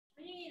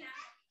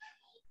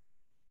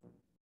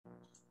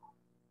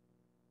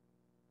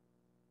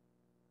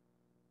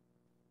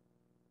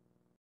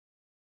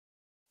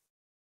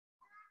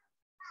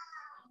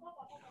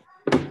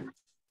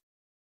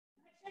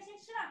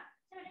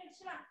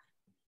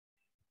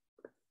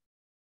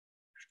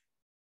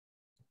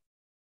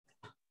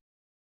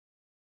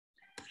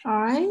All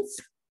right.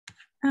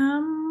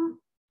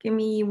 Give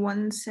me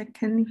 1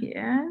 second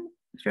here.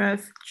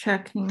 Just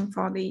checking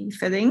for the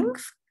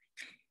settings.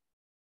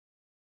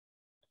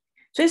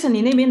 Jason，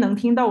 你那边能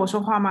听到我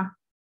说话吗？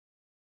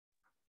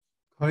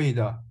可以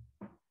的。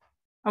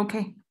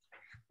OK，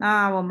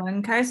 那我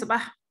们开始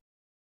吧。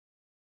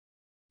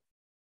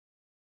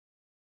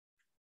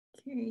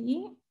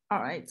Okay, all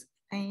right,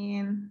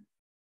 and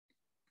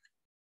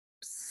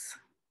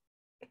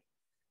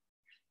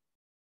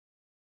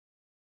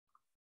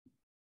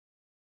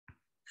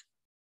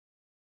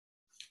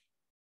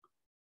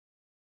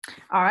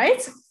all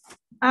right.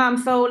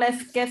 So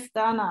let's get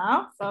started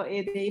now. So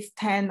it is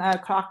 10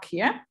 o'clock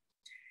here.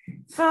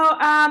 So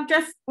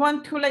just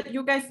want to let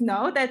you guys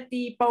know that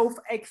both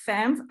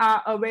exams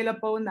are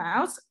available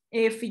now.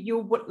 If you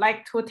would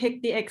like to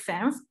take the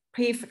exams,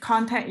 please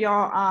contact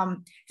your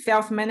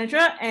sales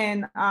manager,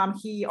 and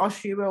he or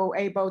she will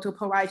able to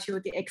provide you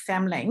the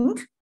exam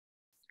link.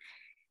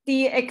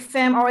 The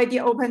exam already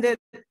opened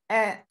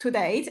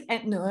today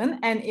at noon,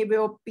 and it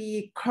will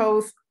be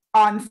closed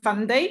on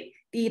Sunday,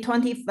 the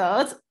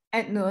 23rd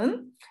at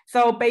noon.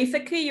 So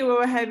basically you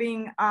are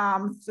having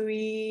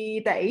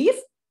 3 days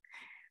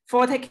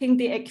for taking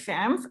the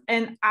exams,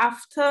 and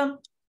after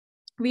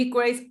we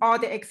grade all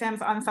the exams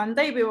on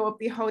Sunday, we will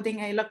be holding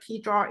a lucky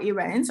draw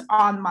event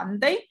on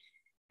Monday.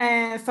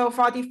 And so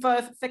for the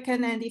first,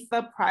 second, and the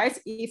third prize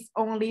is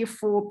only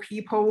for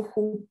people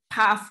who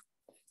pass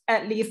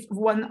at least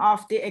one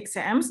of the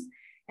exams.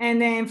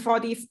 And then for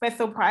the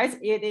special prize,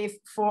 it is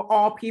for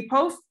all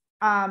people,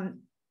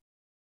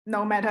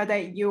 no matter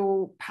that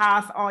you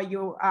pass or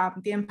you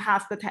didn't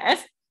pass the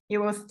test,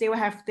 you will still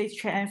have the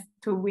chance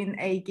to win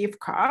a gift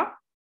card.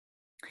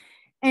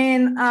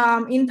 And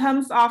in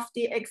terms of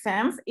the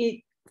exams,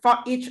 for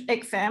each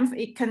exam,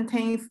 it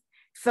contains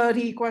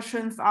 30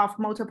 questions of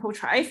multiple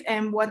choice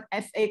and 1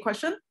 essay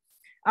question,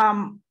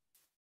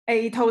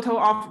 a total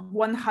of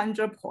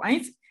 100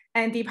 points.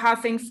 And the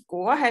passing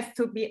score has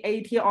to be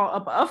 80 or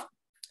above.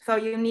 So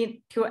you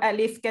need to at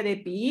least get a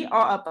B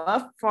or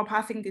above for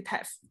passing the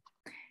test.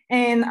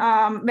 And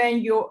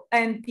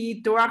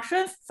the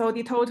directions, so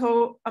the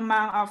total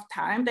amount of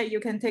time that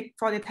you can take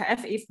for the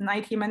test is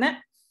 90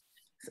 minutes.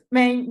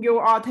 When you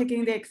are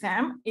taking the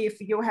exam,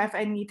 if you have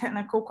any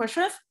technical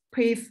questions,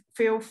 please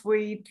feel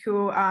free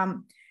to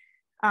find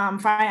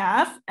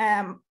us,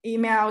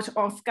 email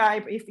or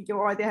Skype if you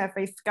already have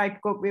a Skype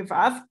group with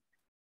us,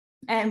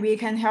 and we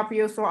can help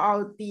you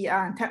throughout the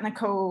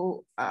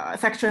technical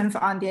sections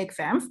on the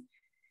exams.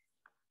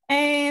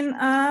 And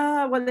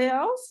what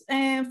else?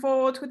 And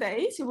for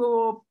today, we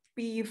will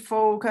be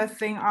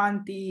focusing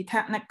on the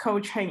technical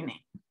training.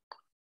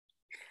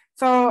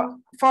 So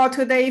for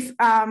today's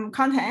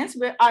contents,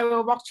 I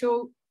will walk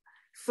you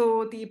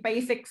through the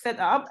basic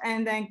setup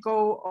and then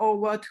go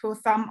over to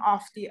some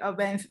of the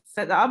advanced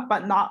setup,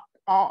 but not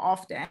all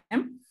of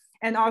them.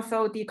 And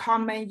also the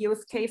common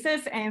use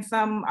cases and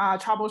some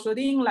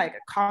troubleshooting, like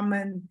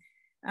common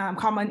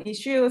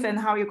issues and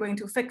how you're going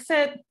to fix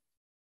it.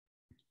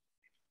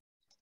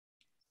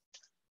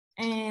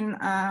 And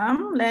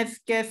let's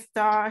get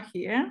started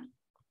here.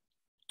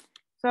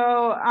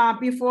 So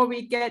before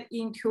we get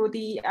into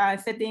the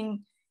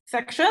setting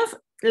sections,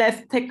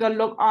 let's take a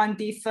look on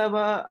the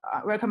server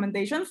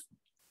recommendations.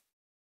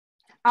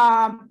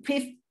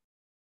 Please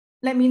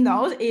let me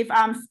know if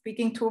I'm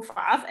speaking too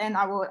fast, and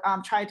I will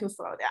try to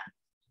slow down.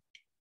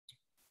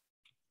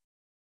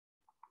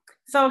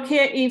 So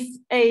here is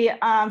a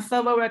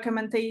server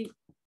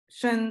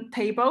recommendation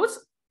tables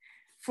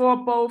for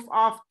both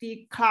of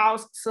the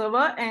cloud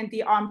server and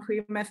the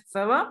on-premise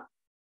server.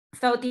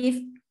 So this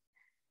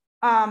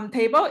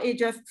table is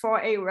just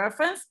for a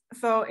reference.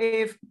 So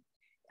if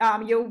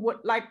you would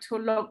like to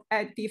look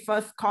at the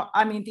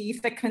the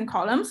second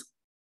columns.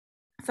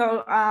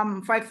 So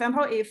for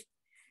example, if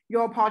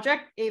your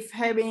project is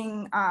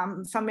having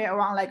somewhere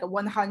around like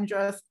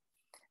 100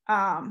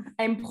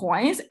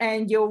 endpoints,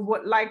 and you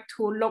would like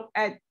to look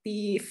at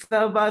the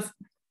server's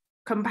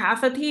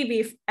capacity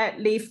with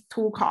at least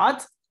 2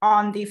 cards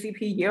on the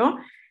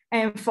CPU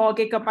and 4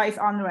 gigabytes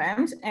on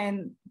RAM,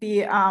 and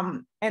the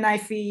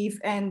NICs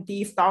and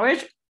the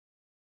storage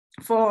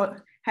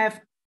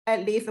have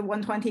at least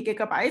 120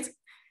 gigabytes.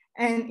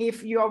 And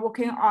if you are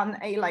working on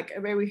a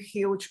very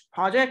huge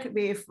project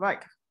with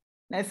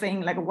let's say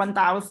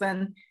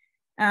 1,000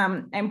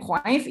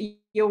 endpoints,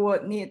 you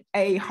would need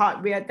a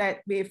hardware that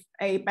with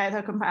a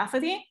better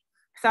capacity,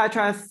 such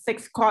as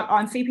 6 core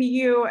on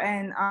CPU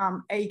and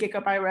 8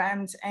 gigabyte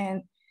RAM,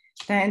 and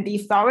then the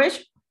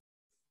storage.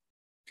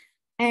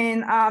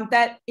 And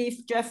that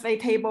is just a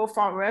table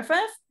for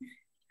reference.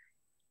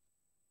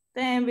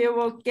 Then we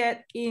will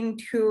get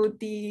into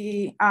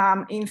the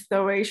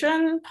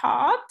installation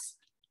part.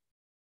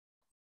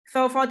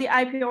 So for the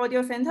IP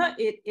Audio Center,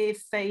 it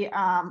is a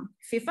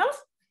system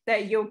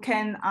that you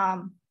can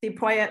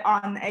deploy it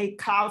on a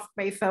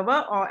cloud-based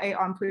server or a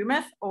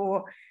on-premise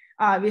or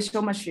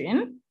virtual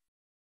machine.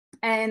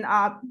 And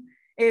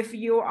if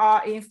you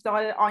are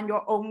installed on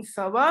your own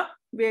server,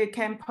 we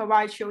can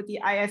provide you the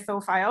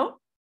ISO file.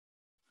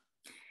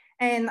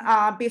 And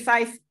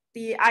besides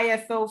the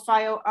ISO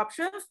file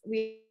options,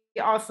 we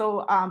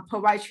also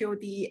provide you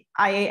the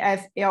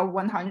IAS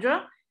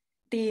L100,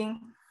 the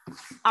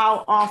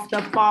out of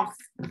the box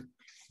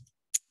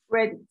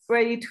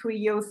ready to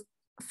use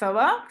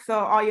server. So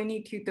all you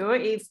need to do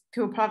is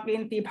to plug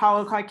in the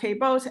power cord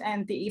cables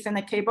and the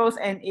Ethernet cables,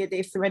 and it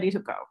is ready to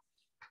go.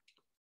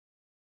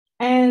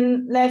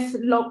 And let's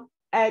look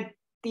at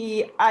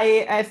the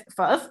IAS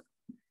first.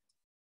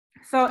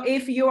 So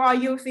if you are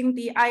using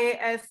the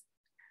IAS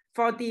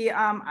for the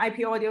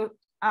IP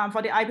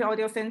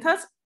audio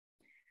centers,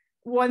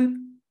 once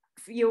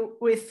you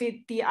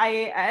receive the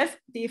IAS,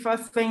 the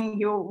first thing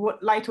you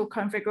would like to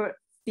configure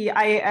the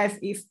IAS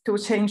is to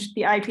change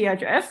the IP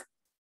address.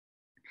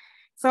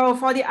 So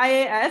for the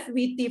IAS,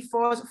 we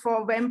default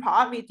for WAN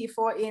part, we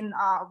default in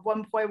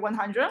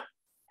 1.100,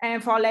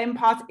 and for LAN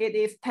part, it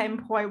is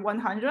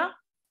 10.100.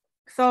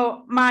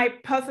 So my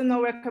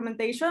personal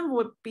recommendation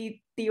would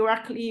be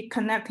directly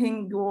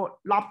connecting your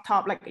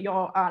laptop, like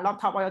your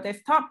laptop or your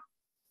desktop,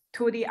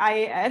 to the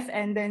IAS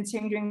and then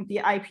changing the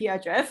IP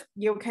address.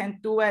 You can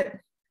do it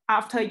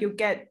after you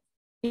get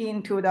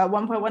into the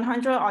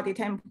 1.100 or the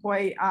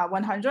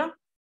 10.100.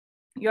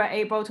 You are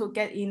able to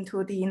get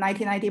into the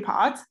 1990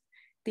 part,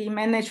 the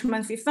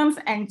management systems,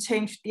 and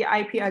change the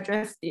IP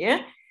address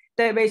there.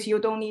 That way you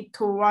don't need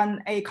to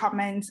run a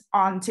command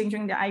on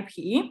changing the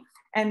IP.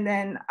 And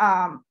then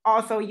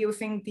also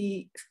using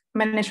the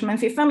management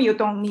system, you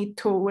don't need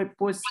to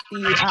reboot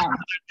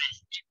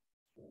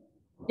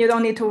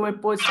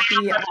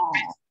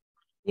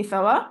the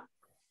server.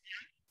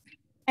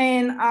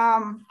 And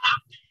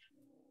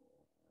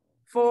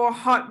for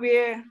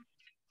hardware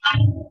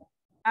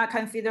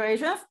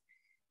considerations,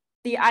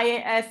 the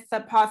IAS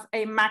supports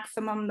a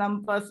maximum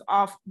numbers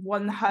of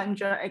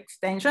 100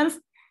 extensions.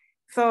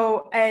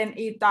 So, and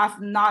it does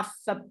not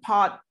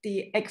support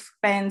the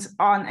expand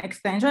on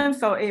extension.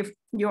 So if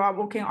you are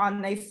working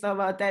on a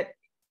server that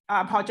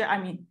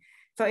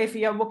so if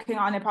you're working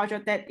on a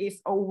project that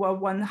is over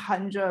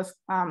 100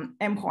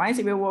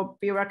 endpoints, we will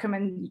be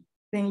recommending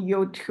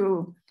you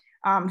to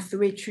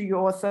switch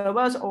your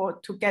servers or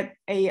to get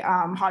a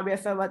hardware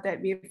server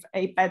that with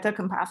a better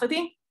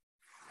capacity.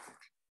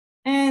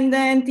 And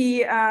then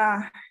the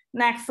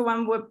next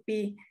one would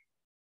be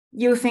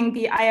using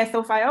the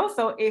ISO file.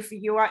 So if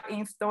you are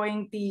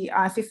installing the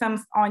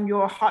systems on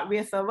your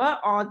hardware server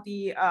or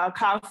the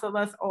cloud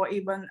servers or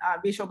even a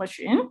virtual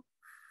machine,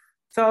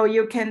 so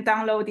you can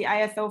download the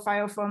ISO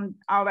file from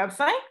our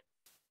website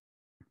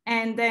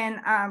and then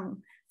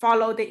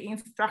follow the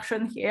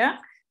instruction here.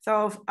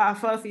 So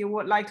first you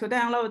would like to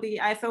download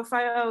the ISO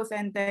files,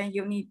 and then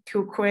you need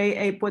to create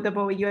a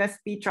bootable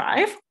USB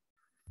drive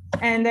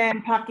and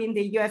then plug in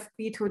the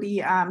USB to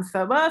the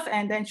servers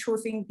and then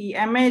choosing the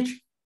image,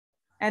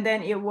 and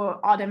then it will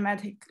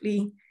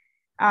automatically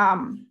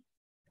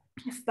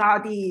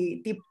start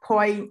the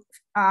deploy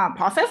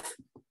process.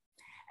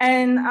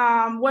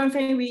 And one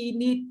thing we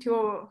need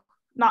to,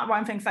 not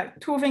one thing, like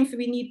two things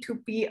we need to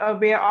be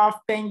aware of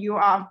when you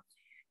are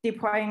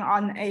deploying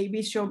on a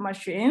virtual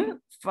machine.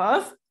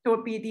 First, it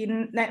would be the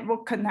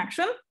network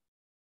connection.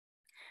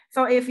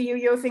 So if you're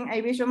using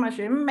a virtual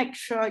machine, make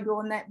sure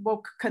your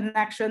network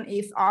connection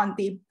is on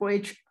the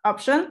bridge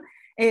option.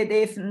 It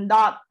is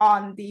not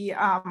on the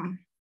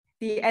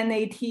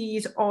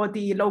NATs or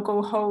the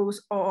local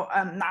host or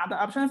other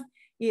options.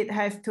 It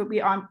has to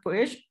be on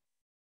bridge.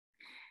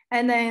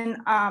 And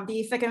then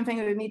the second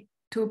thing we need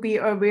to be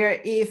aware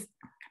is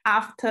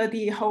after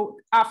the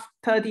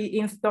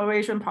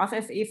installation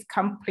process is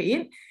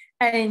complete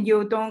and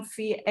you don't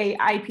see a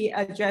IP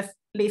address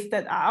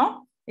listed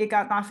out, it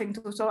got nothing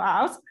to show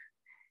out,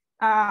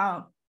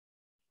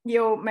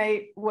 you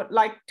would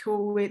like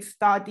to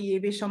restart the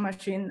virtual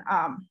machine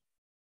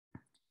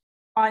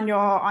on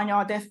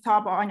your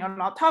desktop or on your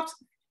laptops.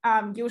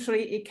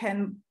 Usually it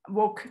can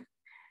work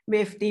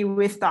with the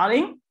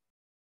restarting.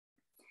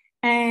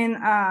 And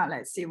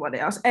let's see what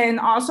else. And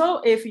also,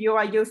 if you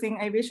are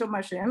using a virtual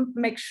machine,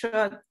 make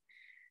sure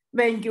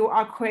when you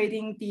are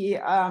creating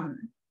the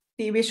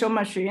virtual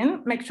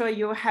machine, make sure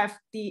you have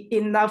the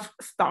enough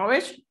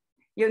storage.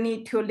 You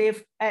need to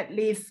leave at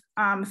least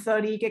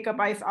 30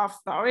 gigabytes of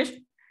storage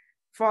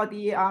for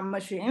the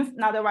machines.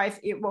 Otherwise,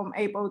 it won't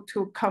be able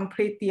to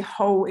complete the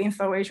whole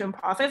installation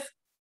process.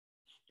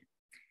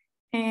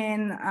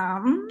 And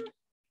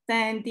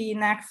then the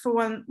next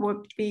one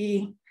would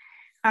be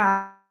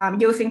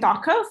using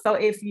Docker. So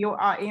if you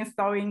are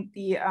installing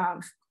the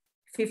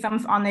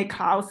systems on a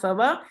cloud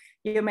server,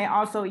 you may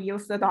also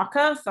use the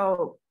Docker.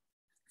 So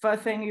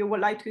first thing you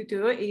would like to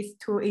do is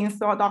to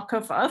install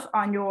Docker first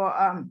on your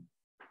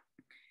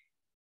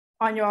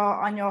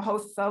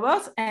host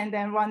servers, and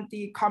then run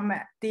the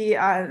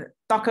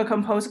Docker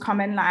Compose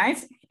command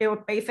lines. It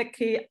will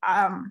basically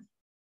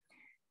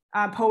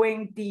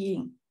pulling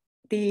the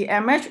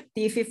image,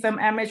 the system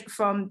image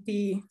from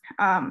the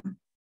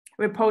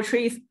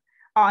repositories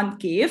on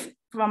Git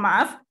from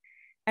us,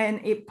 and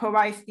it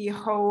provides the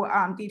whole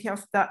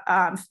detailed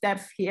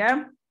steps here.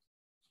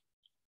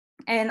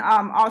 And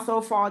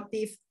also for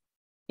this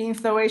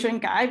installation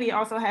guide, we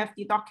also have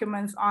the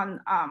documents on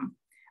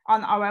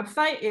our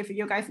website. If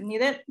you guys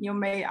need it, you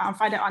may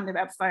find it on the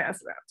website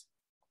as well.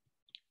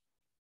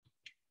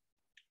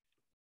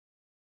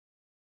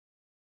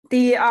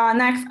 The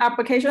next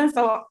application,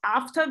 so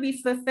after we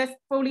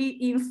successfully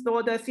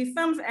install the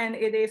systems and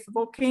it is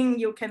working,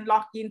 you can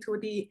log into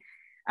the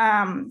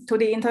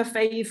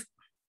interface.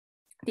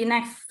 The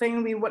next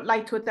thing we would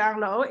like to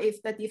download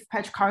is the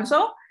dispatch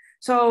console.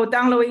 So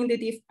downloading the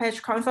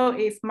dispatch console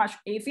is much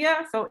easier.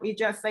 So it's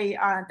just a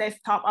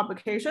desktop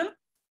application.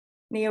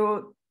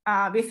 You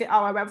visit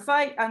our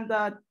website,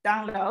 under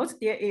downloads,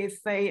 there is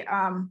a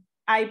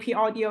IP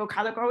audio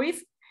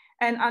categories.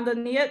 And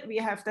underneath, we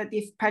have the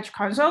dispatch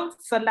console.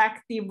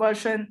 Select the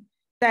version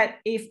that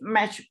is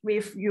matched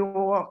with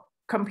your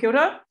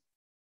computer.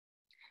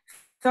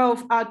 So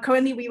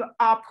currently we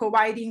are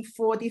providing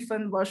 4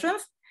 different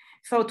versions.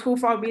 So 2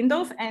 for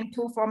Windows and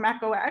 2 for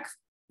Mac OS.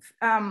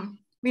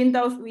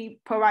 Windows, we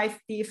provide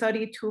the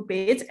 32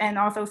 bits and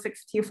also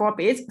 64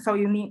 bits. So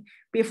you need,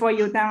 before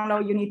you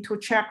download, you need to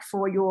check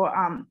for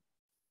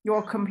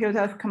your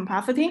computer's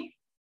capacity.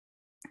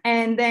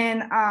 And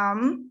then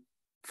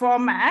for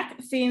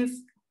Mac, since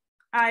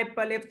I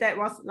believe that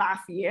was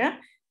last year,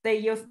 they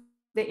used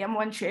the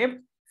M1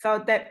 chip.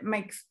 So that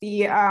makes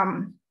the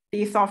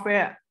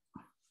software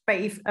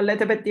base a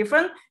little bit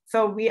different.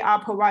 So we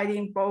are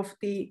providing both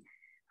the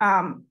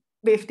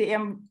with the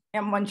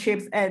M1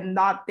 chips and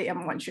not the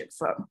M1 chips.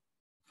 So,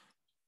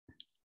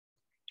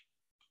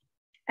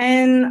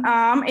 and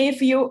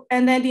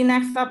and then the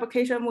next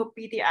application would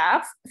be the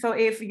apps. So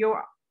if you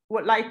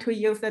would like to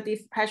use the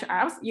dispatch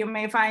apps, you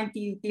may find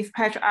the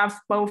dispatch apps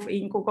both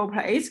in Google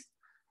Play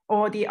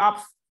or the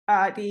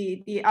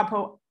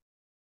Apple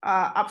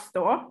App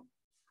Store.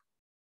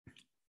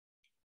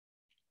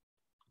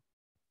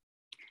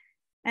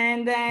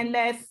 And then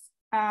let's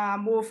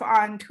move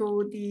on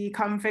to the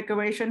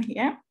configuration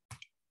here.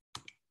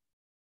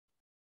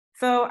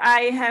 So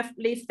I have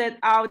listed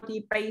out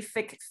the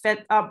basic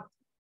setup.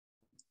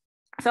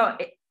 So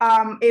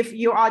if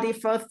you are the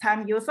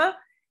first-time user,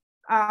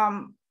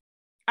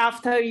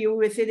 after you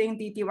visiting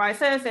the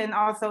devices and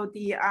also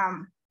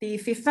the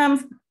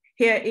systems,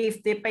 here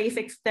is the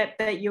basic step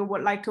that you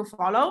would like to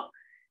follow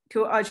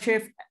to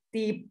achieve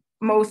the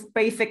most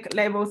basic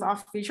levels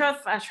of features,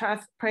 such as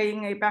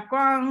playing a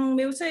background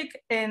music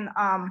and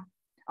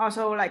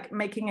also like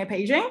making a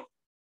paging.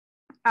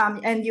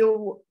 And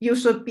you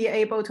should be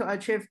able to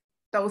achieve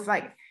those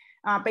like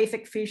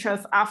basic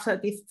features after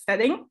this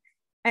setting.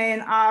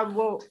 And I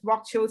will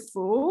walk you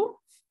through.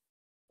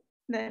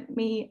 Let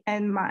me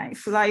end my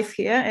slides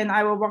here and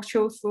I will walk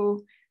you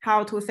through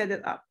how to set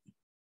it up.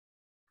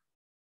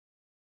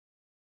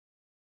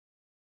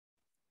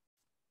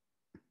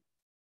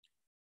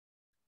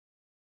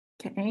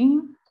 Okay,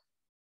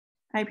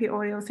 IP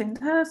audio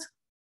centers.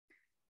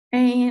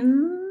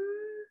 And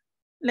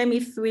let me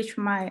switch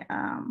my,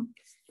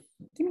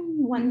 give me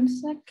 1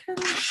 second.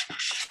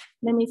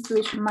 Let me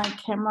switch my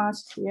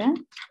cameras here.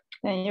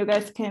 Then you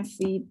guys can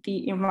see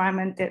the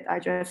environment that I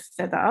just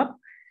set up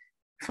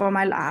for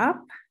my lab.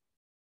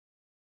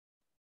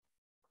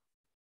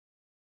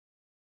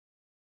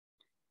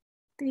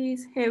 Here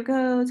we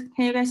go.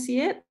 Can you guys see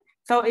it?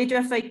 So it's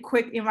just a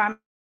quick environment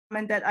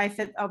that I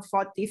set up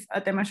for these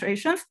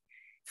demonstrations.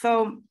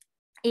 So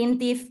in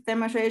this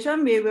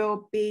demonstration, we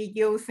will be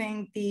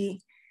using the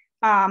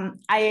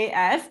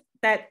IAS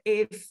that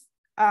is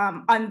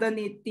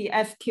underneath the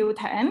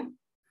SQ10.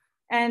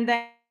 And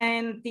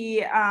then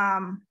the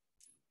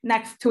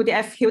next to the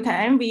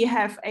SQ10, we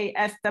have a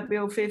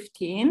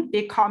SW15,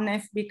 the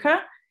common speaker,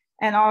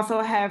 and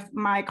also have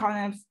my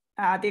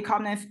the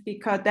common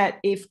speaker that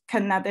is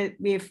connected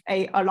with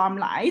a alarm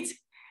light.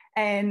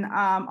 And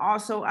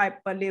also, I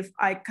believe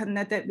I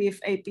connected with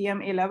a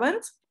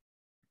BM11.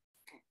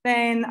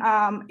 Then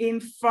in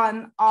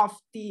front of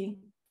the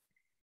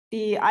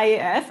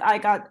IAS, I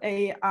got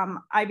a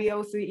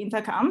IBO3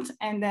 intercom,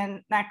 and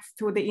then next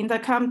to the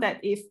intercom,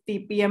 that is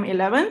the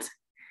BM11.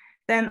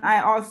 Then I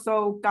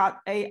also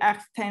got a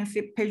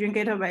extensive paging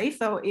gateway.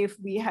 So if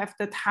we have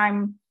the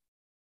time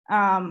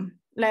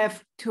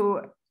left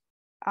to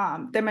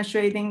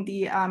demonstrating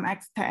the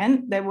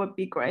X10, that would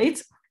be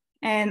great.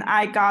 And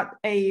I got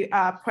a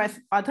press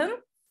button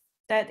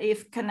that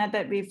is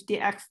connected with the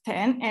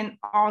X10, and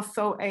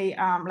also a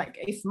like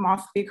a small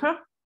speaker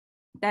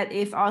that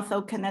is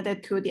also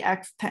connected to the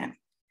X10.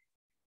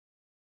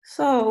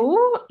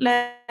 So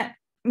let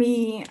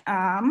me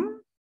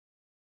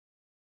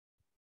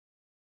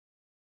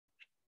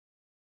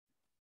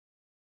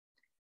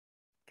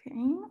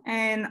okay,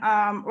 and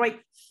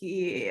right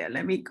here,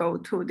 let me go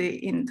to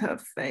the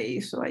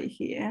interface right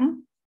here.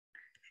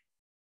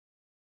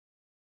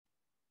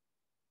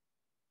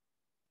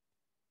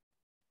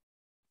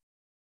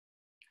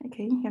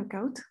 Okay, here we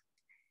go.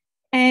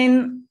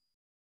 And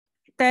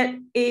that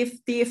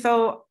is the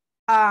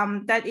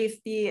that is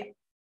the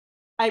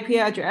IP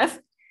address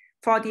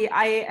for the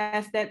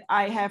IAS that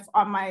I have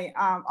on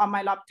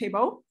my log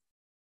table.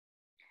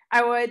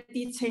 I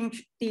already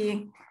changed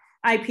the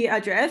IP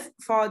address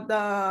for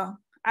the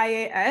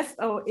IAS.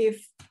 So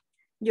if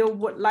you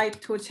would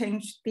like to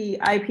change the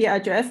IP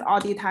address or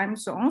the time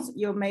zones,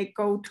 you may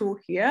go to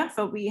here.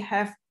 So we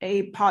have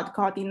a pod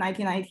called the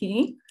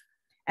 1990.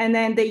 And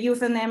then the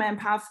username and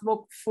password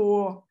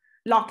for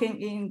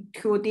logging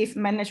into this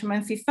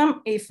management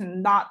system is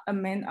not a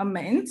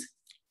main.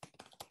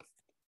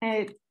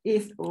 It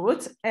is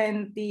root,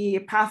 and the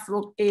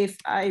password is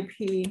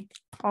IP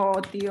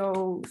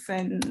audio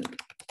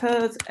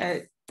centers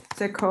at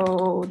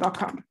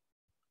ZCAE.com.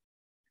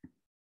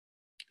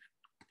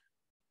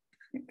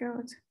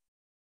 Good.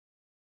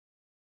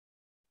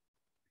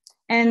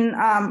 And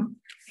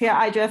here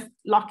I just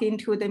log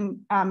into the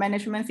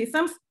management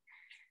systems.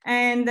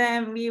 And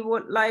then we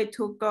would like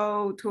to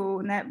go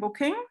to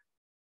networking.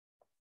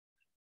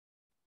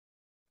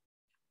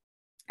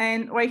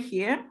 And right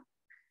here,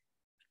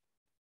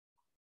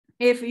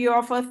 if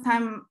your first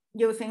time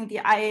using the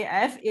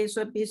IAS, it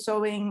should be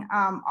showing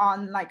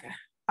on like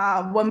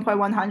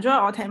 1.100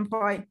 or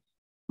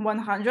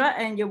 10.100,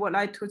 and you would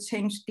like to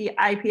change the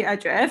IP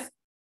address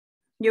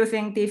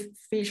using these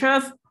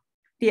features,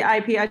 the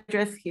IP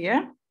address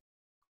here.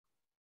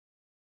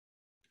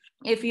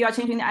 If you are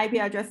changing the IP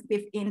address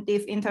within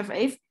this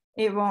interface,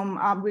 it will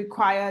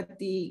require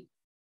the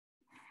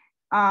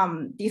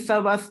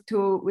servers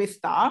to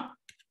restart.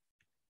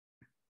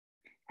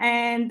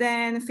 And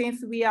then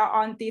since we are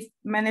on this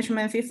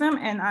management system,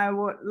 and I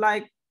would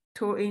like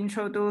to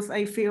introduce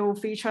a few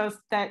features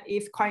that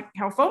is quite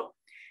helpful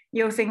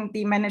using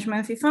the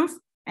management systems.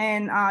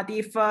 And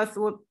the first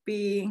would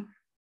be,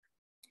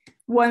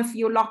 once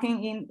you're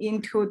logging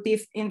into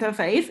this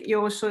interface,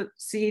 you should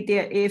see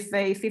there is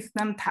a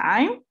system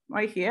time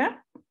right here.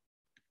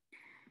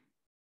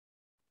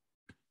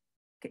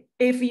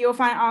 If you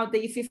find out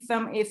the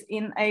system is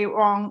in a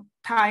wrong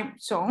time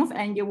zone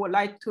and you would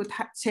like to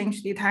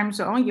change the time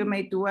zone, you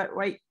may do it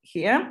right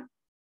here.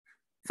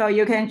 So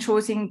you can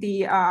choosing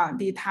the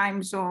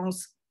time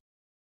zones,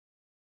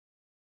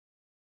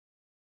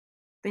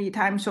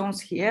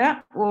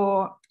 here,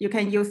 or you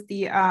can use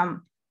the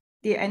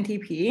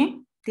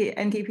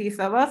NTP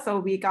server. So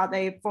we got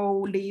a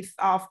full list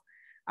of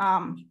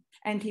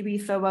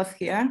NTP servers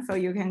here. So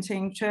you can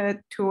change it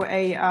to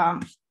a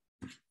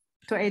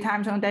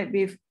time zone that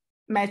will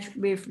match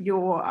with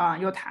your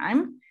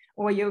time,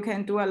 or you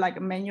can do it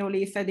like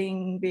manually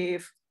setting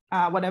with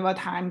whatever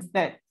times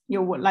that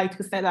you would like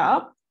to set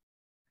up.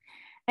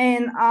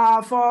 And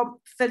for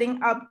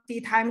setting up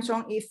the time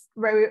zone is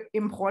very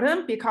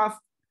important, because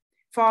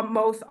for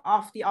most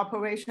of the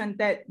operation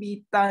that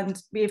we done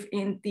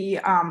within the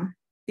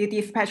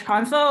dispatch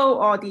console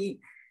or the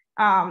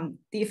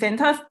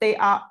centers, they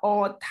are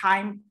all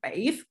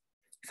time-based.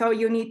 So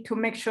you need to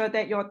make sure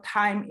that your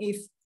time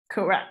is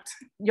correct.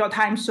 Your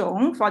time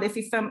zone for the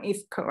system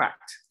is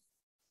correct.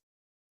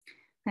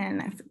 And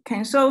let's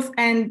cancel.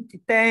 And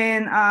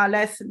then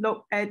let's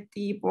look at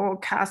the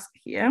broadcast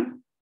here.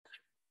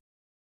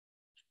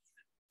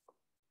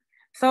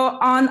 So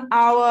on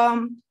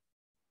our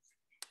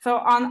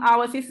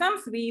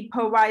systems, we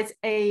provide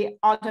a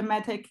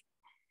automatic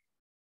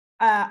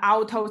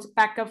auto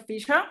backup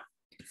feature.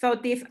 So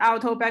this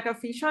auto backup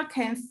feature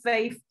can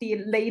save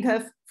the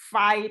latest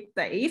 5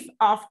 days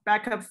of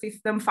backup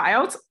system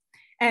files,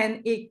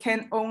 and it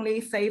can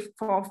only save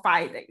for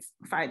 5 days.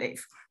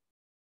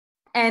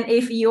 And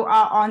if you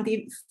are on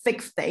the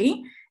 6th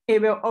day,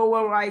 it will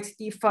override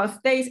the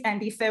first days, and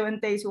the 7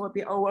 days will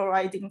be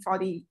overriding for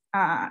the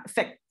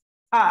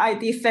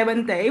the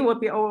 7th day will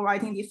be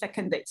overriding the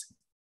 2nd day.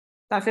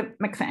 Does it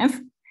make sense?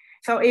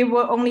 So it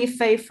will only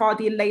save for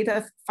the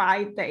latest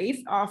 5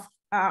 days of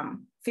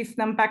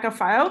system backup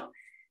file.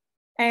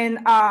 And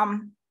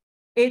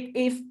it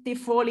is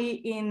defaultly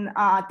in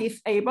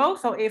disabled.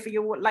 So if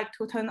you would like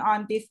to turn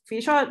on this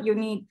feature, you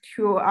need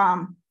to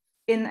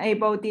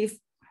enable this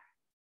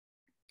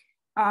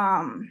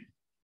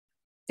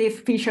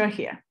feature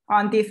here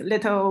on this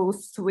little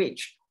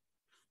switch.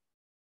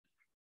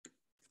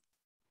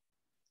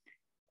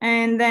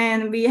 And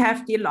then we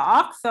have the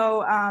log.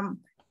 So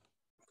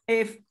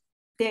if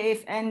there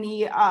is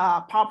any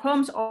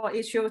problems or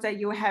issues that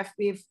you have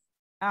with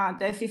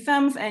the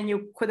systems and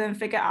you couldn't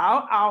figure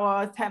out,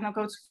 our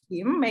technical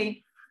team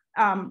may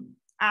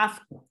ask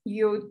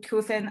you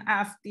to send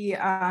us the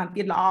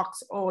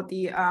logs or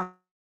the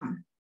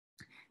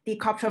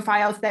capture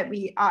files that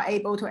we are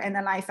able to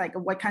analyze, like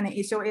what kind of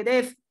issue it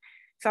is.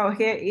 So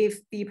here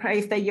is the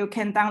place that you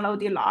can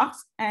download the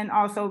logs. And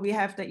also we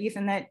have the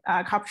Ethernet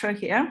capture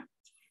here.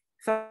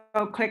 So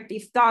click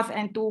these dots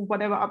and do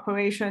whatever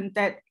operation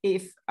that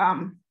is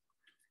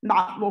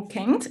not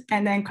working,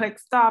 and then click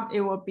stop.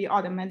 It will be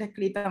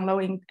automatically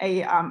downloading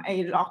a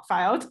log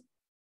file.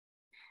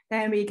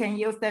 Then we can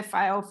use that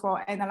file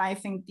for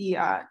analyzing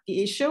the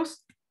issues.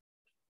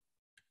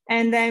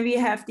 And then we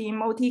have the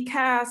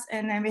multicast,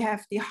 and then we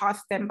have the hot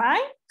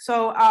standby.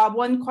 So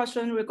one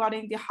question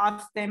regarding the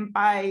hot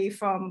standby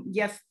from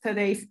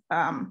yesterday's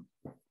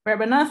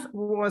webinar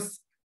was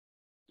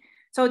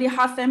So the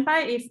hot standby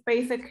is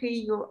basically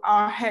you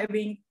are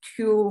having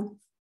two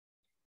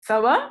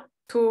servers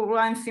to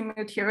run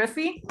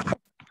simultaneously.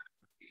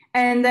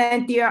 And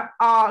then there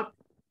are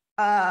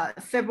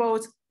several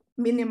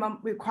minimum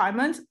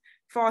requirements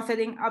for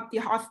setting up the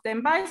hot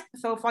standbys.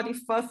 So for the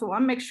first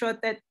one, make sure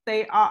that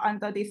they are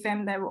under the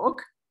same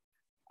network.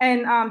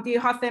 And the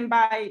hot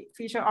standby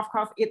feature, of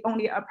course, it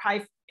only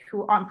applies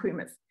to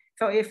on-premise.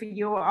 So if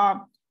you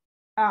are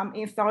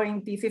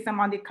installing the system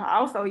on the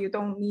cloud, so you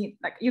don't need,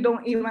 like, you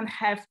don't even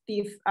have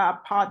these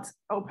pods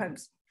open.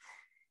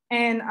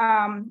 And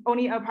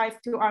only applies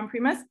to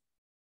on-premise.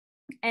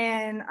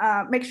 And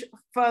make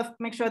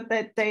sure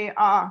that they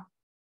are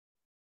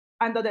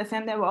under the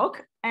same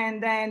network.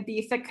 And then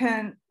the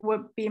second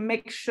would be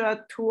make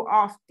sure two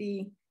of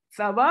the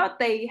server,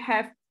 they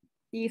have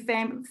the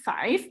same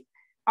size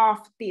of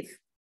disk.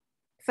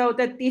 So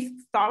that this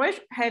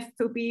storage has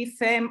to be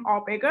same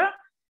or bigger.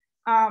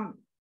 I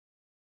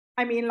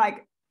mean,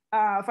 like,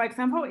 for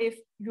example, if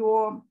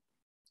your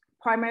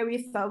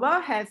primary server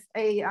has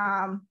a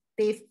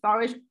disk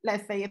storage,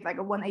 let's say it's like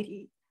a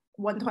 180,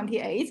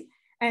 128,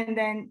 and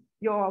then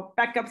your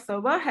backup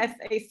server has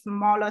a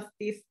smaller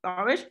disk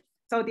storage.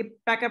 So the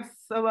backup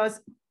servers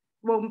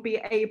won't be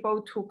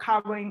able to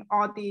covering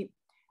all the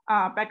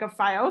backup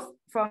files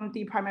from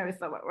the primary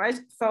server, right?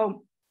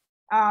 So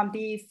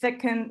the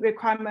second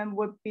requirement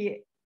would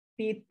be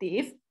the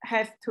disk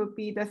has to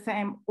be the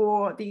same,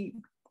 or the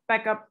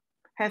backup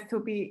has to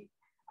be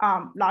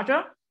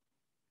larger.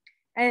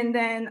 And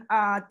then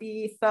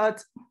the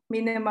third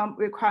minimum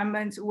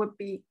requirement would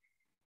be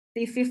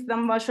the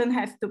system version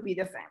has to be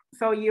the same.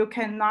 So you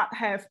cannot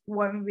have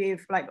one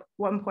with like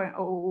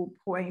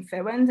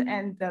 1.0.7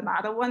 and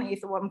another one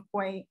is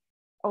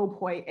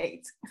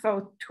 1.0.8.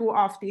 So two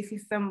of the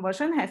system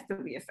version has to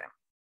be the same.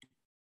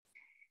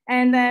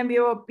 And then we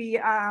will be,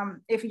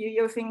 if you're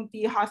using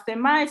the hot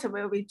standby, so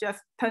we'll be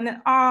just turn it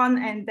on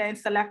and then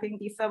selecting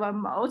the server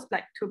mode,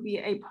 like to be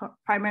a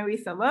primary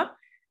server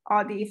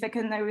or the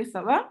secondary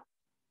server.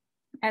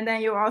 And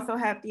then you also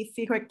have the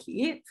secret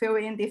key, fill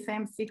in the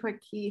same secret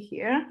key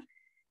here,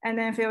 and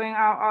then filling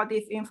out all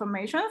these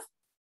information.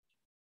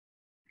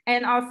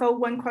 And also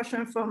one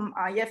question from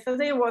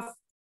yesterday was,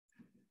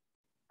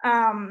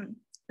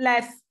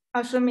 let's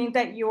assuming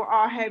that you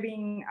are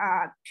having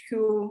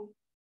two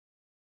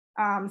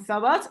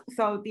servers.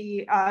 So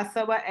the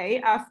server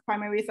A as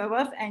primary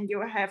servers, and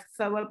you have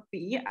server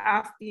B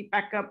as the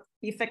backup,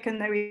 the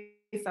secondary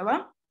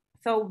server.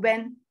 So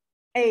when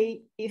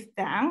A is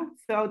down,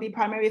 so the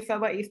primary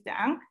server is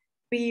down,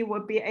 B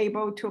will be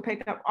able to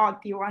pick up all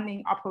the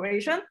running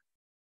operation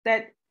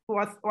that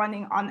was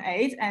running on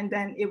A, and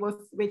then it was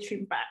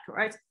switching back,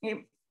 right?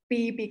 If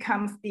B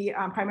becomes the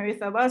primary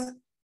servers.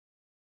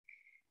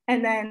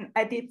 And then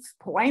at this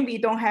point, we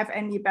don't have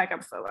any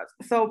backup servers.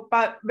 So,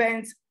 but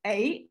when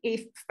A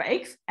is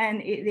fixed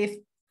and it is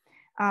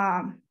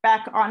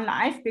back on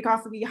live,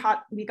 because we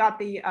got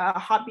the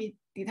heartbeat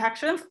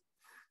detections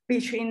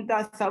between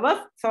the servers.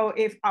 So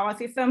if our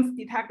systems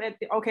detected,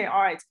 okay,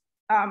 all right,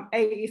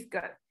 A is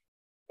good.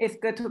 It's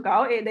good to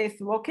go. It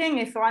is working,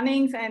 it's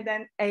running, and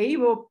then A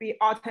will be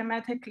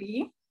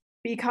automatically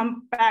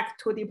become back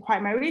to the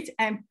primary,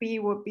 and B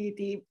will be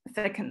the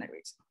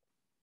secondary.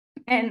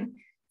 And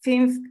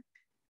since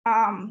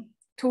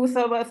two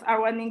servers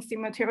are running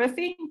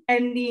simultaneously,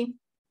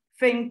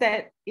 anything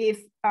that is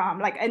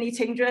like any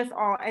changes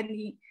or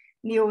any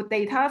new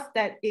data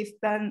that is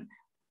done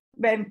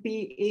when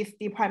B is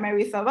the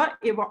primary server,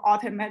 it will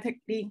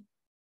automatically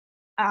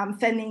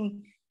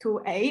sending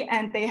to A,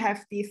 and they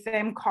have the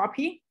same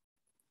copy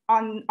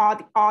on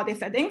all the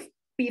settings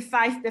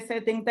besides the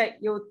setting that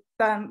you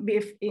done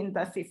within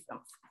the system.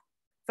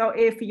 So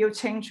if you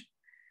change,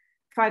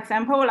 for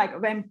example, like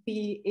when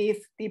B is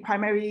the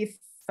primary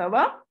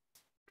server,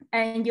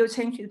 and you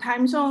change the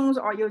time zones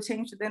or you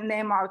change the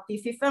name of the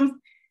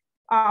system,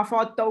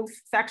 for those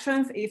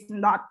sections is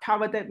not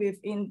covered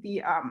within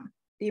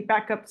the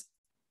backup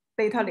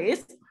data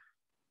list.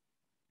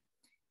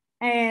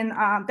 And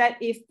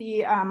that is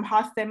the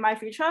hot standby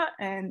feature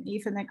and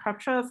Ethernet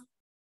captures.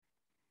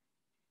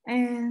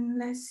 And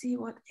let's see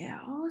what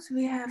else.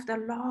 We have the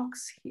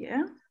logs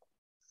here.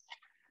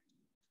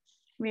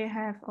 We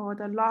have all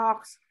the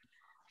logs.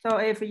 So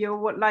if you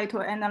would like to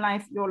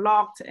analyze your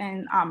logs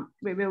and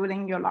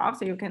rebuilding your logs,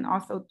 you can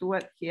also do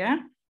it here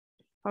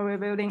for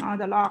rebuilding all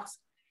the logs.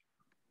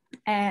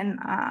 And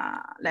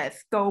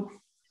let's go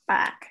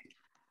back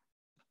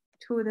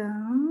to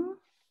the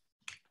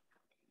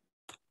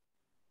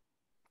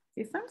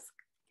systems.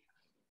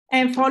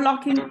 And for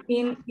logging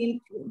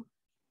into,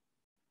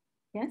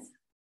 yes?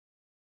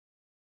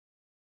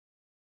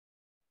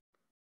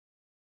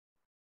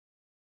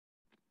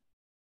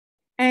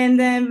 And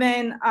then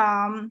when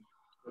and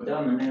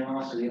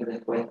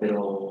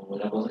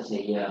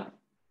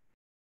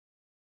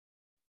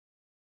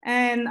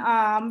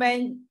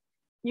when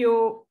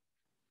you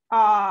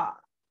I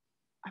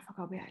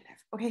forgot where I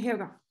left. Okay, here we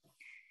go.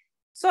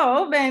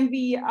 So when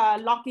we are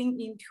logging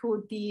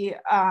into the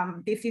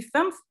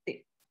systems,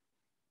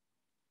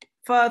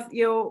 first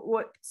you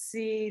would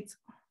see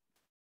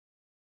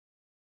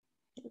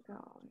Here we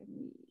go. Let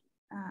me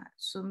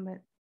zoom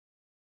it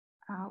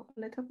out a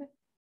little bit.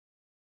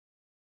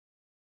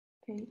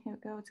 Okay, here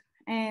we go.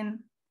 And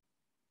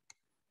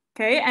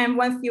okay, and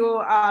once you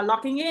are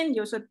logging in,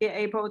 you should be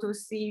able to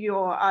see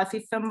your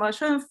system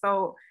version.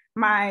 So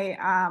my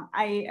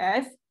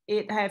IAS,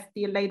 it has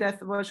the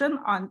latest version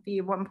on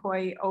the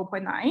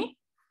 1.0.9,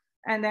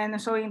 and then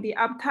showing the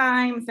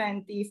uptimes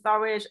and the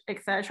storage,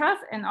 etc.,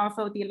 and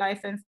also the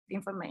license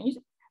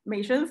information.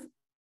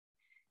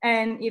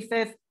 And it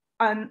says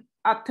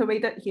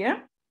unactivated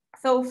here.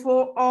 So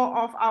for all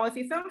of our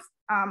systems,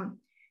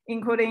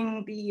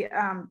 including the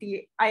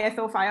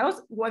ISO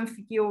files, once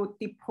you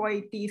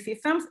deploy these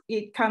systems,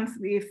 it comes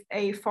with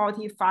a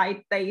 45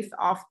 days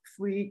of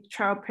free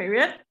trial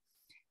period.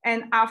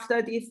 And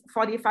after these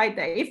 45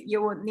 days,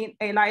 you will need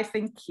a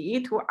license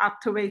key to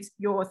activate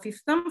your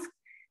systems.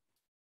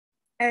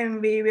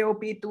 And we will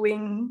be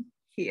doing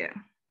here.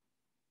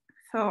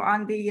 So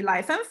on the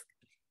license,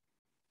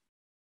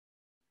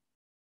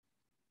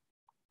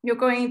 you're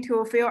going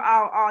to fill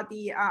out all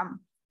the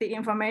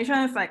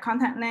information like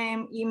contact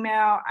name,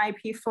 email,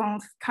 IP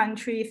phones,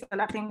 country,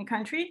 selecting the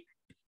country,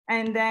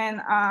 and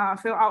then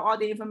fill out all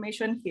the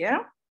information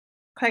here.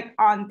 Click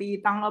on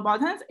the download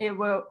buttons. It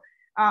will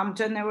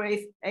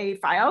generate a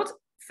file.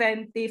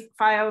 Send these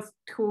files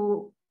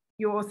to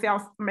your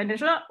sales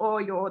manager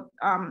or your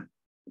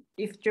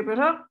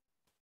distributor,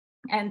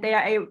 and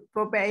they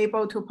will be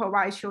able to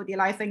provide you the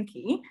license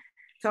key.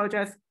 So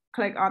just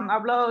click on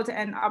upload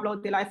and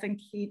upload the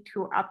license key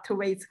to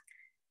activate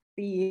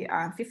the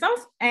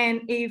systems.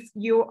 And if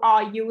you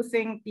are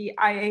using the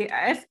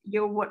IAS,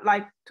 you would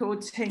like to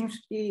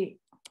change the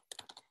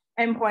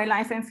endpoint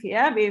license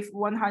here with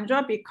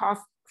 100, because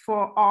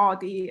for all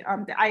the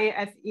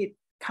IAS, it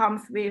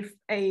comes with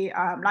a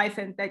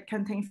license that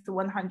contains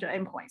 100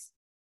 endpoints.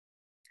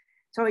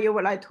 So you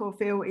would like to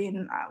fill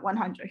in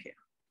 100 here.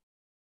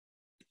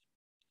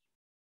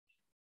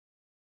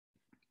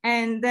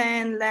 And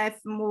then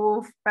let's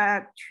move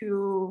back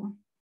to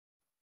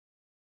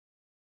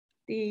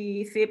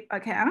the SIP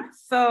account.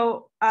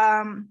 So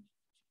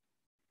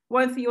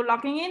once you're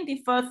logging in,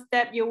 the first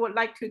step you would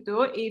like to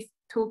do is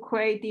to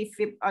create the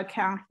SIP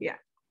account here.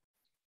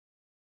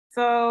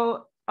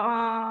 So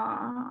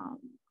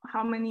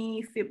how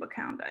many SIP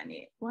accounts I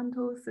need? 1,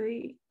 2,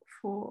 3,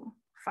 4,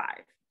 5.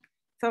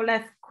 So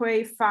let's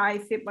create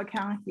 5 SIP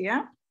accounts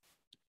here.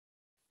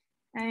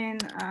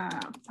 And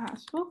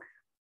passbook.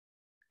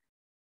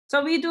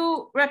 So we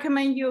do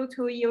recommend you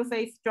to use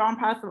a strong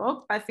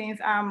passbook, but since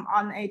I'm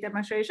on a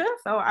demonstration,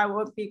 so I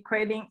will be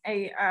creating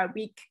a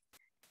weak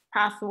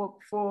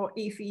passbook for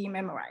easy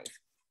memorize.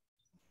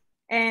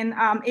 And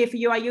if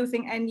you are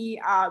using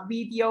any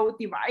video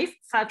device,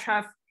 such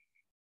as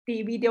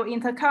the video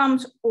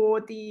intercoms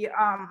or the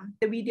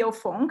video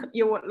phone,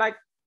 you would like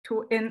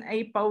to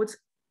enable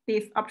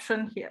this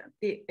option here,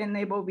 the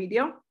enable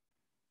video.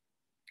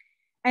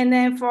 And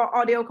then for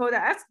audio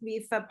codecs,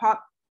 we support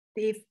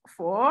these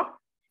 4.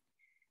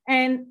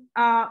 And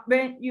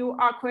when you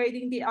are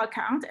creating the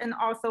account and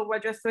also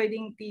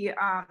registering the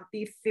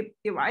SIP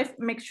device,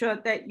 make sure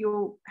that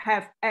you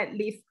have at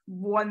least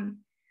one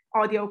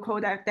audio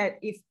codec that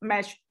is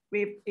matched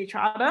with each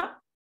other.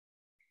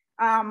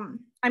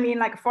 I mean,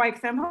 like for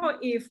example,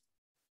 if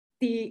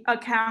the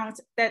account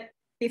the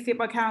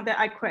SIP account that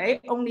I create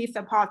only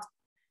supports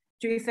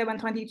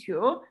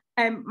G722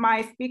 and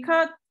my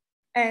speaker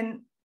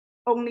and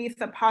only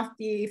supports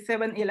the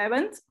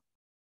 711,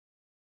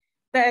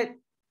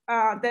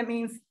 that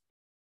means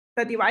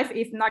the device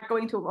is not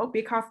going to work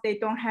because they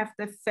don't have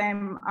the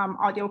same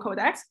audio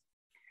codecs.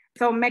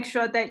 So make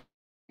sure that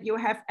you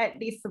have at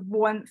least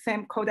one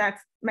same codec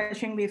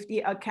matching with the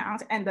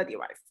account and the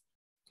device.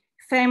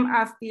 Same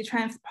as the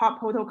transport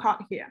protocol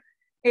here.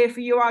 If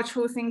you are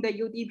choosing the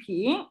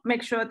UDP,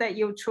 make sure that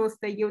you choose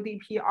the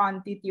UDP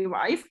on the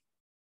device.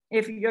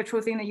 If you're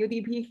choosing the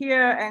UDP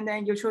here and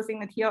then you're choosing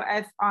the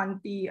TLS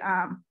on the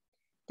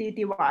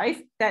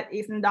device, that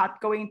is not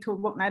going to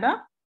work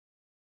neither.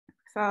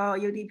 So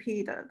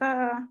UDP,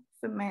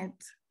 submit,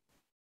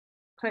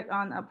 click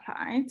on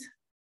applied.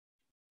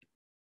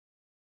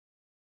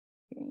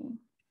 Okay.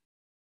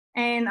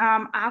 And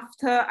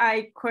after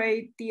I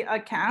create the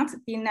account,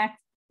 the next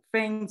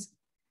things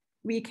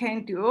we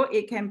can do,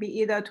 it can be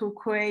either to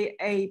create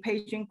a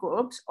paging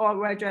groups or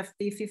register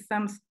the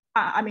systems,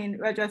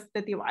 register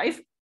the device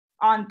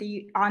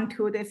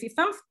onto the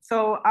systems.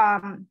 So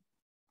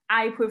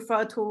I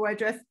prefer to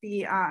register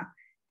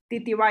the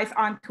device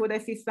onto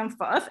the system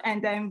first,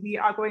 and then we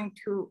are going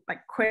to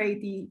create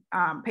the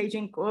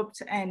paging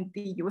groups and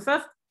the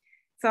users.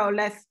 So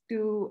let's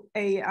do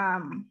a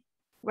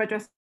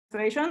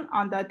registration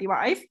on the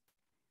device.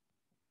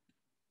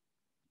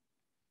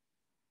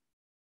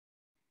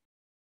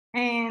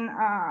 And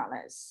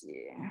let's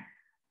see.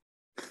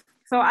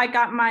 So I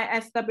got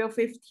my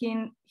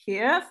SW15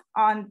 here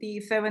on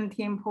the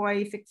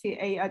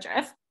 17.68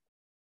 address.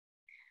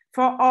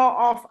 For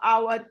all of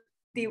our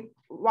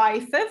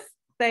devices,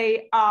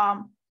 they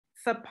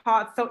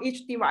support, so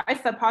each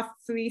device supports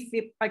 3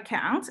 SIP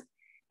accounts.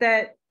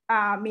 That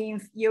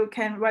means you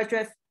can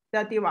register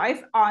the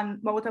device on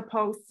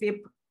multiple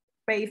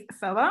SIP-based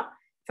server.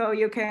 So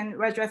you can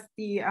register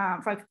the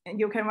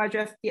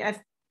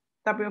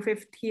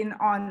SW15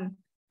 on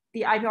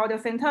the IP audio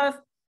centers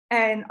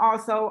and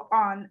also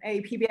on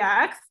a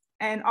PBX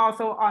and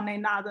also on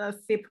another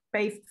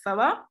SIP-based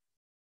server.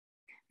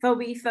 So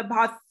we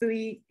support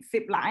 3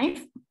 SIP lines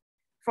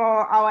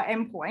for our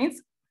endpoints.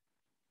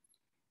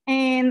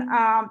 And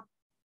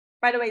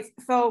by the way,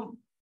 so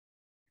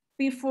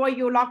before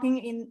you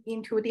logging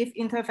into this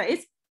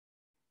interface,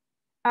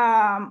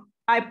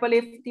 I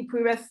believe the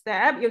previous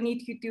step you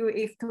need to do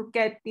is to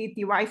get the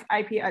device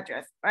IP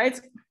address, right?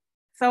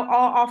 So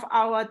all of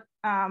our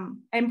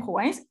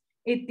endpoints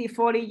is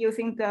defaultly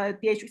using the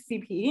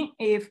DHCP.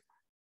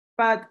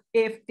 But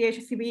if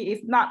DHCP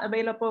is not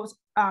available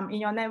in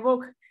your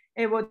network,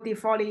 it will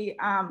defaultly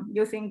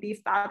using the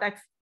StarDex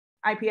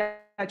IP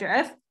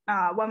address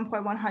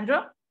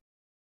 1.100.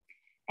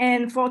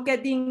 And for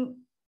getting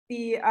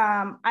the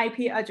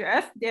IP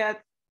address, there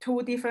are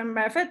 2 different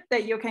methods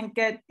that you can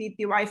get the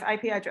device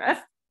IP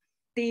address.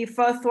 The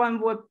first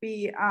one would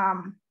be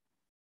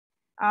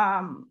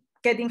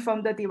getting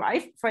from the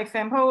device. For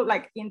example,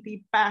 like in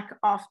the back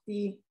of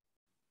the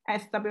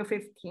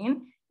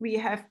SW15, we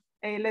have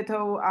a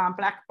little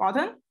black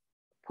button.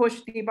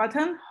 Push the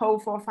button,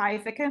 hold for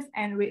 5 seconds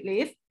and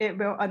release. It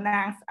will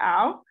announce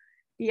out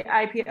the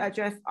IP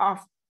address of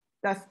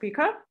the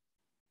speaker.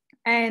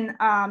 And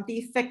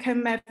the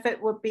second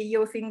method would be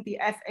using the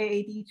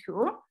ZCAE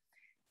tool.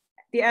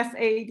 The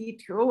ZCAE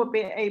tool will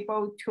be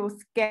able to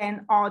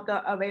scan all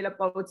the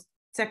available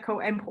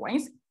ZCAE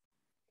endpoints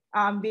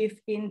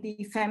within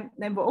the same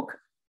network.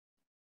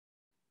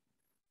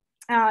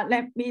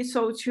 Let me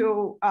show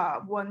you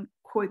one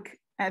quick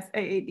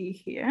ZCAE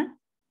here.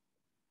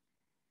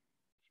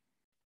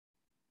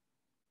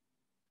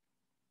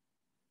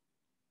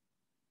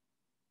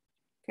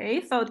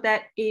 Okay, so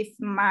that is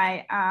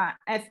my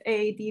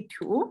ZCAE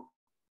tool.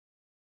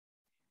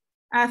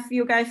 As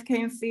you guys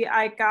can see,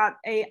 I got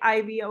a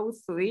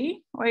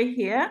IVO3 right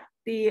here.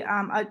 The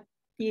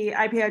IP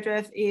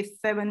address is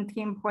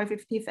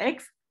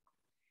 17.56,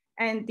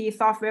 and the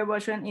software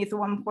version is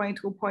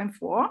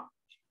 1.2.4.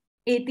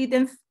 It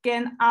didn't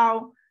scan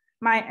out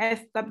my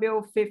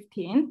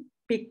SW15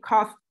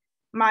 because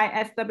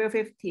my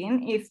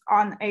SW15 is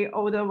on an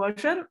older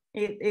version.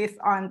 It is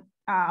on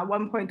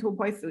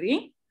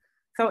 1.2.3.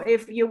 So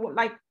if you would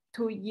like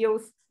to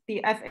use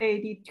the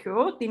ZCAE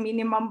tool, the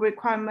minimum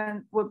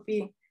requirement would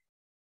be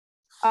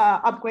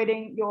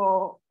upgrading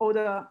your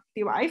older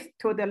device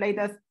to the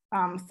latest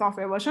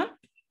software version,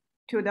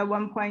 to the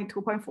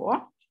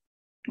 1.2.4.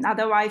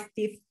 Otherwise,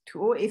 this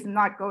tool is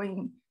not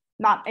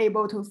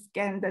able to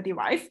scan the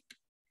device.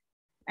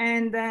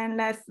 And then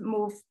let's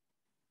move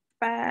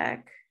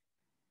back.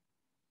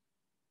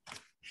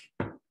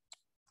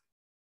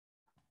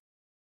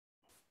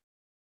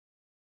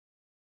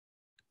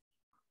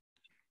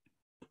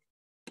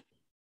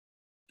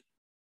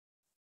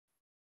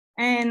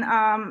 And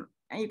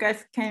you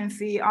guys can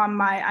see on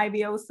my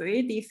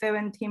IVO3, the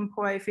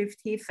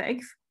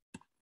 17.56,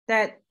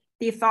 that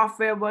the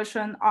software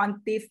version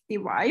on this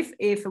device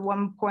is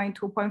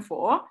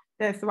 1.2.4.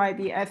 That's why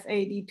the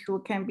ZCAE tool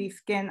can be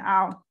scanned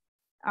out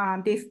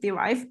this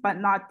device, but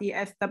not the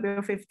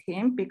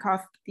SW15 because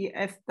the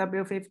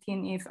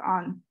SW15 is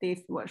on this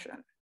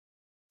version.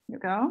 You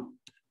go.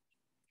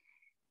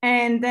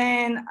 And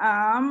then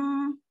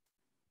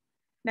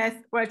let's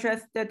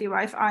register the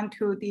device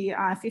onto the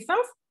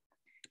systems.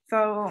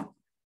 So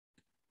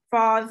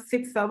for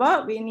SIP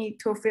server, we need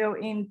to fill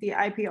in the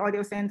IP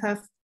audio center's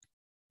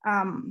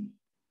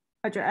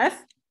address.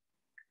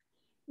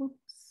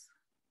 Oops.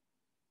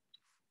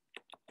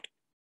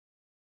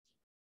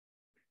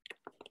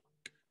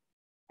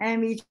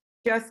 And we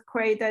just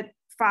created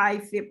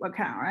 5 SIP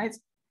accounts, right?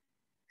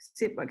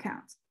 SIP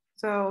accounts.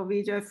 So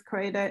we just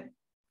created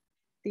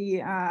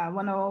the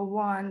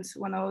 101,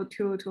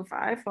 102 to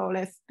 5. So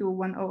let's do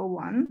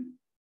 101.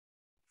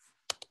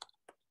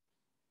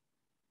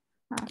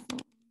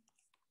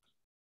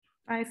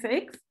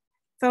 56.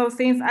 So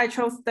since I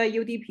chose the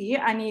UDP,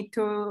 I need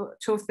to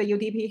choose the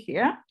UDP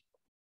here.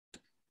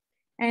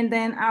 And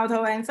then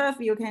auto answers,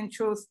 you can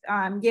choose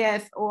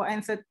yes or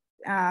answer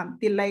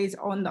delays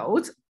or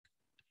nodes.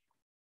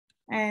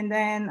 And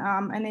then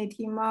NAT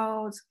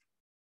mode.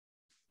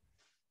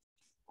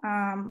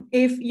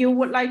 If you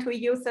would like to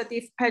use the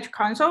dispatch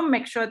console,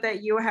 make sure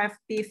that you have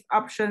this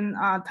option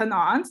turned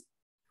on.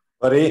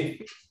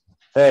 Buddy,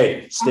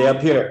 hey, stay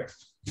up here.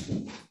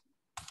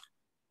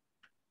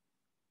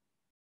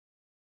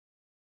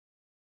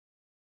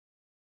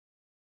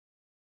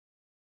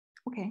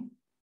 Okay.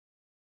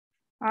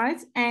 All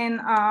right, and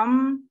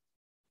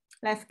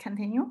let's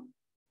continue.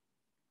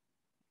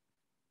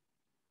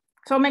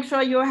 So make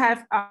sure you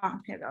have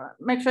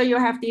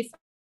this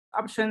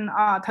option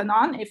turned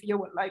on if you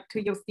would like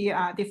to use the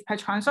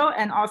dispatch console,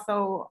 and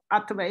also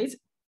activate.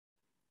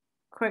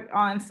 Click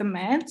on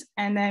submit,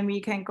 and then we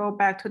can go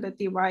back to the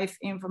device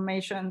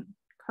information.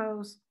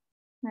 Close.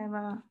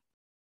 Never.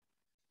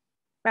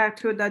 Back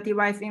to the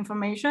device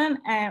information,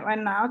 and right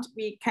now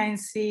we can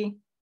see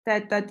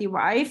that the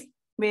device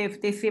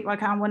with the SIP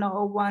account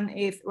 1001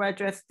 is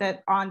registered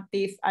on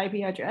this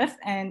IP address,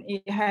 and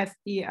it has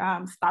the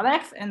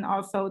StartX and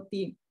also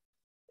the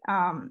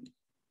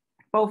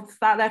both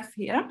StartX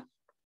here.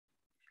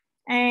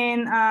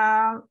 And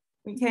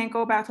we can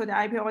go back to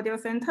the IP audio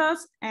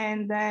centers,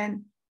 and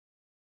then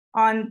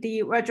on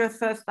the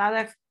register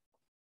StartX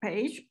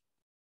page,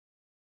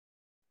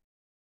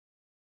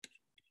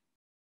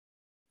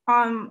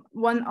 on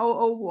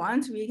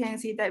 1001, we can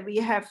see that we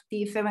have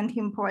the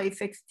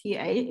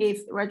 17.68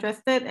 is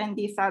registered and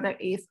the StartX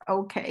is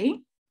okay.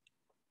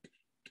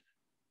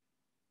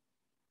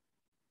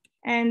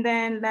 And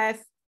then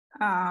let's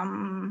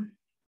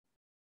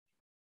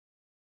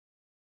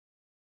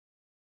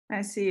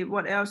see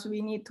what else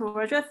we need to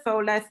register. So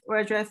let's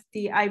register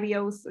the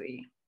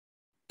IBO3.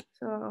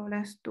 So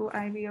let's do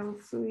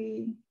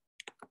IBO3.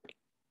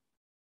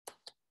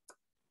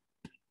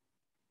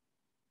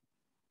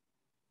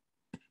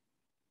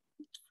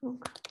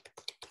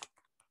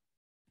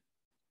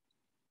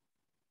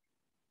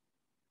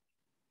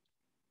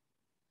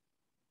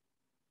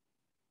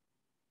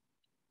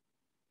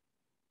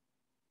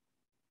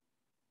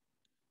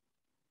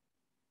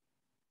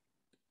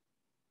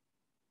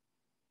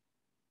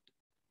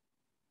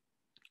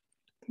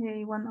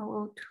 Okay,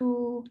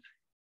 1002.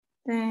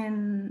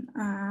 Then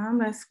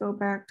let's go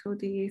back to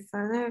the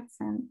StartX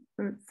and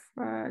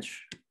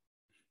refresh.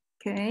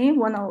 Okay,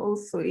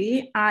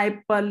 1003. I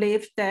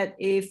believe that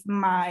is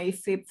my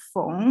flip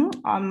phone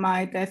on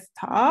my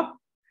desktop.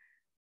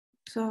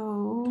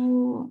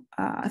 So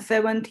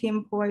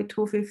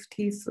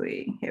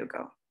 17.253. Here we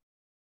go.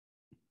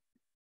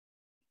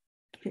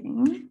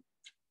 Okay.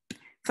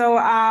 So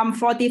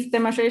for this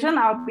demonstration,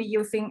 I'll be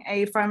using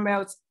a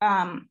firmware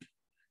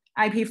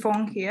IP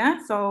phone here.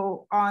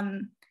 So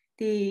on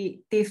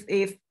this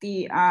is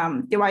the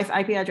device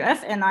IP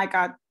address, and I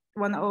got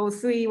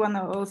 103,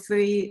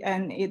 103,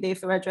 and it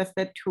is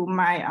registered to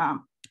my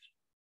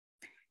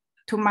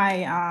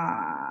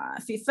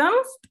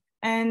systems.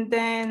 And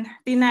then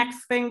the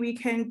next thing we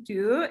can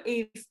do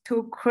is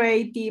to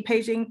create the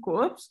paging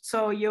groups.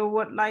 So you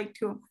would like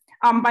to,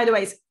 by the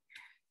way,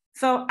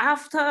 so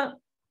after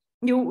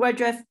you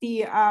register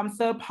the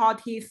third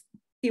party's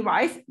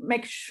device,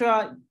 make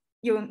sure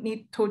you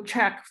need to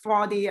check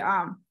for the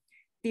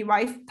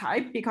device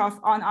type, because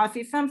on our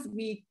systems,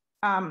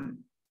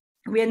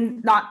 we're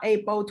not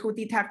able to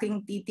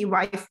detecting the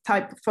device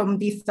type from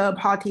the third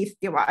party's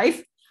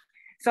device.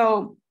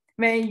 So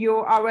when you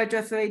are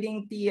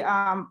registering the,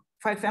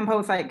 for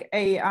example, like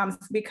a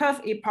speakers,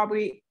 it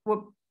probably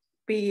would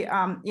be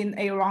in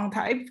a wrong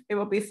type. It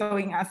will be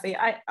showing as a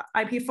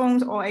IP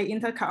phones or a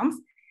intercoms.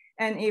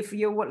 And if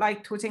you would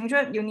like to change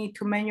it, you need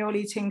to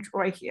manually change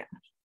right here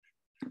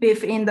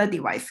within the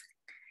device.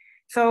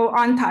 So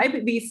on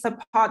type, we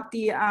support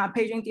the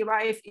paging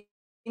device,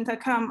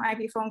 intercom,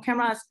 IP phone,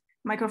 cameras,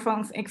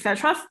 microphones,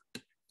 etc.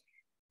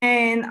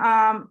 And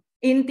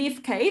in this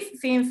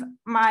case, since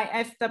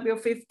my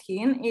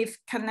SW15 is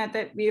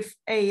connected with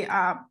a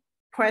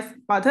press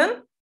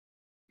button,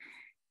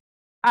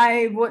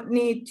 I would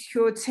need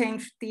to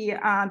change the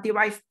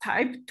device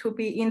type to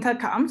be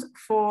intercoms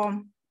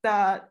for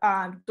the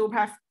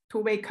dual-path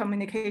two-way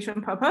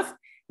communication purpose.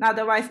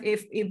 Otherwise,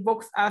 if it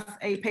works as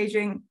a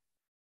paging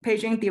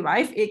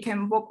device, it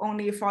can work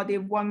only for the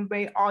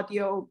one-way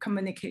audio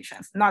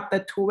communications, not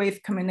the two-way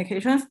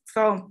communications.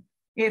 So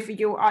if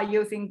you are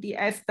using the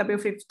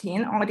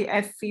SW15 or the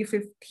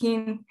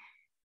SC15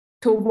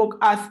 to work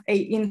as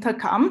a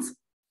intercoms,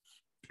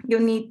 you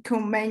need to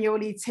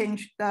manually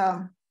change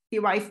the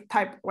device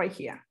type right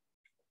here.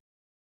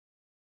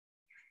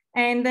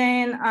 And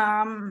then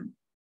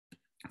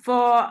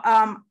for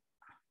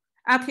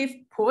active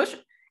push,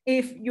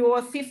 if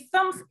your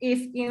systems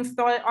is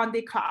installed on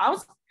the cloud,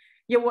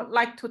 you would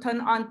like to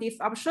turn on this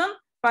option.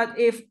 But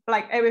if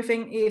like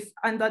everything is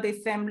under the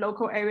same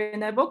local area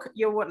network,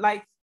 you would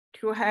like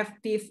to have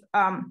this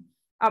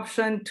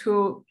option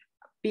to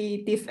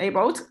be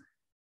disabled.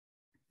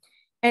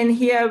 And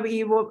here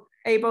we will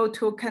able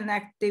to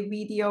connect the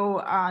video,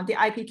 the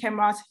IP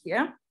cameras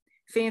here.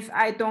 Since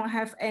I don't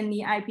have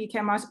any IP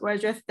cameras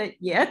registered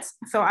yet,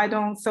 so I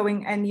don't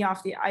showing any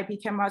of the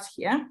IP cameras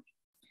here.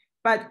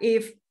 But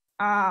if,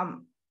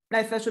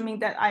 let's assuming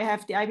that I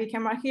have the IP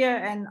camera here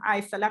and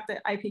I selected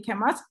IP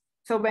cameras,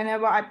 so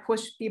whenever I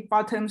push the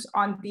buttons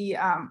on the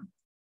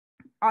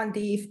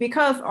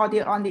speakers or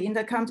on the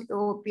intercoms, it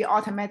will be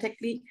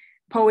automatically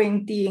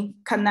pulling the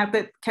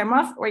connected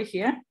cameras right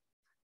here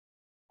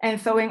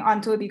and showing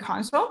onto the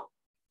console.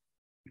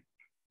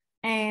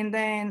 And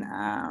then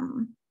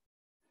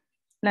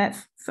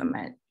let's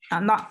submit,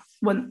 not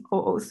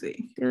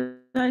 1003. Did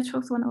I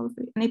choose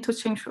 103? I need to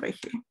change right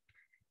here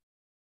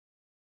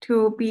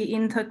to be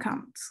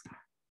intercoms.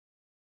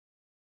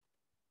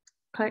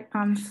 Click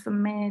on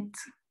submit.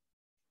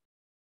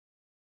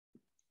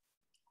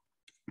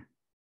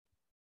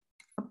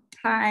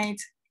 Applied.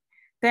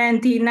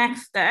 Then the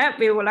next step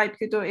we would like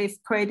to do is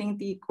creating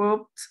the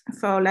groups.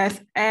 So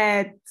let's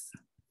add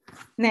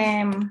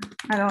name,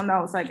 I don't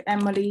know, it's like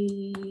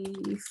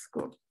Emily's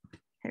group.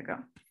 Here you go.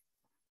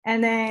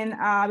 And then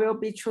we'll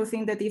be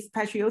choosing the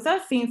dispatch user.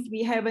 Since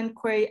we haven't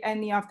created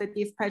any of the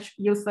dispatch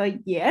user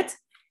yet,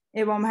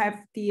 it won't have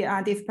the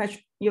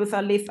dispatch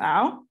user list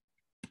out.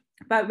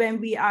 But when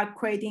we are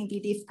creating the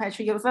dispatch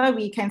user,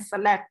 we can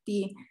select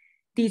the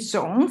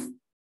zones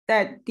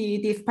that the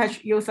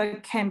dispatch user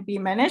can be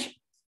managed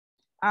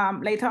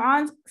later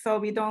on. So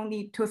we don't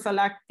need to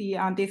select the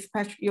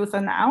dispatch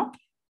user now.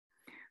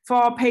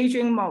 For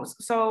paging modes,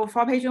 so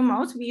for paging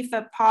modes, we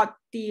support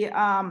the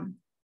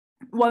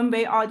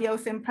one-way audio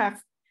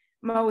simplex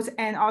mode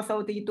and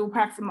also the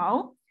duplex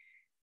mode.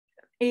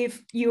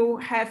 If you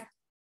have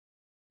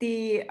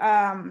the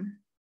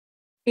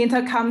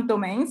intercom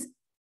domains,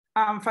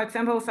 for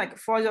example, like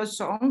for your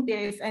zone,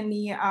 there is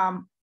any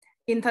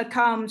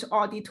intercoms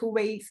or the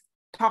two-way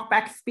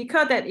talkback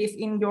speaker that is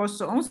in your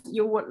zones,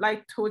 you would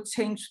like to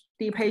change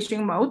the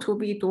paging mode to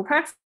be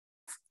duplex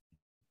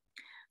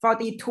for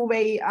the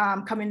two-way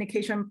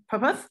communication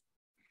purpose.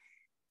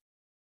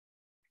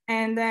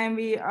 And then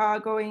we are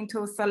going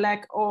to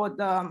select all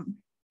the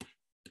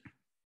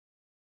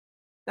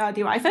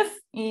devices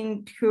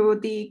into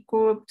the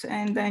groups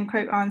and then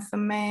click on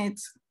submit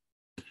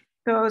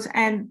those.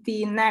 And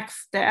the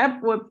next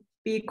step would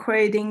be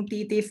creating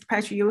the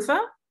dispatch user.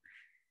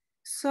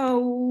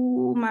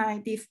 So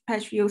my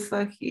dispatch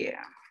user here.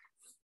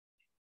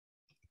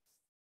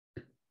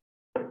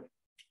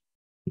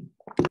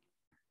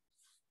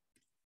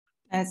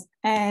 Let's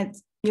add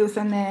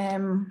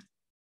username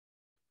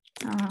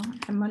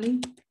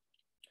Emily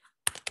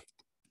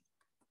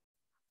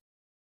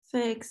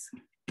 6.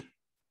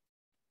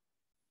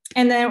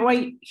 And then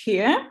right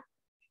here,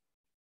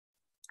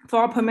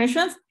 for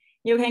permissions,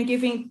 you can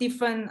give in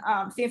different,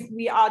 since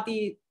we are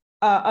the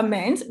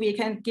admins, we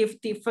can give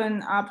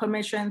different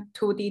permission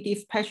to the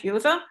dispatch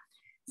user.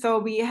 So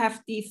we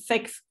have the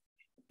 6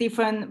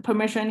 different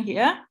permission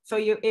here. So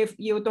if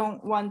you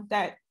don't want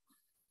that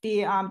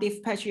the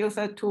dispatch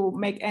user to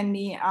make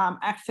any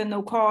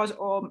external calls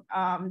or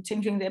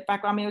changing the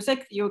background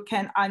music, you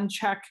can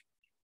uncheck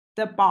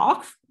the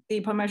box,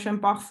 the permission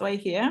box right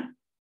here.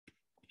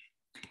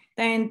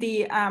 Then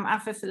the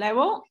access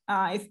level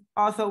is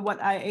also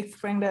what I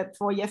explained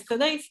for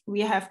yesterday.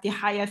 We have the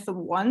highest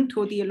 1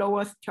 to the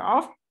lowest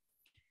 12.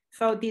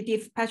 So the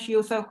dispatch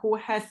user who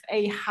has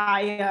a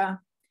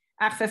higher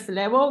access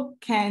level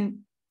can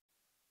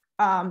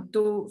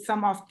do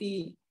some of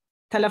the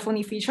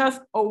telephony features,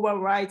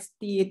 overrides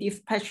the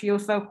dispatch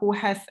user who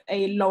has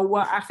a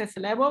lower access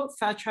level,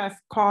 such as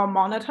call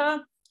monitor,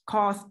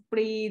 call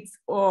splits,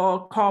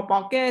 or call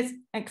buckets,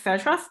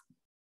 etc.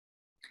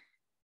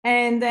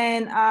 And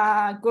then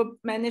group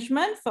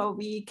management. So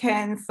we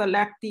can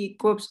select the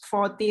groups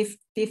for this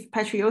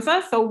dispatch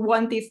user. So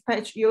one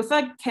dispatch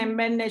user can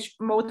manage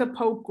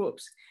multiple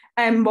groups,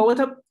 and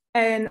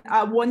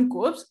one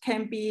group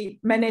can be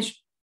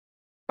managed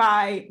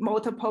by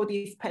multiple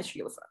dispatch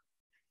users.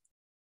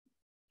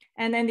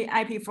 And then the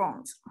IP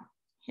phones,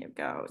 here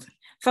goes.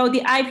 So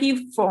the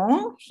IP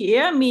phone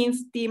here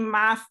means the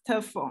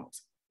master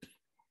phones.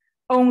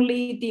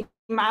 Only the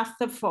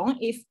master phone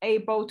is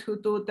able to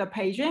do the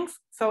pagings.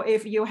 So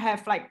if you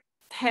have like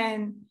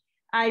 10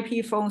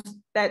 IP phones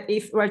that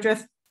is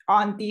registered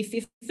on the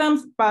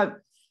systems, but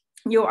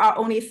you are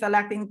only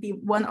selecting the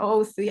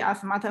 1003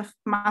 as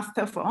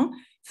master phone,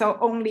 so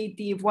only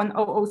the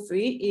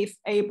 1003 is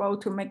able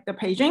to make the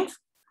pagings.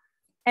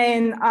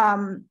 And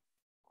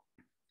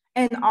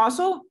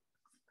also,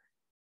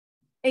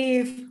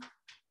 if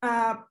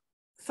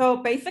so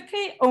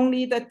basically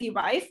only the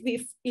device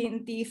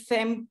within the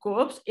same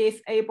groups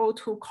is able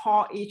to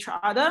call each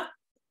other.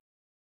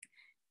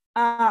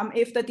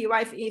 If the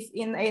device is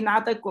in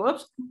another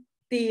group,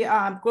 the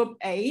group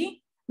A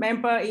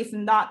member is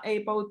not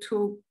able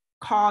to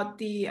call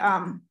the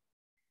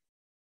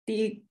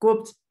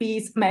group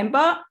B's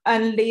member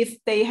unless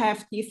they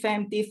have the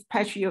same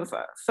dispatch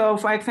user. So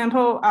for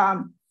example,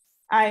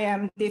 I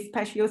am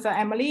dispatch user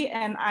Emily,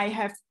 and I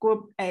have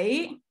group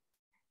A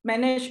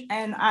managed,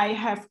 and I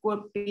have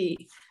group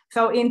B.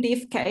 So in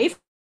this case,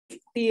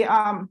 the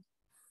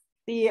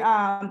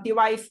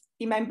device,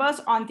 the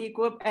members on the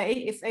group A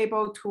is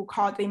able to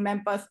call the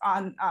members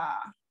on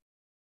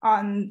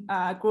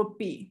group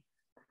B.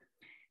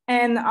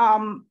 And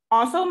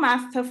also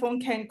master phone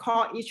can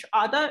call each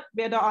other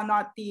whether or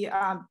not the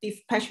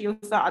dispatch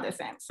user are the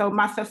same. So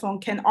master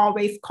phone can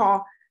always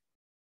call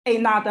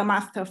another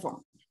master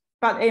phone,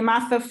 but a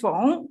master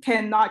phone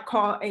cannot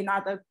call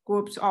another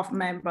groups of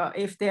members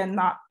if they're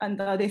not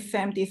under the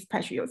same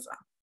dispatch user.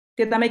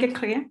 Did I make it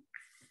clear?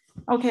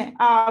 Okay,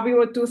 we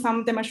will do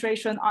some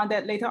demonstration on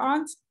that later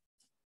on.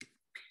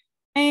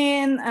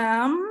 And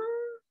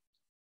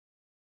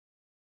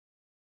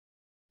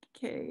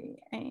okay,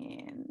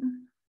 and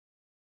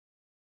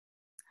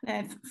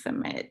let's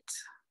submit.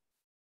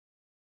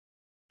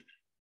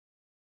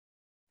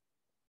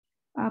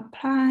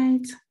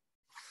 Applied.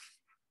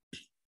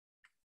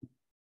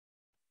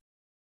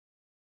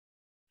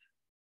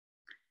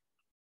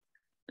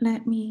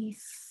 Let me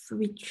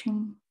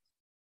switching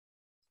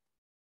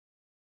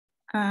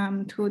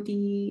to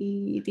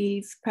the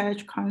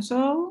dispatch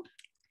console.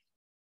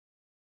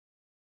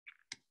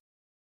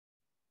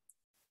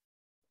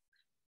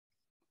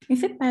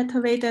 Is it better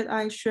way that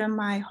I share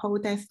my whole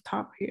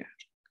desktop here?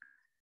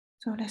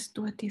 So let's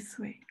do it this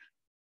way.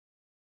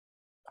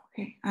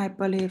 Okay, I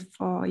believe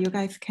you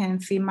guys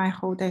can see my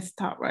whole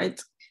desktop, right?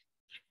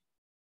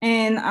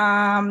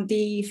 And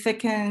the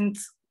second,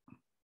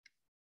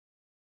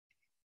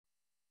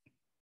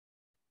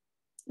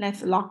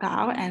 let's log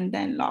out and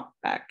then log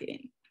back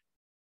in.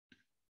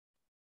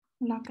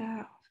 Log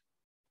out.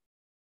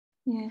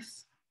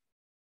 Yes.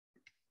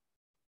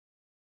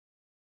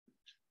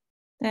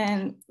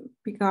 Then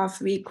because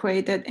we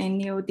created a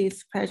new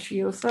dispatch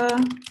user,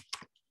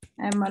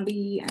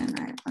 Emily, and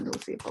I want to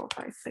see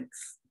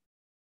 456.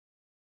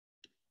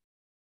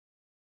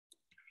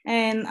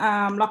 And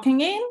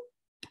logging in,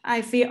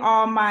 I see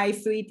all my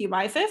 3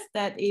 devices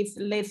that is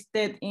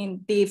listed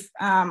in this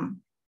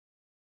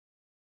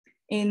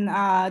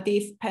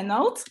these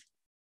panels.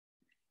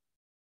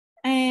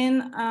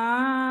 And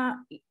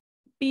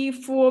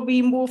before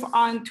we move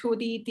on to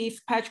the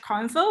dispatch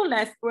console,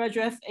 let's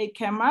address a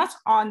camera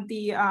on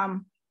the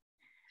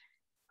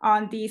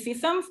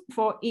system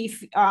for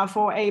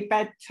a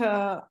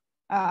better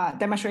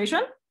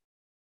demonstration.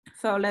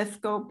 So let's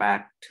go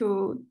back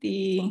to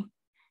the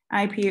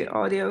IP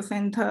audio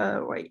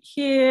center right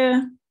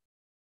here.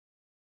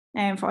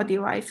 And for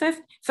devices.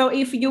 So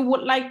if you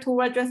would like to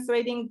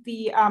register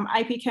the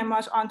IP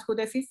cameras onto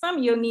the system,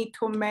 you need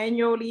to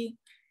manually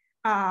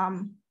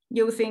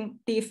using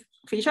this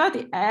feature,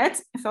 the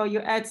ads. So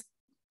you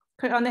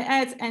click on the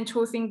ads and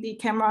choosing the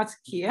cameras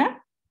here.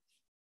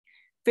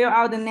 Fill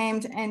out the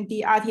names and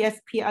the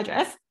RTSP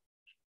address.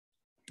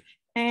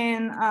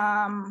 And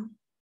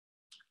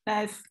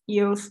let's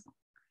use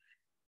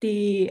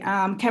the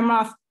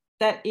cameras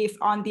that is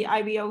on the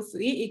IVO3.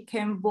 It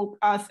can book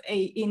as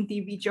a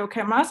individual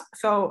cameras.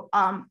 So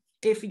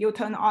if you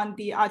turn on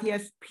the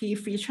RTSP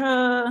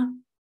feature,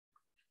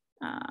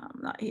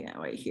 not here,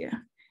 right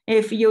here.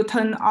 If you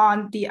turn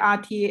on the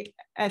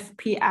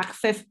RTSP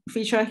access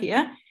feature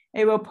here,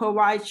 it will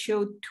provide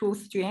you 2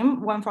 streams,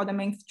 one for the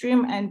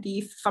mainstream and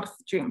the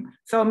substream.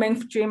 So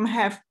mainstream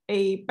have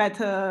a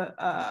better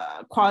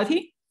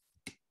quality.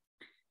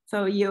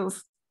 So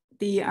use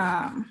the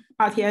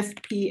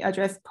RTSP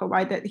address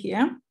provided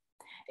here.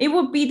 It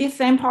would be the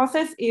same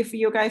process if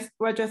you guys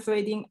were just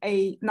reading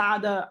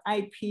another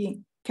IP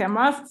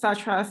cameras,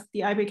 such as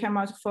the IP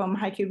cameras from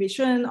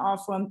Hikvision or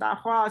from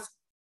Dahua,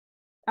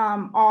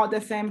 all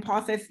the same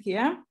process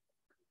here.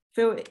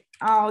 Fill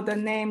out the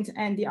names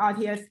and the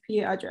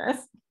RTSP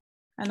address,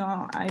 and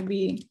all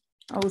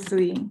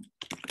IVO3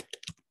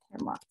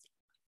 cameras.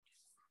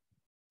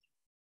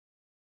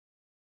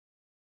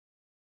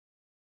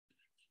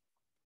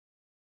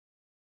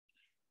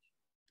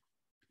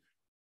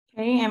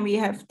 Okay, and we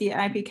have the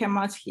IP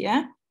cameras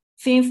here.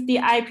 Since the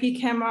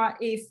IP camera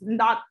is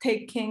not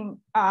taking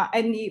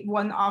any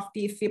one of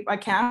the SIP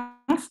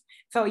accounts,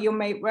 so you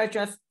may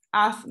register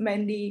as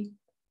many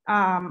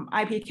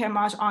IP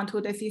cameras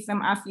onto the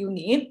system as you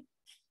need.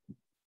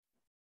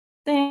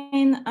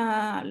 Then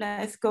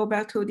let's go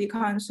back to the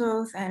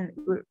consoles and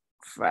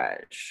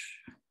refresh.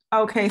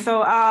 Okay,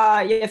 so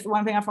yes,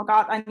 one thing I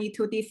forgot, I need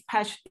to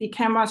dispatch the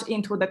cameras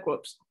into the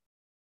groups.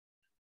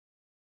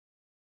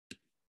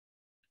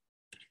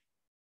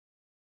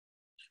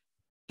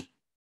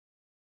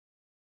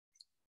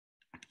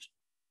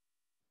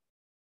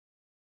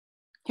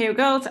 Here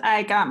goes,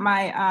 I got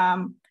my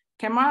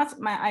cameras,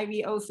 my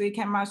IVO3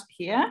 cameras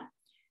here.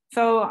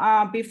 So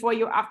before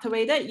you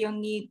activate it, you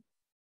need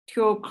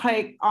to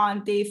click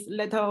on these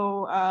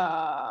little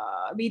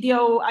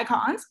video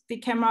icons, the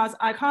cameras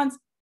icons,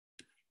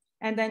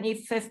 and then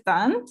it says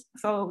done.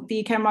 So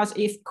the cameras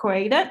is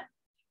created.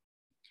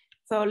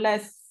 So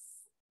let's,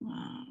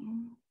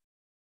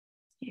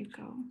 here you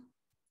go.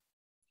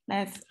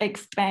 Let's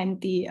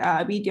expand the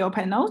video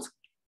panels.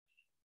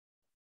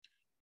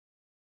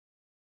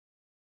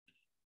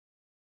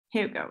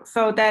 Here we go.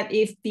 So that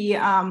is the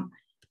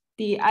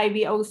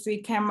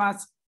IVO3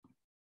 cameras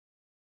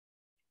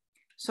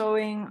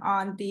showing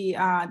on the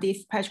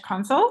dispatch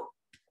console.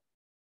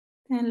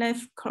 And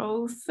let's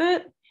close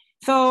it.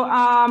 So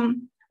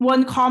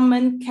one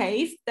common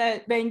case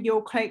that when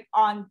you click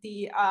on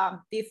the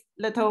these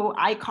little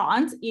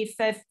icons, it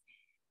says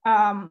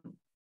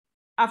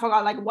I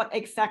forgot like what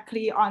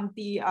exactly on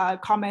the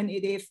comment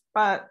it is,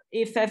 but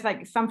it says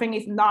like something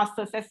is not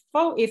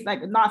successful, it's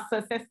like not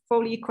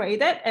successfully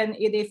created, and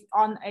it is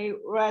on a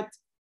red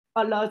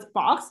alert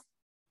box.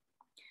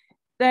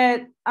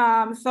 That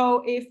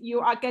so if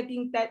you are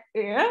getting that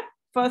error,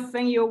 first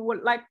thing you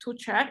would like to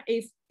check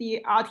is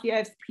the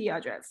RTSP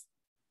address.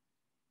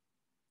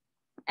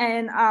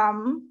 And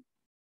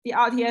the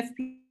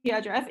RTSP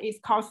address is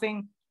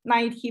causing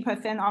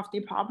 90% of the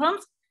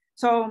problems.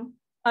 So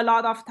a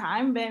lot of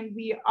time when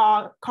we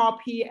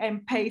copy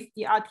and paste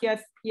the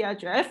RTSP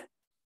address,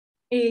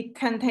 it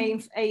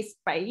contains a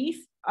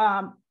space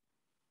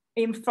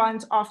in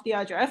front of the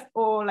address,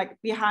 or like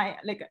behind,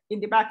 like in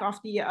the back of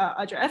the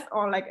address,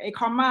 or like a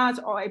comma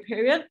or a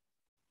period.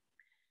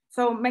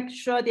 So make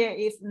sure there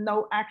is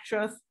no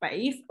actual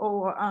space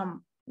or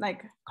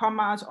like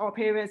commas or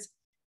periods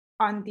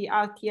on the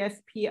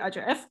RTSP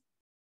address.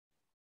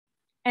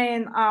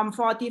 And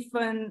for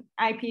different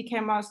IP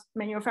cameras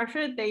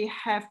manufacturers, they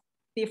have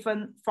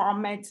different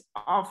formats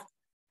of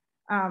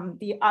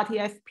the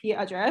RTSP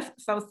address.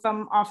 So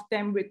some of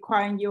them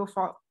require you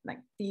for like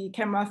the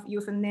camera's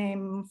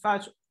username,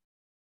 such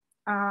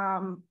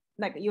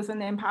like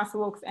username,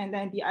 passwords, and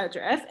then the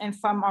address. And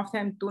some of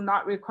them do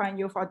not require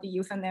you for the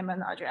username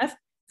and address.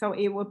 So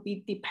it would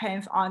be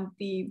depends on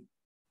the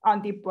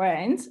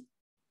brands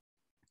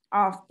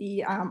of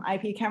the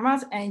IP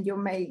cameras, and you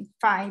may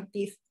find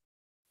this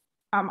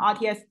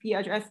RTSP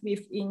address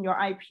within your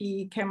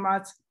IP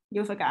cameras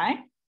user guide.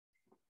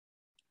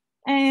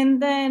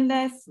 And then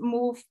let's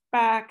move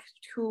back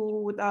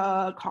to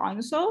the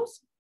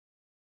consoles.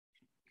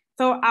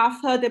 So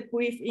after the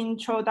brief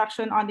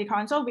introduction on the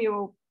console, we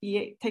will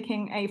be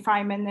taking a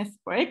 5-minute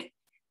break.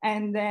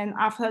 And then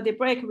after the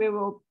break, we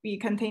will be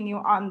continue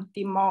on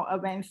the more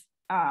advanced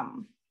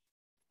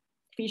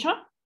feature.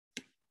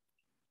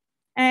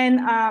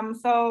 And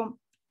so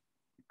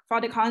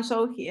for the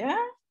console here,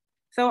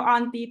 so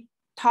on the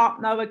top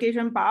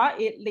navigation bar,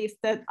 it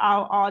listed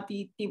out all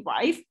the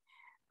device,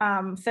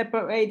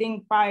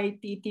 separating by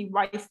the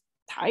device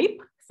type.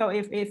 So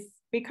if it's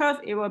speakers,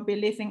 it will be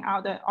listing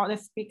out all the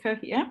speaker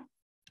here.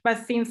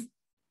 But since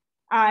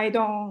I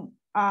don't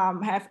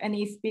have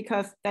any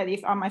speakers that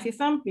is on my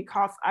system,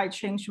 because I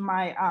changed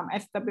my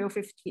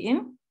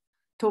SW15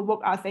 to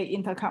work as a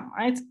intercom,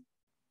 right?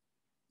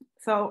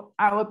 So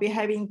I will be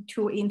having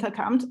 2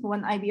 intercoms,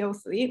 one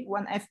IBO3,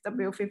 one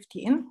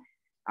SW15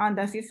 on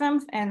the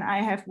systems, and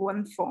I have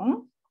 1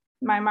 phone,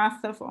 my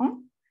master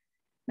phone.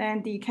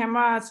 Then the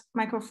cameras,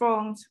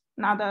 microphones,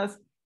 and others.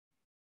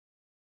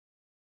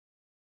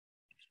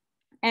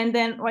 And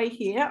then right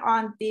here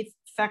on these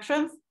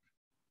sections,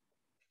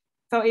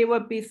 so it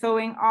will be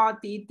showing all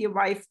the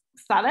device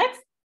status.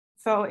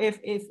 So if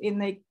it's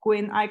in a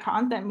green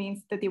icon, that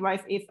means the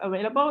device is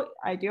available,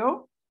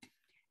 ideal.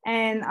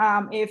 And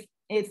if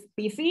it's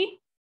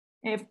busy,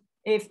 if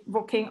it's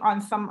working on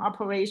some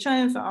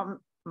operations,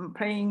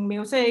 playing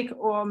music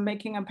or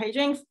making a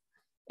paging,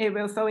 it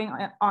will showing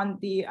on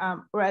the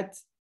red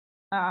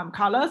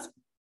colors.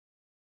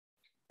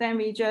 Then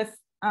we just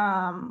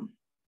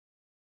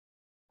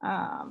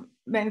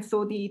went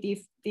through the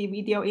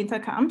video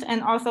intercoms,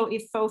 and also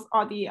it shows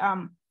all the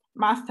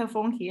master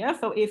phone here.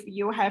 So if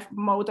you have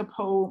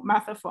multiple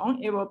master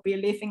phone, it will be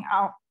listing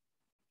out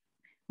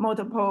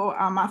multiple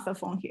master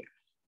phone here.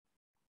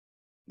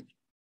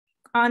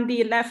 On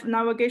the left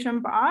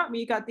navigation bar,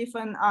 we got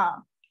different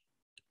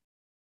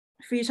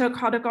feature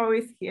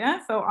categories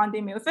here. So on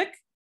the music.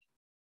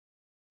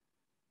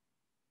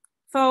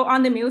 So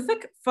on the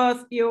music,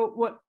 first you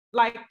would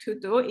like to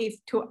do is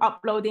to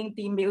uploading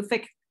the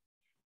music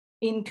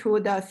into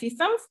the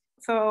systems.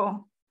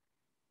 So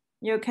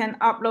you can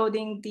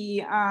uploading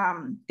the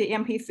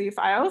MP3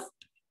 files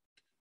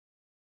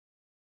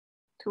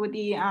to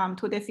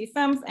the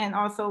systems, and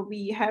also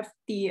we have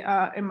the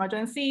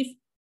emergencies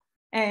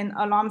and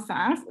alarm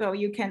sounds. So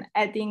you can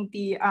adding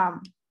the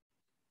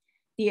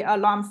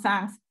alarm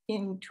sounds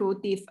into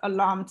this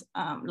alarm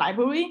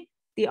library,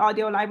 the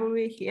audio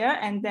library here,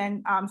 and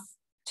then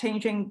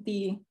changing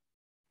the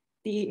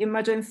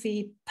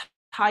emergency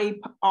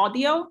type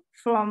audio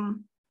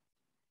from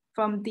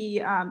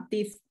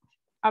these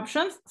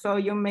options. So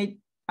you may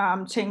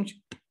change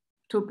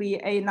to be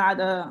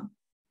another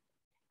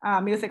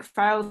music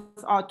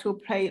files, or to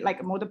play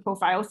like multiple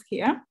files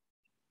here.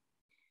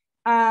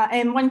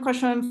 And one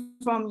question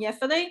from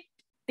yesterday,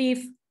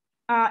 these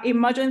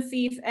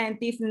emergencies and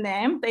this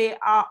name, they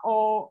are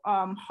all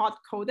hard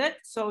coded.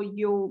 So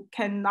you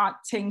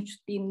cannot change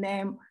the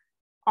name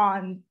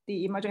on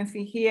the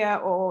emergency here,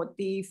 or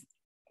these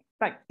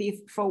like this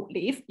fault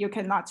list, you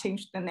cannot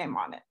change the name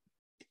on it.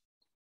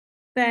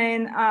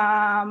 Then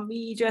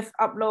we just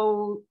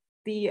upload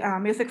the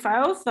music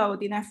files. So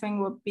the next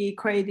thing would be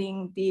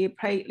creating the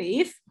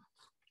playlist.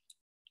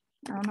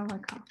 I don't know what I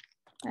call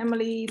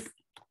Emily's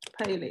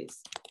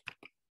playlist.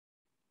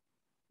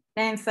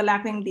 Then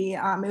selecting the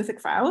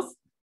music files.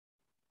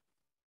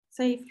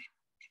 Save.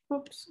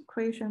 Oops,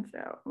 creation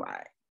failed.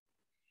 Right.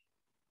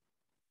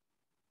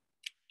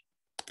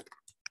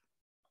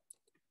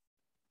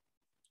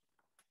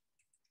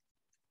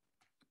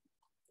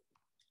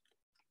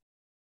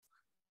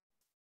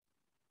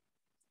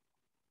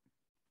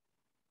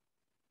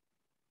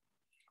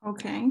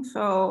 Okay,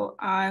 so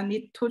I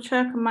need to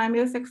check my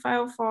music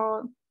file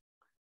for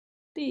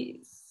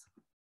this.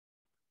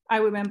 I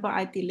remember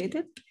I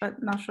deleted,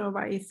 but not sure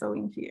why it's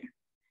showing here.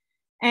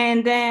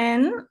 And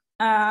then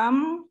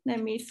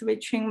let me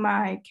switching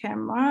my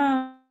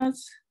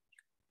cameras.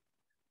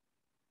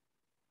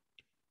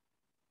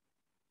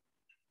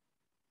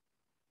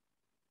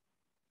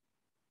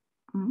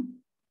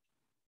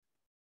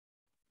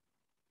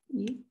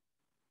 Yeah.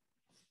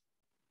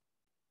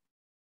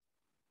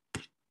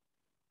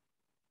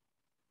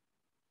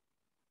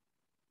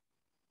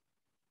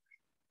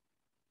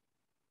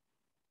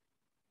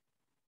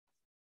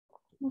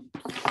 Oops.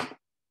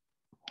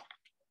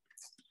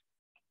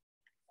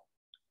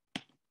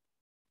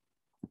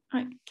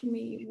 Right, give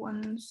me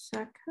 1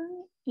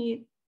 second.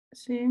 It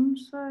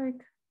seems like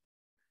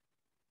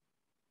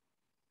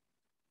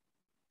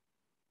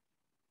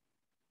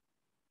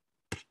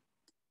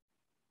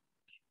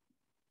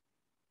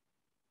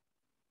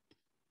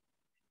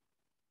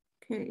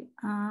Okay,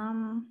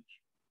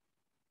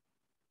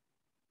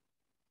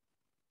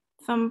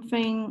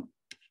 something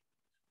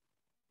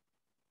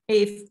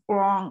is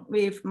wrong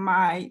with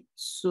my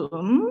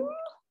Zoom.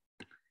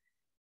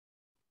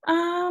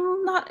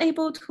 I'm not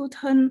able to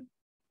turn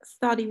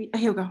study.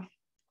 Here we go.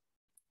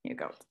 Here we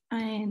go.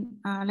 And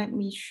let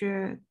me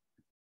share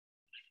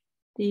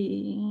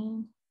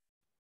the,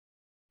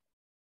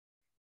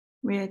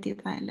 where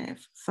did I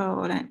left?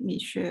 So let me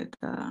share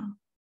the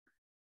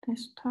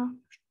desktop.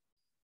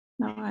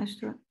 No, I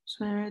should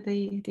share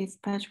the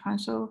dispatch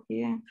console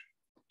here.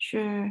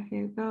 Sure,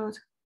 here goes.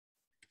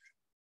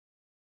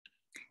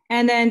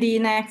 And then the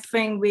next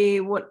thing we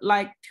would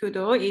like to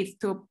do is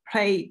to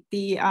play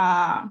the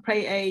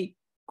play a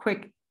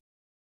quick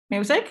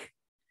music.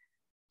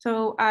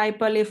 So I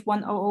believe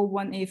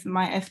 1001 is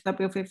my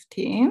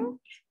SW15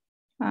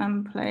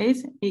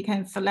 place. We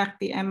can select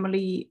the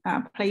Emily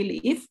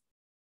playlist,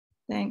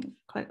 then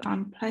click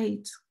on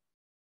play.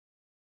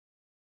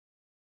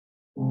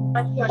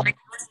 Marca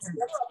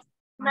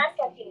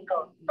 5.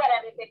 Para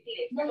repetir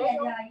este menú,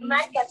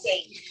 marca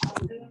 6.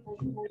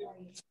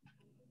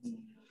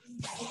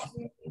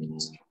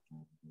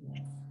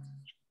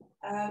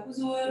 I was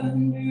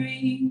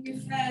wondering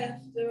if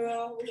after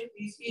all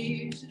these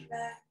years.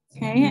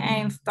 Okay,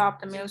 and stop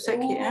the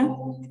music here.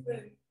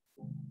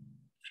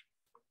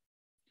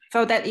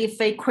 So that is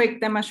a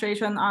quick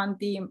demonstration on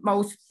the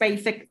most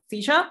basic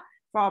feature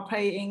for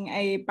playing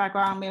a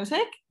background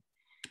music.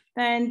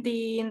 Then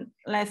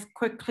let's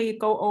quickly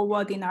go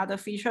over the other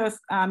features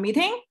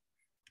meeting.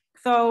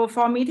 So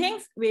for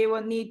meetings, we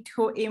will need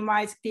to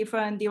invite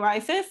different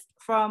devices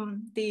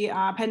from the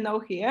panel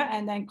here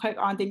and then click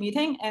on the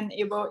meeting and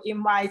it will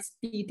invite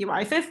the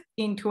devices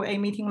into a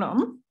meeting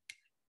room.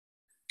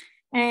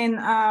 And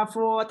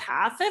for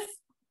tasks,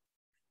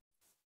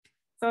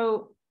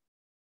 so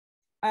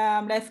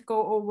let's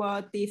go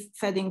over this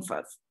setting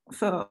first.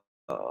 So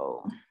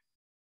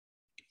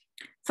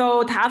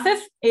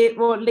tasks, it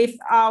will list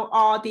out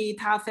all the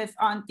tasks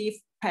on this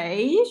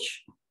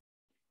page,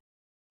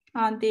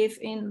 on this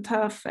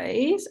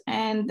interface.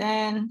 And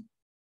then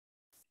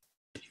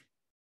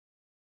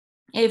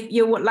if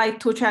you would like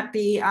to check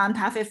the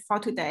tasks for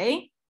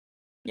today,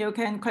 you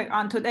can click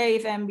on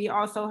today's, and we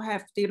also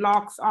have the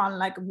logs on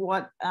like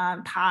what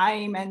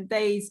time and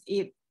days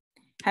it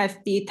has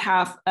the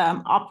task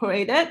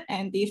operated,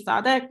 and the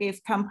status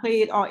is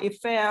complete or it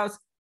fails,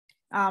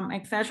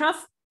 etc.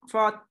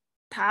 for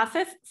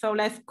tasks. So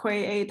let's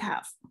create a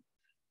task.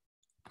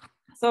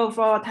 So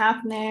for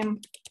task name,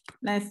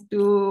 let's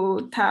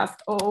do task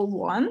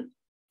 01.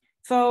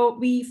 So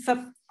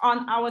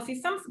on our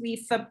systems, we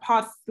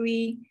support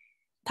 3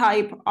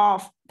 types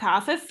of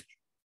tasks.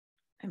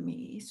 Let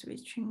me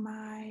switching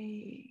my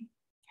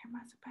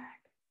cameras back.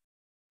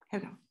 Here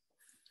we go.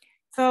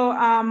 So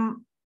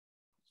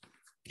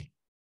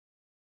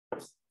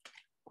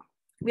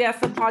we are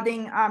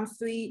supporting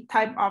 3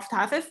 types of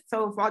tasks.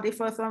 So for the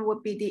first one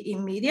would be the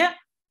immediate.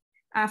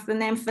 As the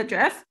name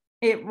suggests,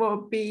 it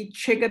will be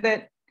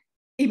triggered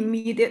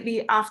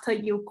immediately after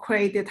you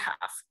create the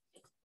task.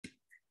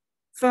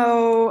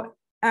 So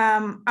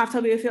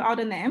after we fill out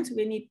the names,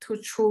 we need to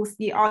choose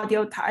the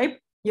audio type.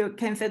 You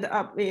can set it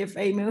up with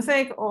a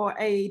music or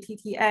a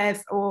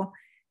TTS or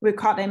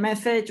record a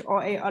message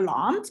or a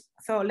alarm.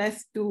 So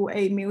let's do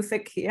a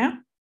music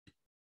here.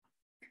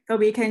 So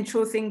we can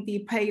choosing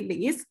the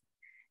playlist,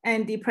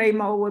 and the play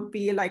mode would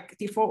be like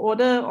default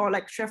order or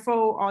like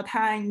shuffle or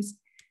times.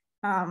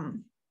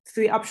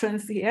 3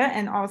 options here,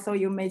 and also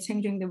you may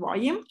changing the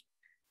volume.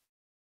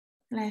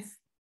 Let's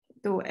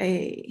do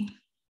a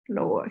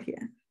lower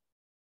here.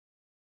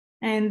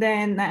 And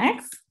then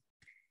next,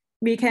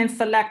 we can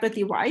select the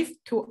device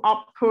to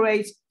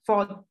operate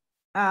for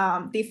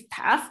this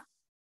task.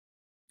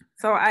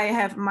 So I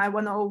have my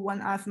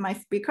 1001 as my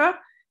speaker.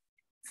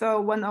 So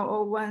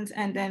 1001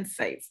 and then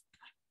save.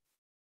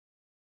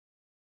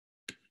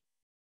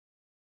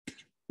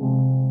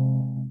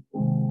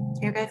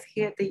 You guys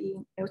hear the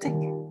music?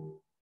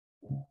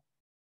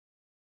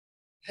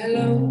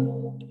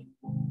 Hello,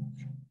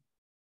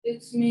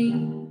 it's me.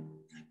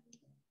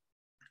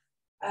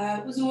 I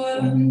was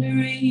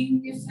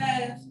wondering if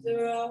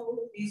after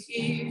all these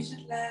years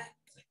at last.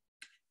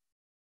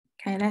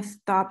 Okay, let's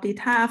stop the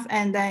task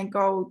and then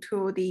go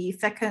to the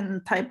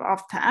second type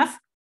of task.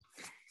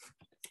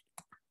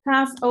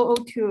 Task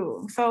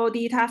 002. So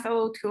the task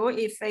 002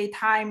 is a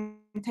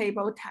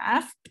timetable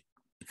task.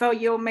 So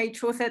you may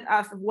choose it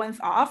as once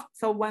off.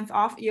 So once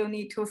off, you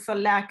need to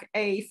select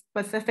a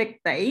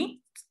specific day,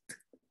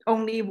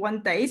 only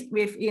one day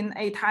within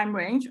a time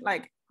range,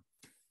 like,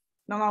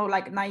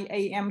 like 9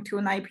 a.m.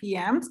 to 9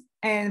 p.m.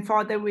 And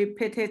for the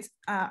repeated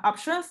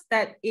options,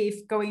 that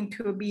is going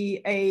to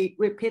be a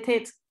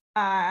repeated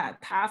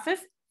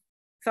task.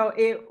 So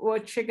it will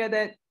trigger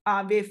that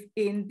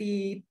within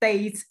the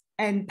dates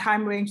and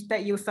time range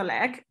that you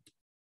select.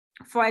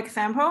 For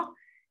example,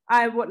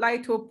 I would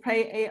like to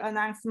play an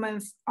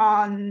announcement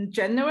on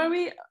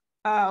January,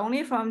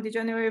 only from the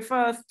January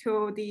 1st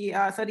to the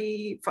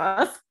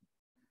 31st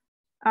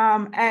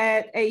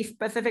at a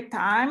specific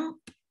time,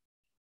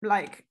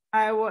 like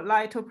I would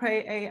like to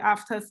play a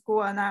after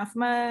school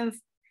announcement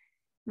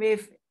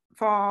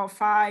for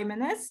 5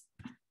 minutes.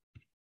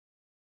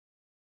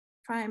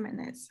 5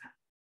 minutes.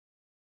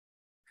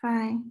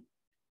 Fine.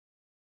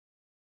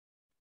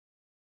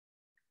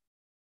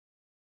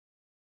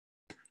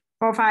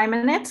 For 5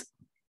 minutes.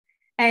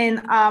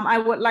 And I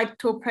would like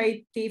to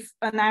play these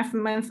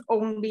announcements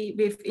only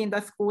within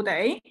the school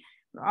day,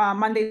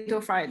 Monday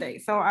to Friday.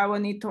 So I will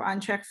need to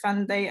uncheck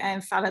Sunday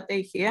and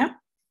Saturday here.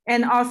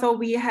 And also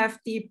we have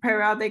the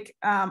periodic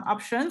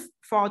options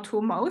for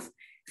 2 modes.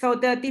 So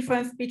the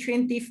difference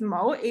between this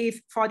mode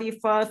is for the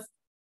first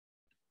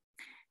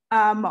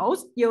mode,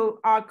 you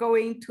are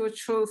going to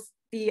choose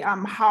the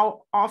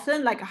how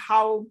often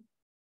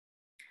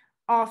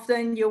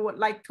you would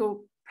like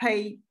to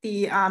play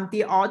the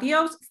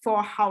audios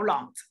for how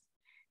long.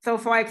 So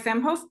for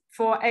example,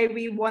 for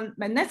every 1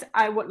 minute,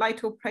 I would like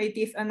to play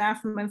these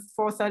announcements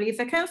for 30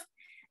 seconds.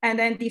 And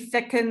then the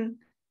second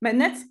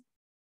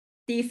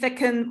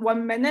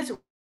 1 minute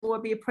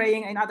will be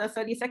playing another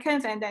 30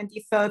 seconds. And then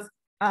the third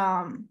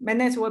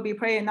minute will be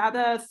playing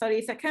another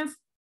 30 seconds.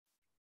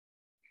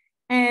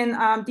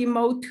 And the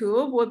mode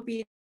 2 would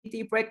be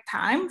the break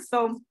time.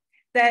 So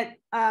that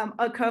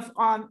occurs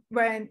on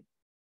when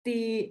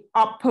the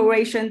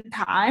operation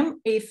time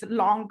is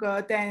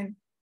longer than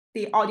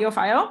the audio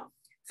file.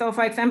 So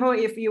for example,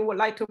 if you would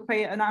like to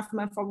play an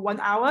announcement for 1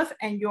 hour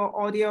and your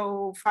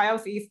audio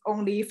files is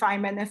only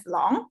 5 minutes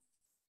long,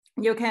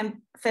 you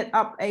can set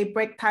up a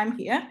break time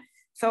here.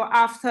 So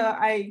after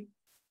I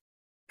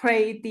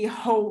play the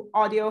whole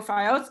audio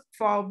files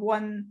for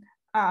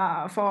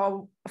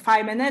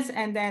 5 minutes,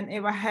 and then it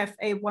will have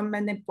a 1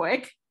 minute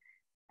break,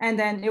 and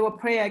then it will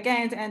play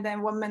again, and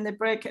then 1 minute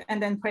break, and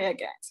then play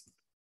again.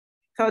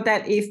 So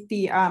that is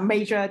the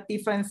major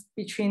difference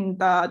between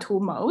the 2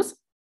 modes.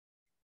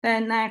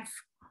 Then next,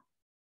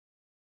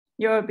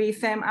 you'll be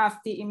same as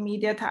the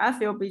immediate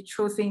task. You'll be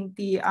choosing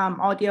the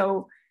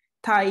audio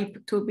type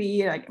to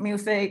be like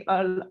music,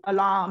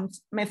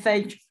 alarms,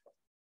 message.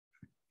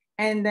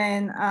 And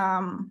then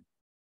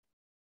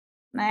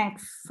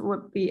next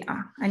would be,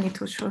 I need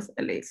to choose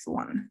at least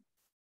one.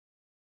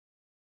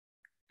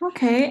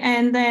 Okay,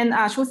 and then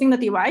choosing the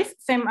device,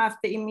 same as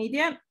the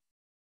immediate.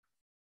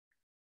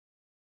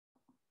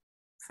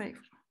 Save.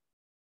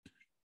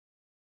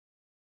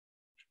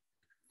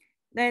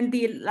 Then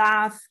the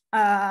last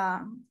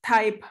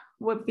type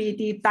would be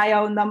the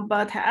dial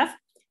number task.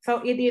 So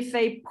it is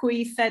a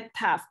preset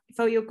task.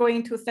 So you're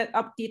going to set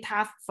up the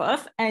task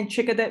first and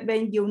trigger that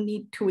when you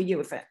need to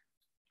use it.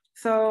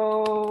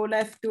 So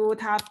let's do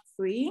task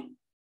 3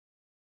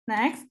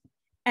 next.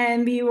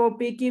 And we will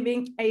be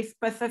giving a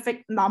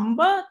specific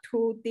number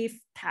to this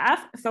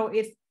task. So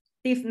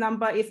this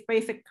number is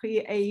basically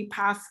a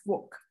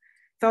password.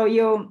 So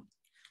you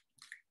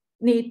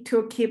need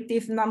to keep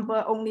this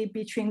number only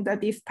between the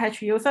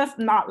dispatch users,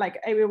 not like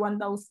everyone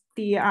knows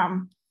the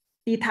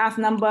task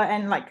number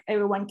and like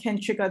everyone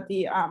can trigger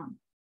the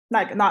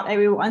like not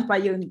everyone,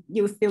 but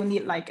you still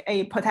need like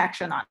a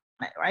protection on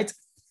it, right?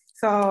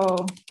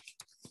 So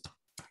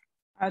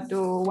I'll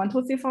do 1,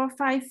 2, 3, 4,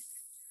 5,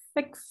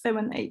 6,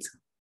 7, 8.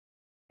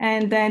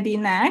 And then the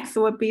next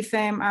would be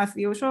same as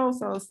usual.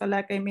 So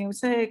select a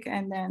music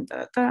and then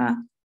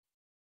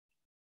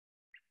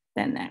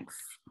then next.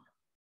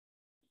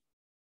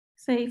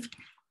 Save.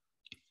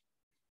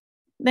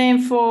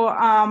 Then for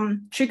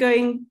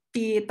triggering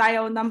the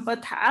dial number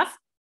task,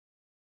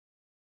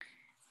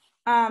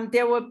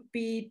 there will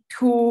be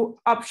 2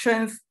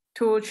 options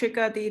to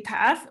trigger the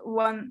task.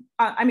 One,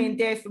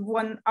 there's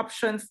one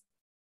option,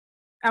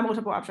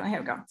 multiple options. Here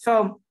we go.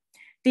 So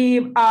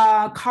the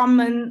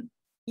common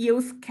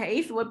use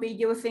case would be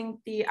using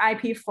the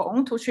IP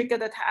phone to trigger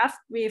the task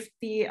with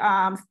the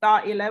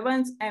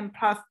 *11 and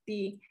plus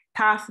the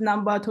task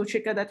number to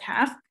trigger the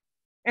task.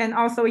 And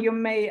also you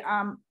may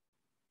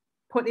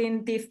put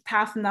in this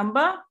task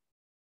number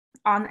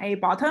on a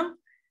bottom.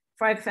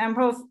 For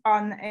example,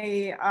 on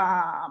a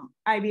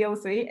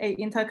IBO3, a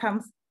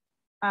intercom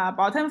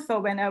bottom. So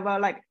whenever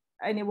like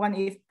anyone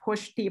is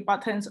push the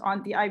buttons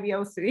on the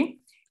IBO3,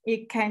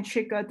 it can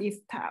trigger this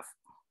task.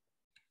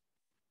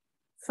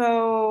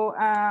 So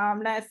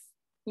let's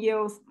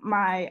use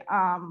my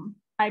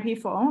IP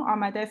phone on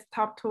my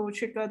desktop to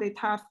trigger the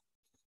task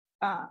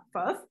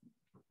first.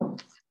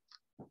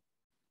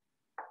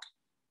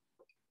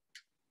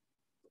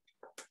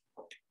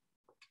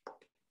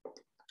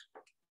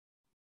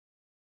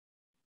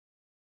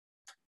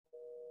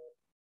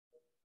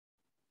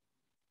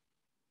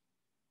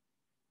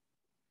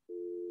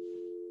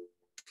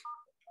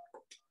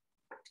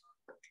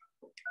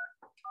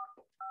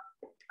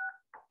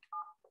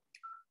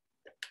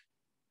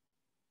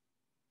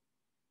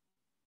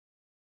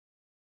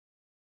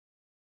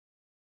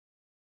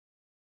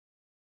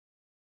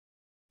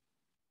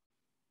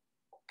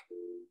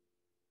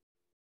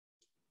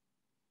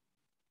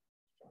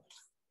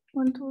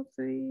 One, two,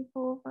 three,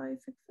 4, 5,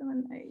 6,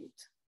 7, 8.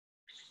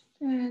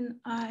 And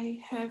I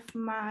have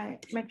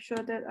make sure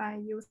that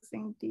I'm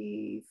using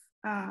these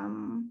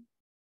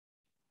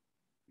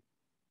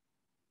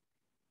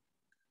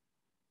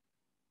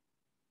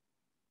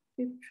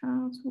SIP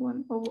trans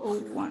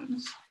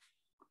 1001.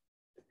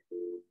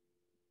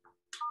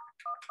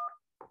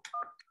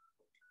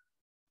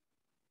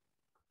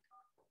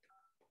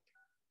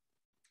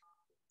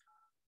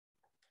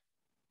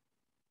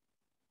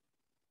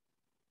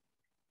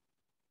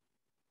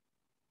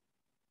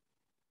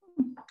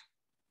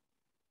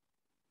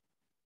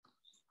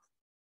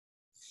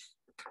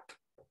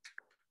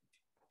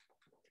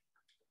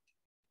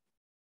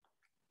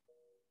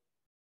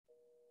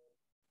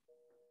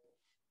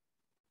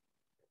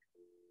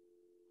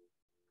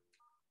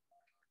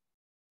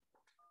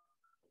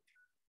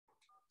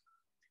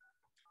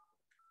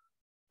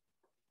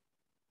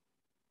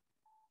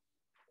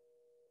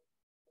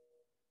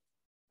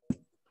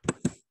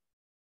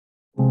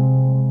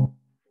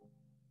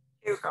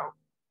 Here we go.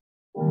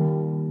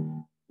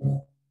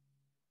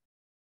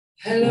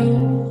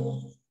 Hello,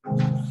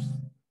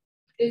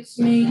 it's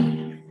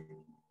me.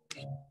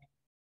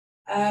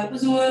 I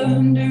was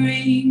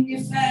wondering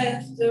if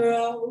after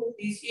all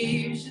these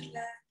years at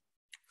last.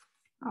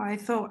 All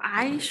right, so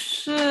I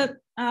should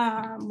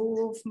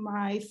move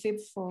my SIP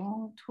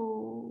phone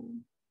to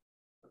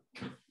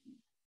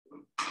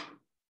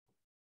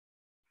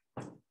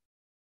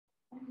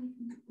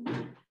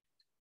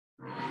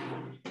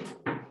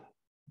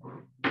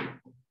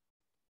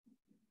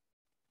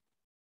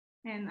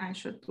and I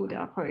should do the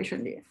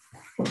operation there.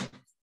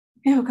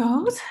 Here it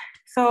goes.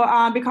 So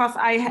because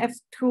I have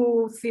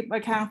two SIP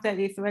accounts that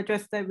is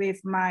registered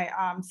with my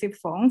SIP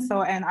phone,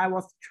 so and I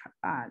was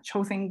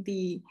choosing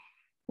the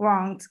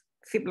wrong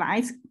SIP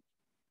lines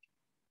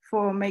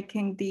for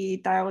making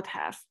the dial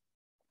test.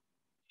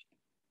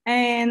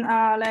 And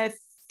let's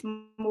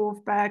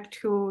move back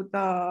to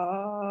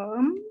the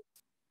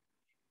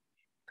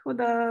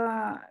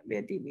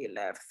where did we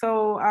left?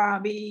 So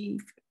we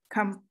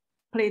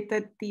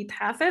completed the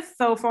tests.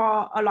 So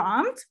for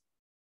alarms,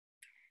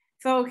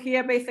 so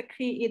here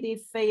basically it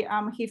is a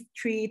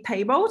history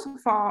tables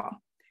for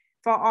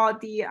all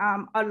the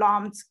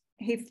alarms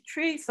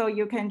history. So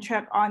you can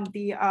check on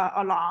the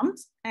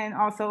alarms, and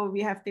also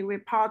we have the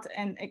report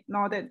and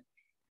ignored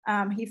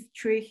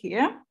history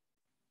here.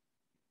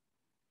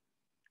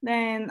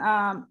 Then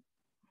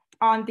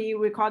on the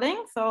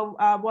recording, so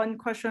one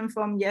question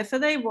from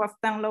yesterday was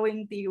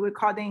downloading the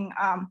recording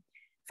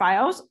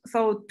files.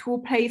 So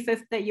two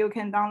places that you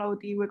can download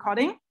the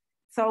recording.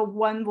 So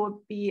one would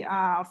be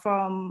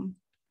from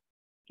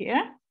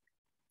here,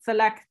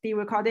 select the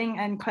recording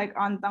and click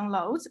on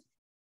download.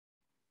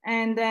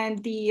 And then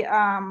the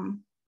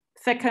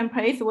second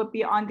place would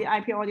be on the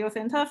IP audio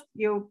centers.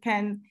 You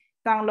can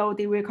download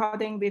the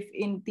recording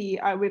within the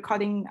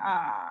recording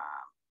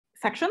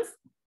sections.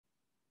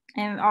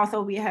 And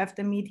also we have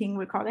the meeting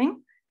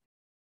recording.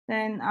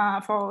 Then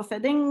for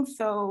settings,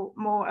 so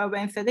more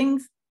advanced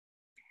settings.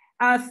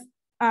 As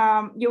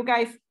you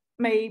guys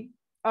may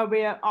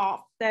aware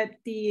of that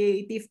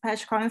the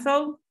dispatch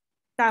console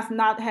does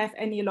not have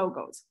any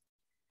logos.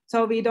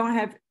 So we don't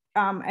have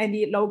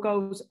any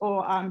logos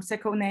or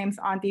cycle names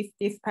on this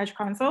dispatch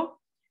console,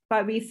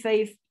 but we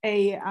save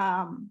a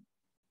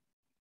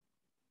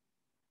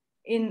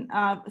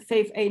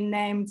save a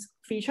names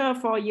feature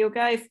for you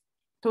guys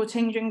to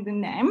changing the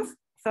names.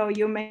 So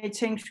you may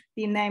change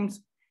the names.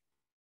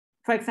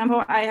 For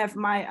example, I have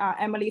my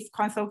Emily's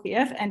console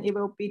here, and it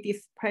will be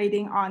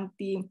displaying on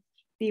the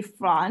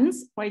front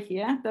right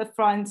here, the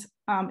front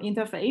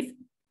interface.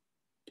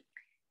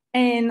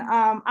 And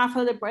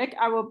after the break,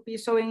 I will be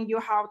showing you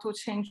how to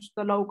change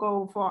the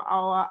logo for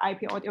our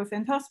IP audio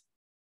centers.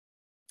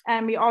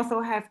 And we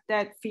also have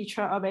that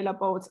feature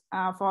available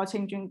for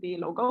changing the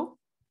logo.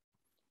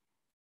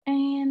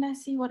 And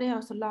let's see what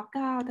else, log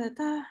out,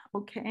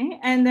 okay.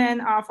 And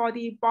then for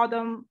the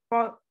bottom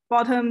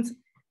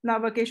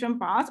navigation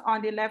bars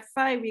on the left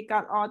side, we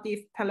got all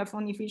these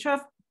telephony features.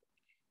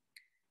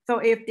 So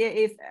if there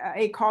is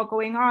a call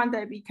going on,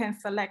 that we can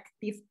select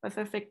the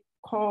specific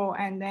call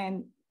and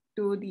then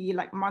do the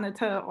like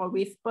monitor or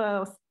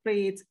whisper,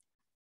 split,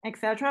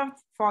 etc.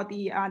 for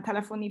the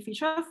telephony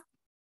features.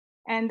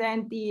 And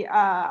then the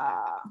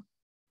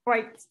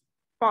right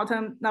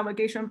bottom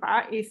navigation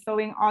bar is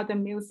showing all the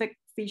music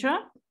feature,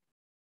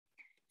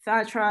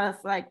 such as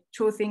like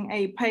choosing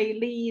a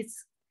playlist,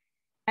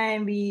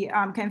 and we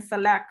can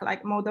select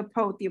like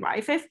multiple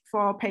devices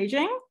for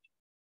paging,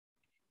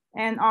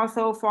 and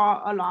also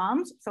for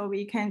alarms. So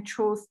we can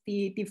choose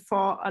the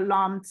default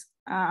alarms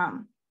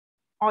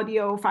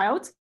audio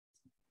files.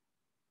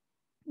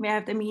 We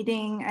have the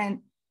meeting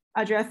and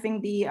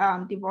addressing the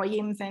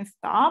volumes and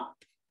stop.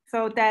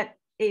 So that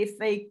is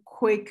a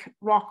quick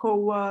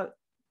walkover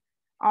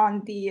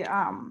on the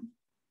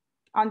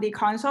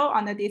console,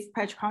 on the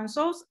dispatch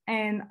consoles.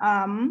 And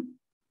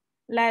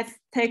let's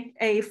take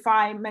a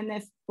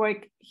 5-minute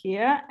break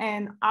here.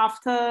 And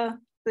after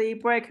the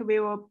break, we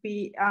will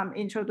be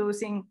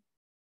introducing,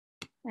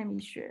 let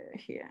me share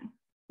here.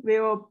 We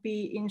will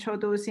be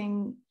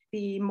introducing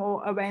the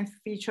more advanced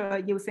feature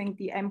using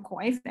the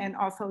M-coins and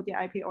also the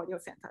IP audio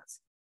centers.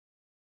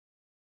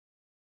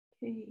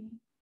 Okay.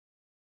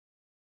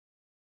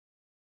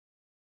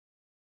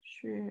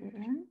 Sure,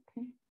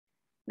 okay.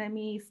 Let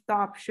me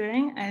stop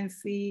sharing and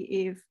see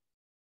if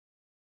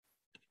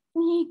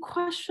any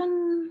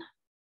question.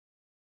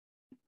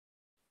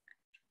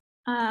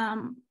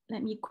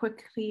 Let me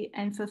quickly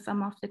answer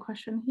some of the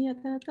question here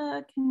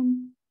that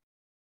can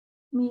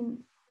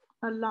mean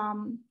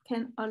alarm,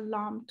 can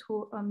alarm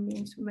to a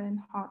means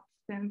when hot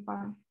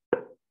standby.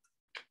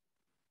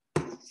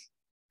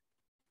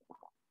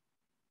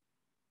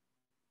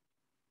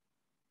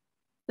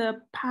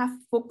 The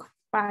passbook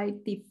by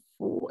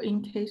default,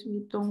 in case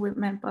we don't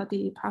remember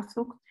the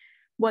passbook,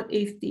 what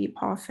is the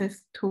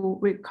process to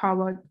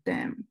recover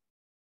them?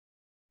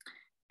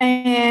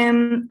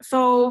 And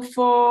so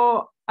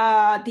for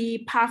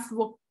the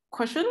passbook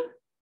question,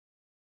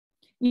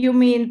 you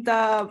mean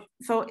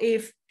so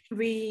if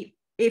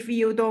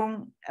you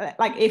don't,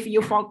 like if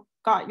you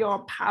forgot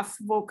your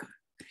passbook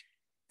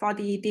for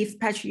the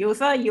dispatch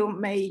user, you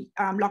may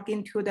log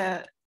into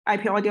the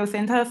IP audio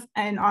centers,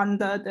 and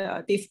under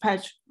the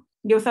dispatch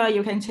user,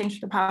 you can change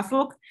the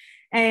passbook.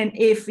 And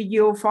if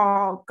you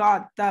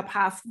forgot the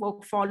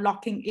passbook for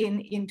logging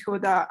into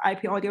the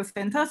IP audio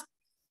centers,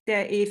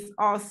 there is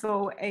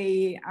also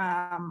a,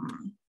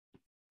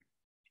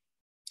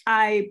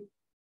 I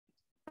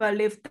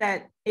believe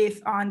that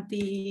is on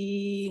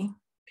the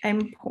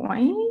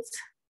endpoint.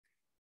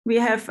 We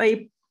have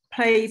a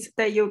place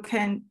that you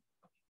can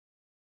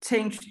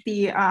change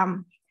the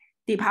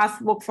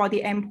passbook for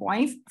the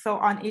endpoints. So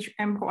on each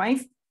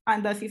endpoint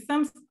under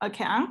systems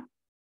account,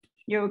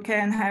 you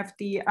can have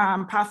the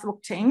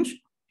passbook change.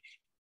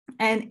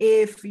 And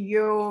if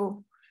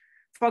you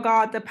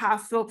forgot the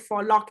passbook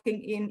for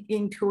logging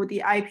into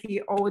the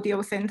IP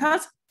audio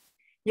centers,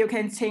 you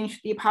can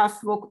change the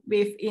passbook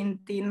within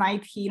the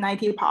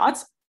 90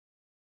 parts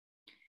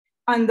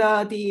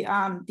under the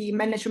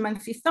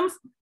management systems.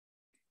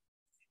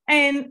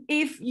 And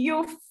if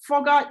you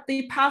forgot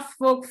the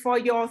passbook for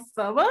your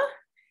server,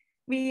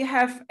 we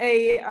have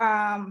a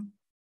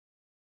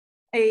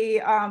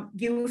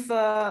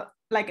user,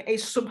 like a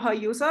super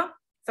user.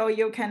 So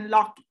you can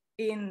log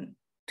in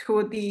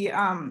to the,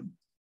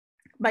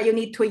 but you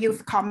need to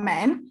use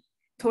command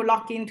to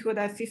log into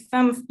the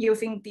systems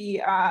using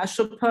the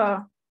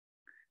super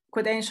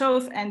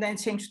credentials and then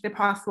change the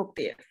passbook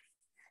there.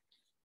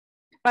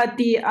 But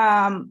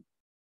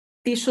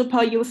the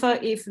super user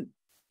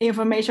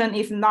information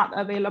is not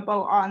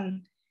available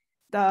on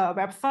the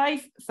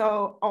website.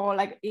 So, or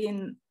like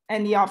in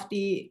any of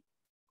the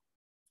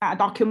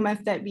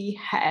documents that we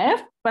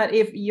have. But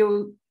if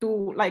you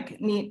do like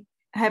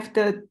have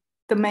the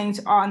domains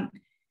on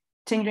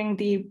changing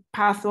the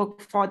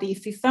password for the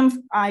systems,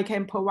 I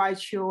can provide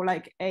you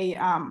like a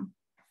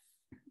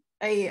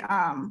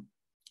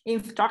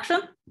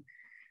instruction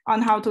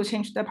on how to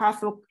change the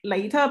password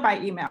later by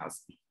emails.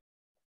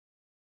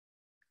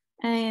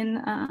 And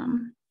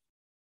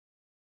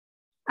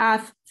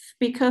as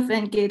speakers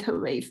and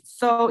gateways.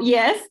 So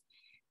yes,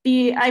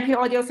 the IP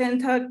audio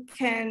center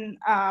can,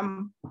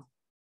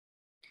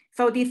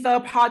 so the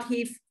third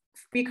party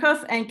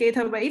speakers and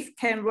gateways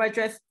can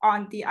register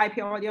on the IP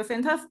audio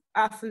centers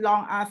as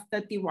long as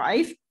the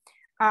device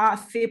are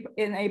SIP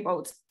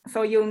enabled.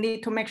 So you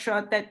need to make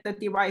sure that the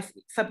device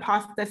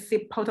supports the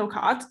SIP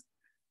protocol.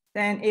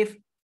 Then if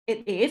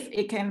it is,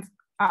 it can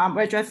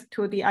register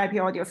to the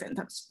IP audio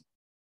centers.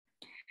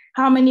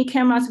 How many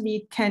cameras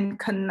we can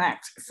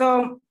connect?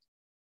 So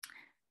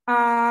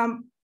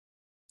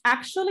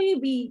actually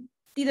we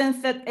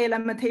didn't set a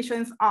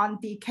limitations on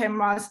the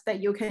cameras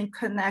that you can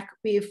connect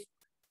with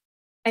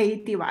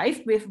a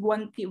device, with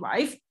one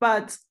device,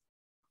 but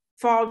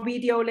for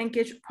video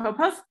linkage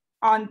purpose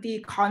on the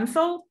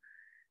console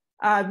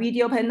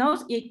video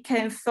panels, it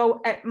can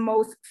show at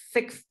most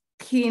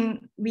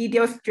 16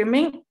 video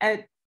streaming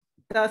at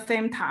the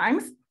same time.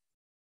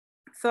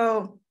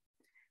 So,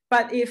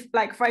 but if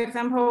like, for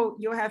example,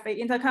 you have an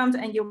intercom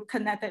and you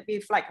connect it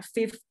with like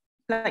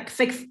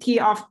 60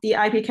 of the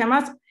IP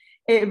cameras,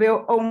 it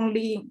will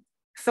only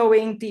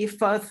showing the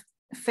first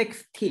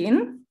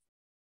 16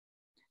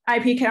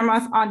 IP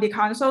cameras on the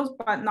consoles,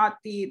 but not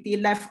the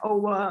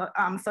leftover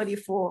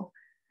 34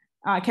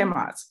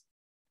 cameras.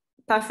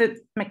 Does it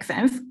make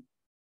sense?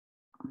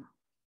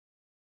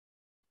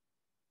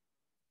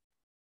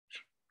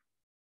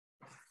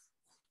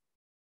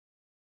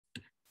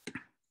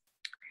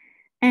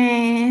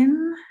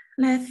 And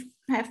let's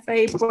have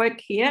a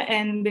break here,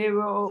 and we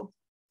will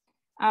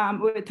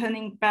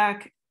returning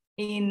back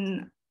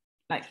in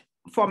like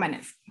 4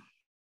 minutes.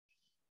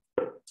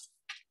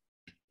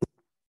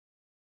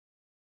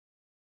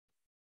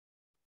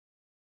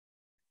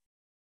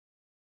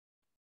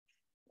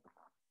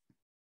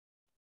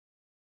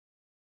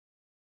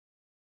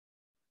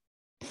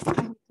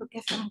 I need to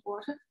get some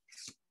water.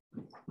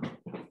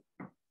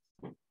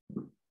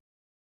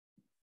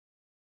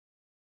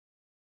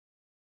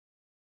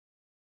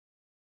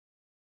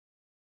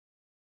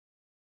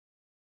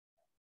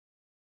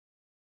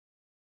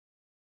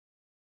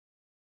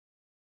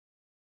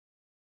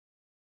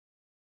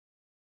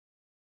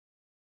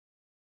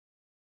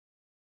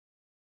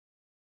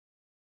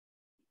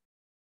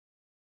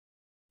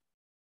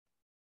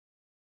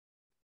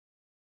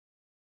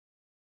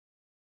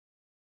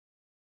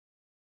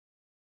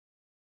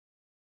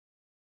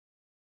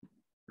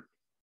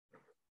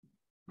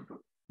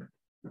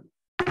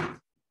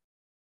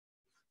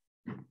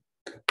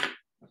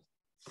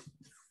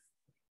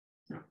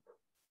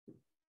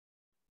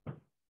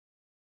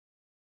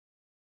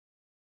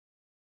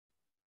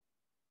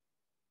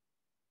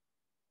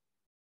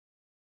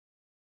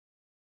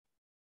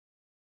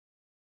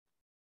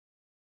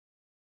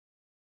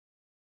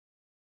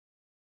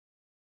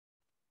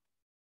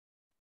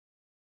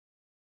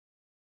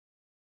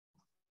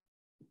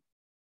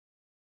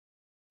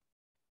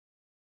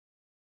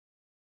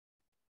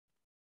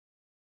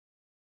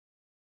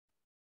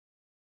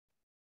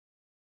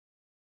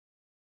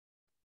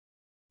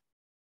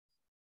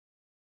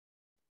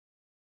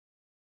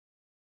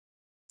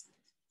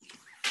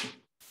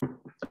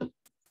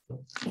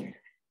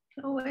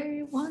 Hello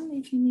everyone,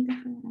 if you need a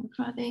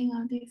recording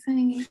of this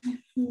thing.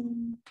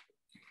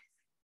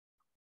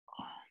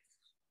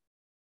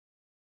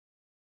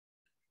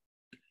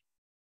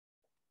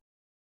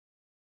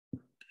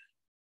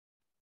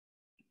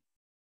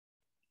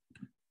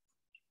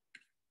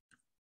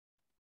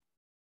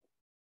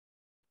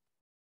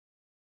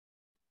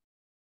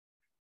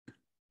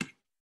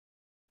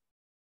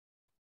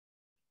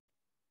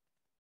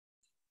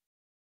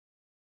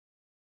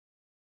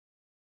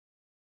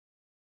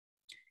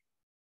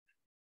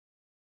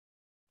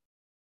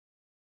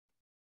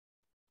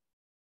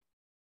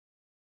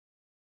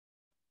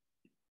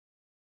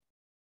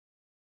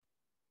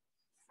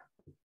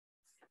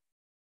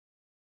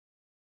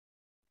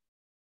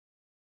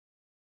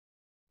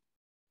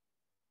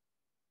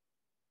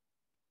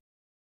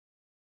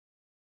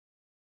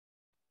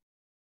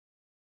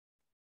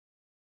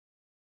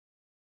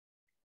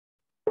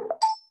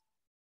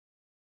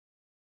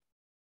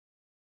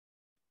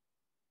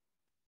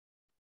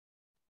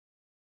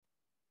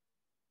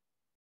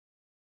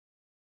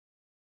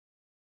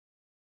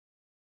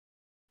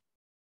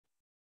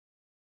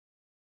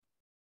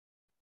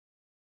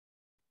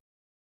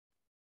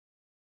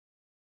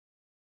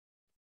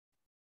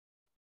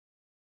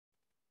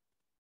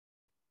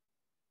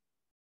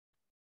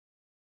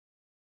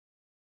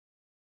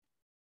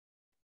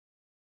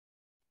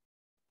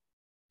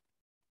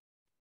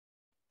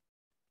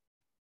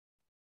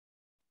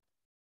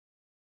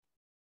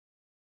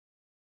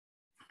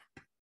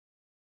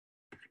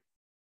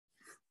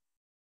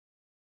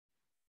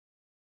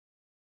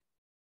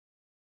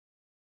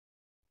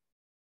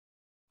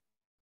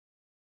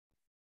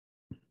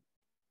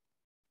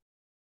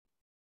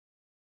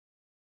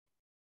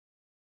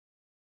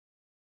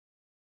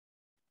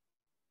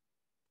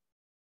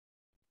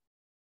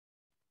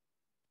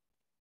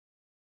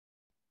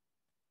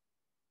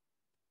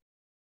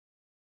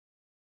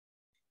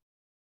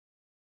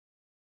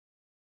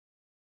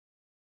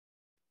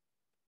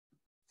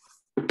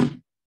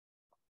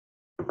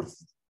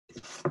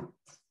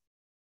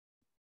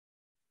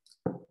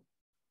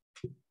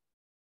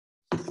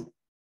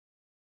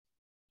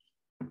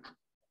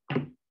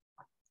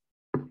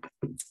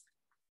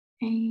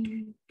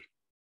 And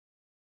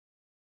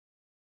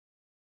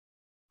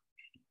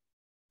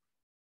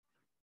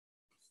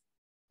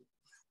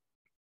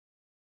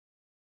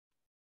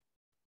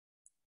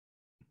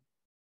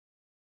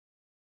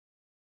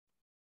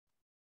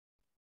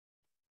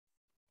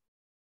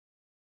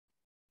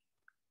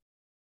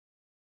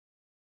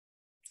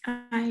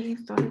I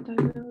started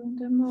the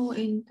demo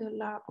in the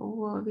lab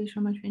over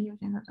visual machine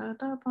using the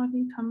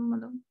third-party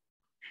model.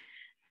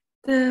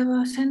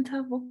 The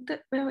center worked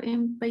well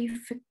in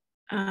basic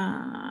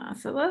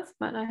servers,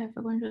 but I have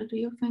a wonder, do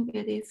you think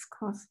it is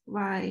caused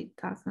why it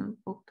doesn't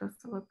work the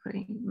server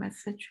playing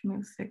message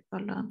music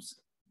alarms?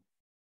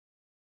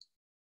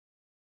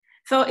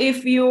 So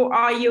if you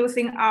are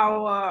using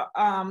our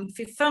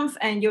systems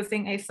and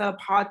using a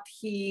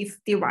third-party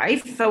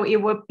device, so it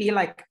would be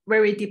like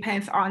very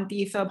depends on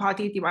the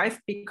third-party device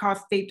because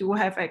they do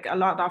have like a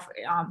lot of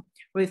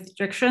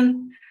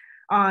restriction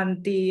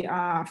on the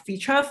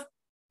features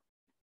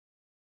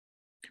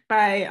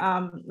by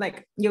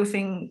like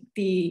using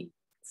the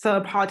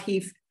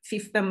third-party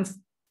systems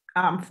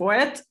for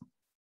it.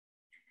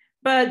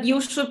 But you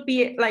should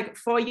be like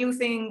for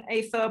using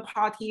a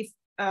third-party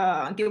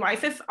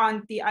devices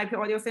on the IP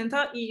audio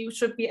center, you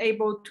should be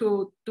able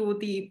to do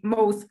the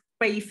most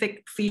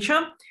basic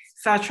feature,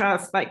 such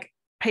as like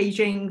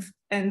paging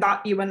and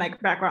not even like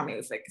background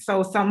music.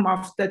 So some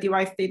of the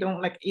device, they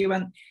don't like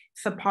even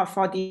support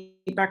for the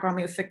background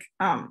music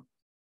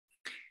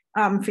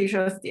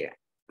features there.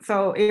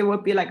 So it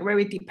would be like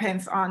very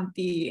depends on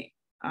the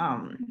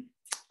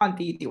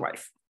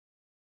device.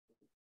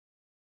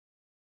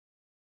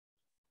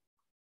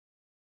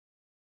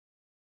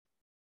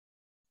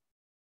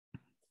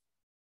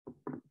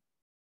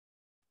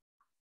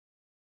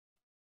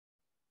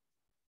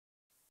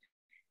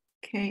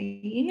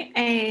 Okay,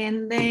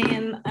 and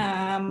then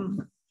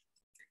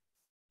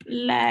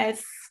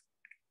let's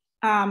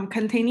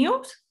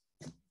continue.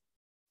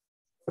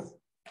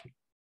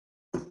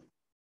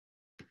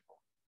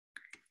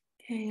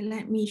 Okay,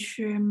 let me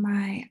share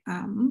my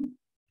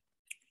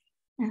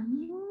let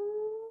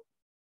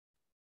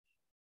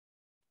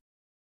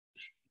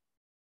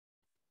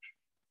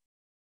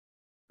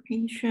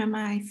me share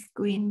my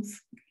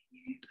screens.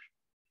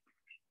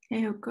 There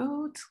you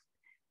go.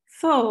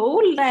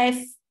 So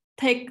let's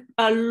take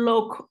a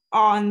look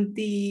on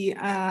the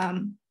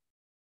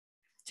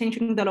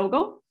changing the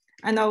logo.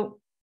 I know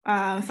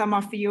some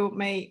of you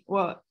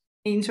were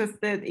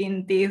interested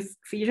in this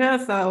feature,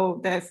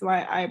 so that's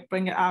why I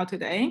bring it out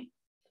today.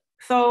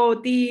 So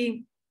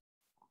the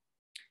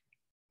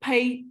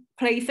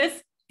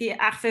places, the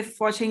access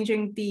for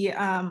changing the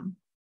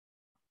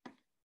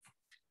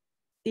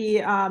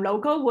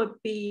logo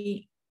would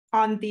be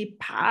on the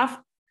path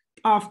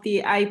of the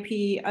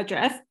IP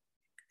address,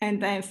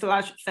 and then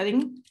 /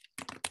 setting,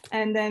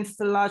 and then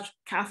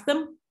 /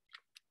 custom.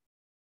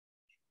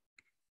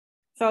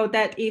 So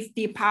that is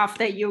the path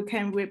that you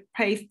can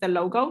replace the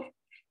logo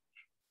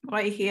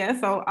right here.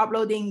 So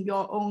uploading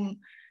your own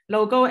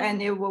logo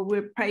and it will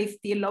replace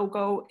the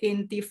logo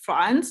in the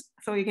front.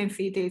 So you can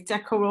see the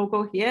ZCAE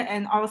logo here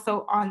and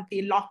also on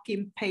the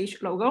login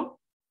page logo.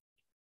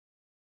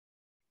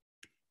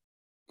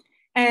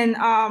 And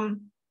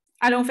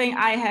I don't think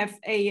I have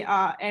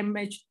a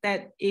image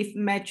that is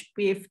matched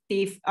with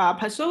these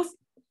puzzles.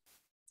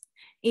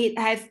 It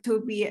has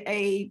to be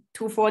a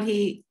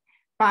 240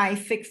 by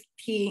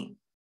 60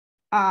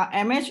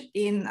 image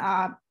in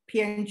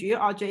PNG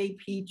or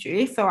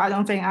JPG. So I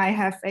don't think I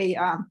have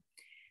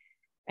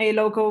a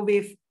logo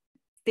with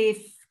this,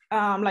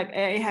 like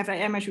I have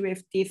an image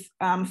with this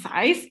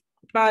size.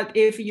 But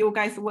if you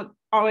guys would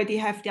already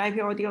have the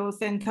IP Audio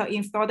Center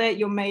installed,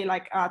 you may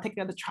like take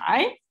it a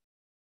try.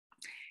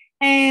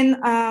 And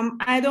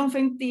I don't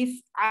think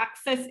this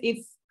access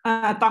is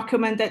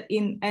documented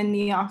in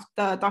any of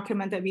the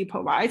document that we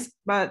provide,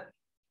 but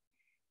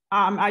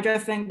I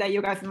just think that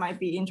you guys might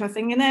be interested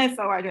in it.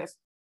 So I just,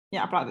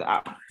 yeah, brought it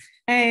up.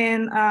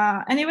 And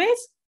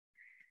anyways,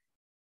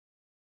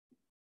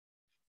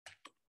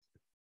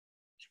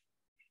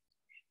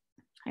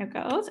 here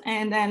goes.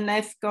 And then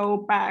let's go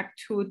back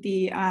to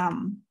the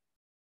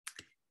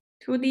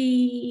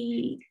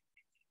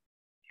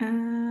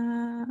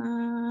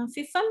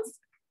systems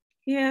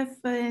here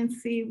and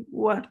see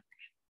what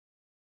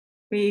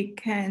we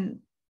can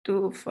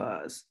do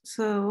first.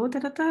 So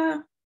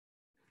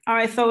all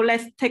right, so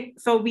let's take,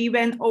 so we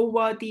went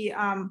over the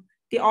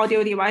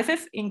audio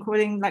devices,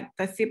 including like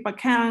the zip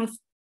accounts,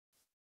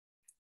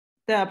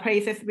 the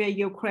places where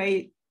you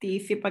create the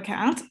zip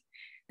account.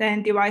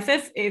 Then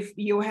devices, if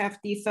you have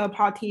the third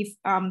party's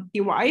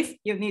device,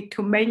 you need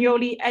to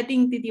manually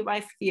adding the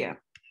device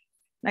here,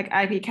 like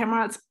IP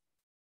cameras.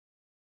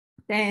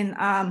 Then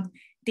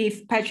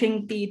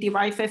dispatching the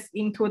devices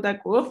into the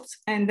groups,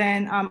 and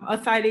then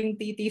assigning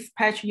the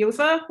dispatch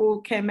user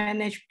who can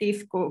manage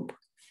this group.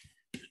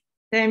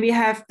 Then we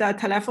have the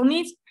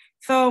telephony.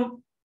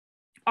 So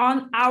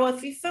on our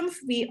systems,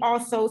 we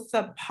also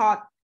support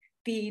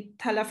the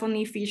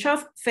telephony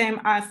features,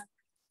 same as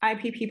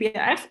IP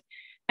PBX.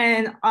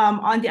 And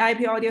on the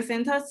IP audio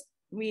centers,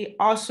 we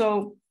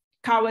also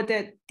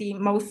covered the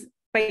most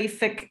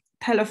basic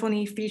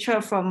telephony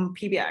feature from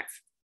PBX.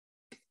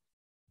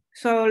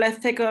 So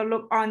let's take a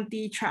look on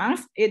the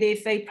trunks. It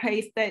is a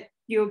place that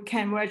you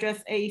can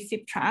register a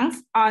SIP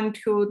trunks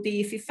onto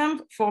the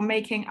system for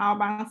making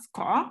outbound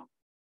call.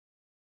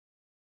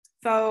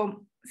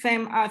 So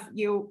same as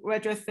you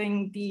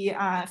registering the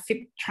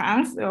SIP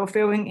trunks, or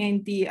filling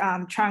in the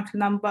trunk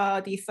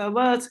number, the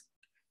servers,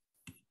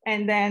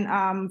 and then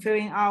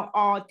filling out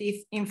all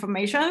these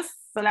information,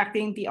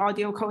 selecting the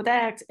audio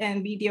codecs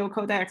and video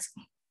codecs,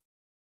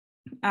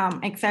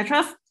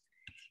 etc.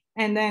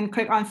 And then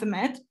click on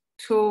submit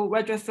to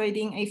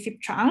registering a SIP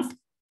trunk.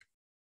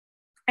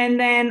 And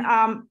then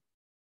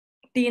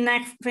the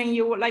next thing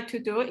you would like to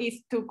do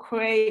is to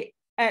create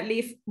at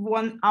least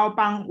one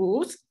outbound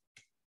route.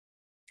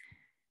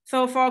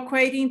 So for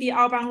creating the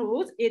outbound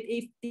route, it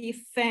is the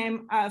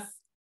same as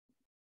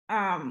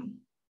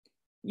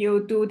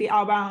you do the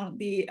outbound,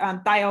 the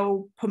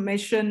dial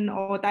permission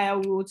or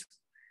dial route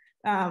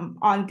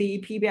on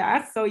the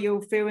PBX. So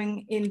you're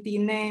filling in the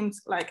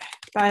names like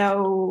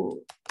dial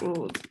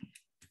route.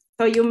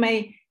 So you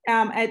may,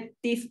 at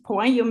this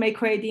point, you may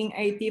creating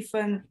a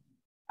different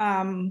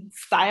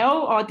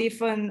style or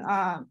different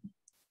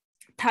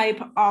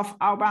type of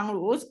outbound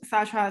routes,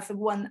 such as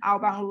one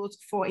outbound route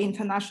for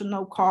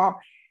international call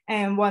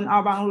and one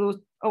outbound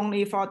route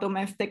only for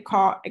domestic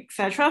call,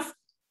 etc.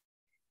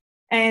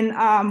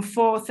 And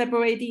for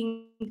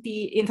separating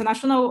the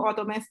international or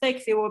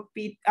domestic, you will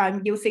be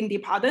using the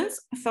patterns.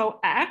 So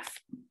X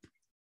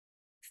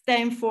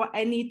stands for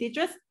any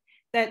digits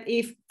that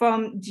is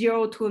from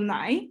 0 to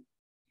 9.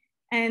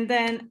 And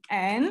then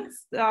N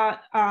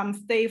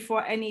stay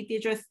for any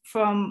digits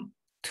from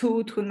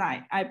 2 to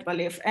 9, I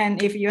believe.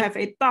 And if you have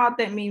a dot,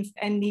 that means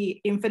any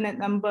infinite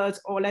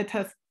numbers or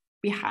letters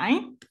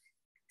behind.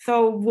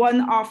 So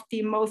one of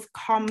the most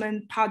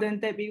common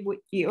pattern that we would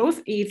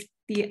use is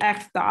the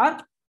X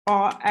dot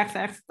or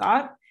XX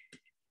dot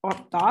or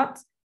dot.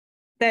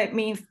 That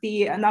means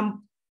the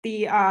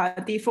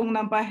phone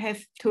number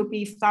has to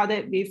be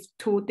started with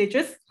 2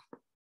 digits.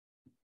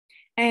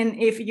 And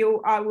if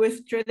you are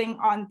withdrawing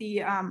on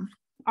the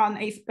on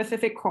a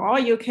specific call,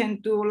 you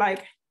can do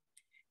like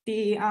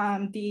the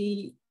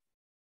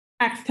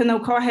external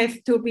call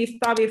has to be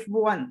started with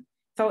 1.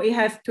 So it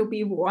has to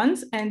be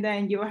ones, and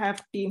then you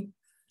have the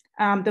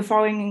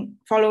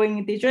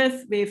following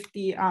digits with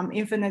the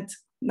infinite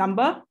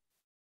number.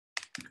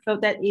 So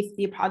that is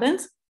the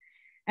patterns.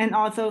 And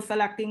also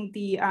selecting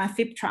the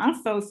SIP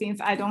trunks. So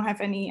since I don't have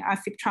any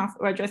SIP trunks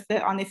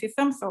registered on the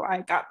system, so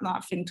I got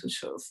nothing to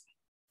choose.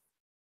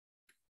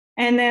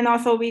 And then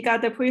also we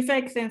got the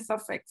prefix and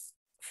suffix.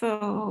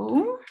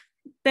 So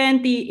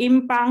then the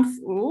inbound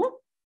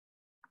rule.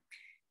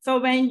 So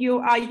when you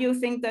are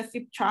using the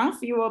SIP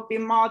trunks, you will be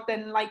more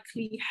than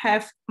likely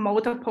have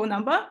multiple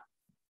number.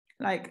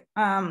 Like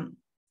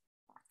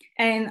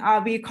And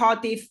we call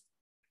this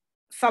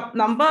sub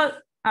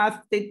number as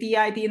the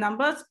DID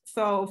numbers.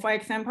 So for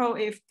example,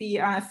 if the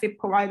SIP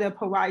provider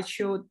provides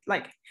you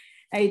like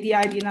a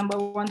DID number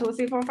 1, 2,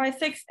 3, 4, 5,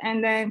 6,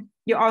 and then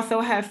you also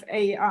have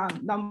a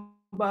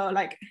number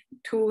like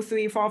 2,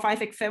 3, 4, 5,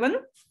 6, 7.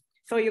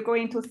 So you're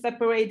going to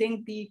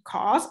separating the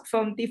cost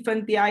from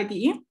different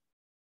DID,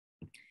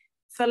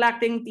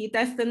 selecting the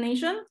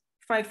destination.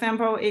 For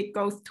example, it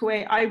goes to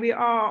a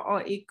IVR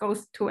or it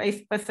goes to a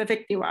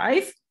specific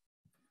device.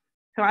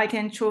 So I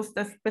can choose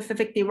the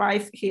specific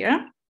device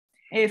here.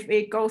 If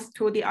it goes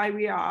to the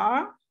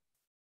IVR,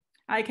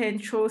 I can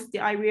choose the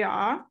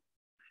IVR.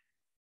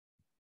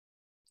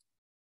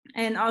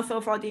 And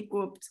also for the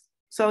groups,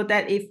 so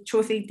that is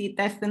choosing the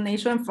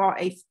destination for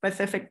a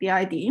specific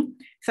DID.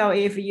 So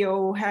if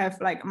you have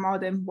like more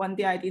than one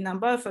DID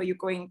number, so you're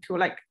going to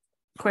like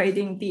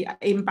creating the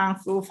inbound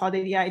rule for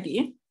the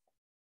DID.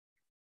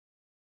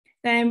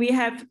 Then we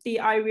have the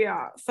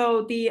IVR.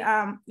 So the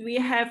we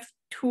have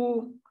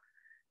two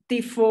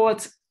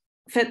default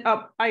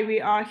setup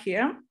IVR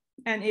here.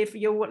 And if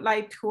you would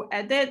like to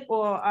edit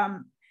or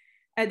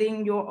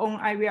adding your own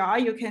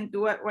IVR, you can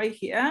do it right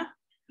here.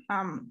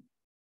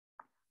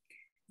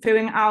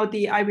 Filling out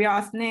the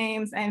IVR's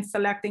names and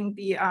selecting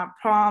the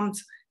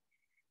prompt.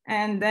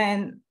 And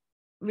then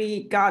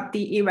we got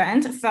the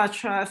event,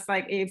 such as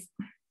like if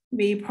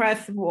we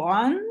press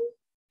 1,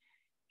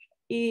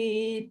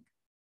 it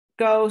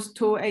goes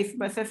to a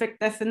specific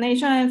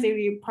destination. If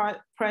we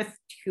press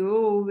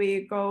 2,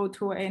 we go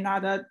to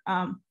another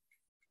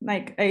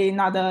like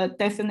another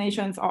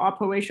destinations or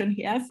operation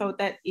here. So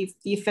that is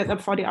the setup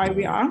for the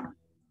IVR.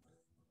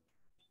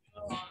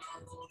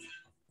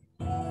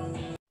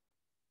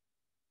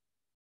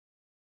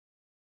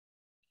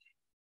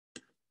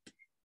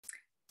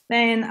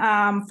 Then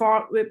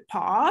for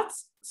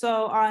reports,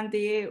 so on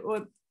the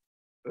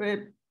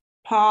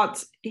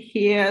report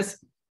here,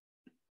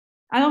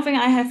 I don't think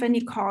I have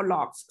any call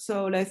logs.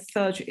 So let's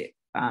search it,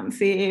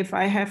 see if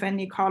I have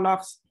any call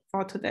logs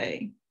for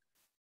today.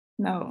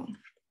 No.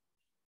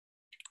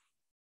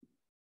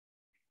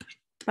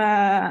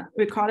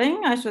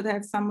 Recording, I should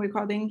have some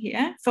recording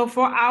here. So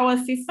for our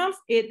systems,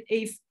 it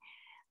is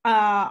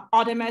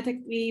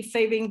automatically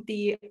saving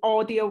the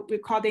audio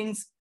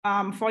recordings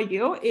for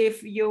you.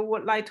 If you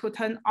would like to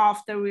turn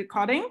off the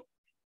recording,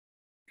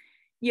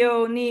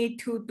 you need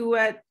to do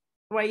it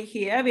right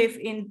here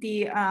within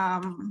the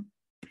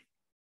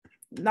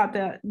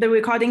the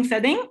recording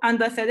setting,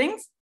 under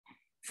settings.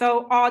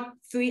 So all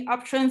 3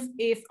 options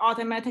is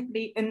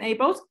automatically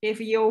enabled. If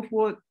you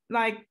would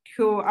like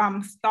to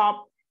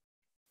stop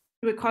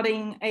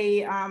recording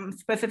a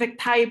specific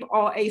type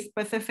or a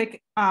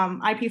specific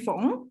IP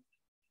phone,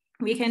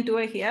 we can do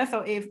it here. So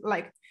if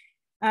like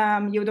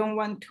you don't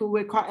want to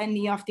record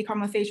any of the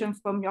conversations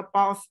from your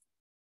boss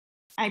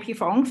IP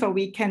phone, so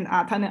we can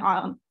turn it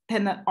on,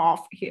 turn it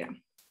off here.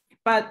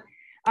 But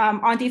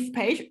on this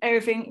page,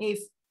 everything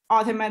is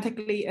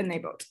automatically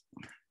enabled.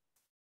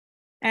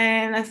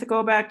 And let's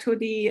go back to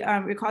the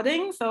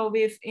recording. So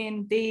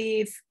within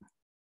these,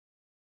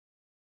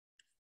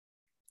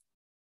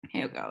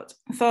 here goes.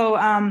 So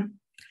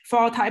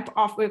 4 type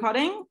of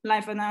recording: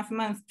 live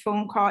announcements,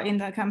 phone call,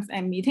 intercoms,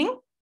 and meeting.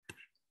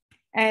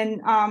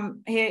 And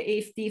here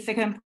is the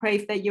second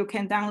place that you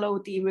can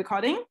download the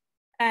recording.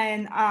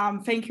 And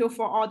thank you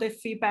for all the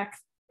feedback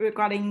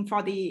regarding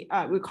for the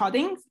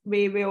recordings.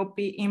 We will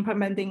be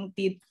implementing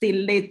the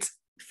delete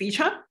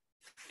feature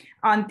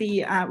on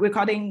the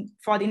recording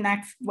for the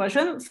next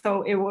version.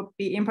 So it will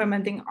be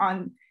implementing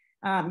on,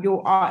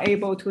 you are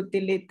able to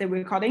delete the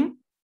recording.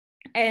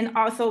 And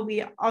also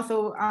we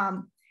also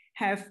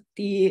have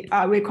the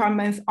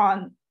requirements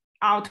on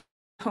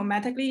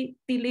automatically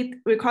delete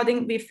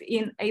recording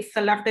within a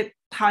selected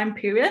time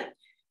period,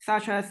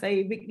 such as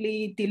a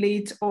weekly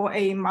delete or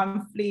a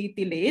monthly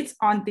delete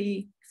on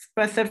the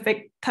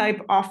specific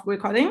type of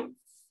recording.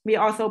 We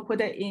also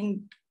put it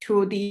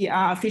into the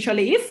feature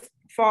list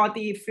for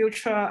the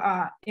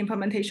future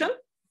implementation.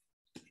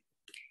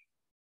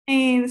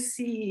 And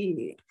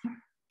see,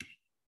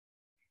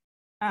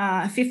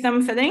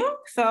 system setting.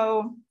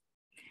 So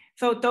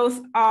those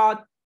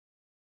are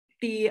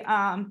the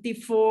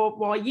default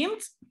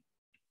volumes.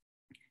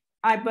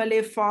 I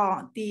believe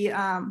for the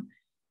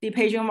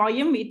paging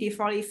volume, we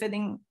default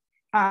setting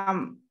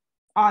on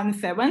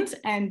 7,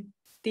 and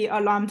the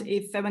alarm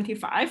is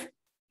 75.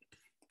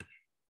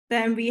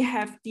 Then we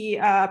have the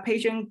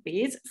paging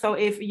beats. So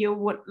if you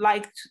would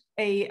like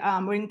a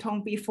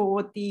ringtone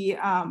before the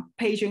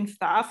paging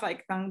starts,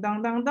 like dang,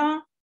 dang, dang,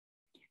 dang,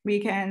 we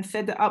can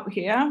set it up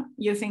here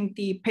using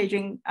the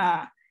paging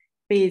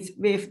beats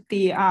with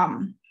the,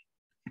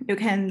 you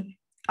can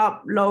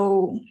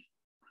upload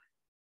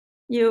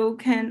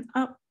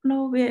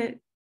it,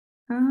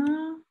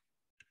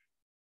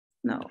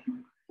 no,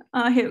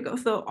 here we go.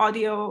 So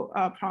audio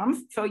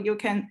prompts. So you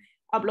can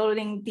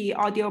uploading the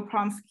audio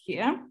prompts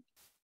here,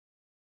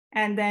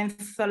 and then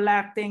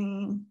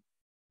selecting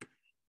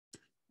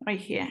right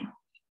here,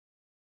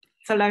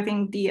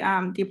 selecting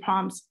the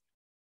prompts.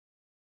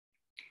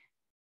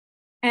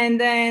 And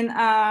then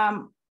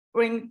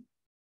ring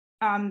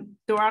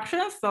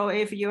directions. So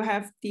if you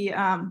have the,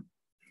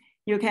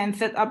 you can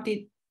set up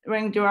the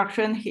ring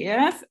direction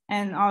here,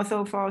 and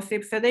also for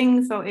zip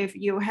setting. So if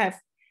you have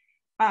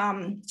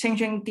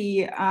changing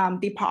the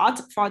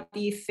part for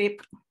the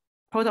zip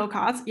photo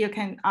cards, you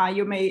can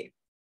you may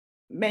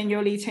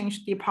manually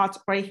change the part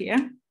right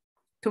here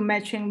to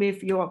matching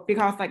with your,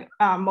 because like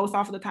most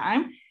of the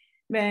time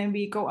when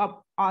we go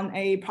up on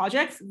a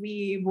project,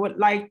 we would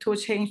like to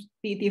change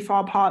the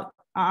default part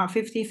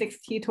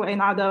 50/60 to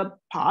another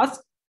part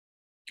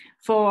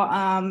for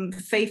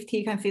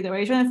safety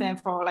considerations and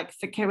for like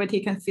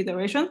security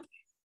consideration.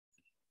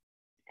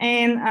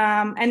 And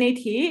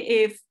NAT,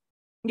 if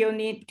you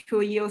need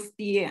to use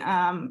the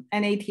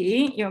NAT,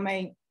 you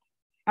may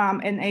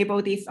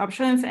enable these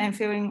options and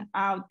filling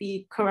out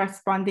the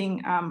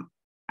corresponding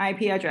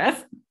IP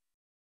address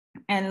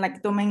and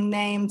like domain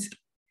names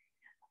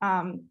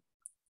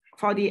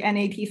for the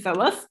NAT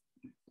servers.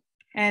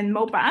 And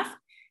Modbus.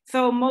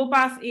 So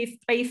Modbus is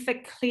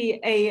basically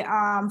a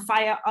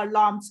fire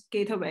alarm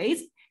gateway.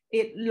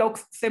 It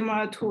looks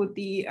similar to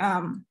the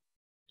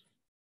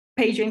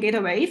paging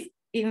gateways.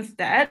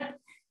 Instead,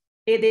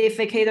 it is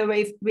a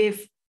gateway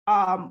with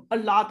a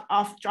lot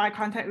of dry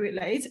contact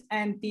relays,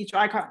 and the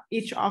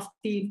each of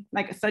the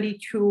like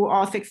 32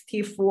 or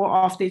 64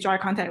 of the dry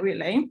contact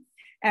relay,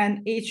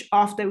 and each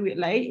of the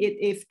relay it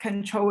is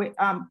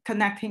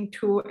connecting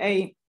to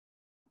a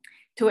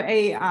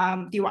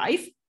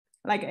device,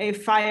 like a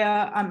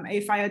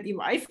fire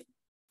device.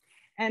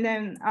 And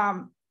then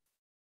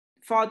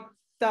for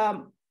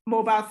the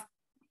Modbus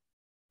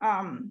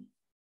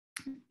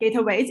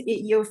gateways,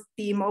 it uses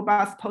the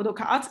Modbus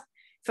protocols.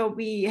 So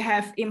we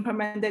have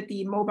implemented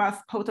the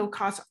Modbus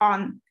protocols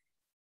on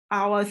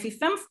our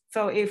systems.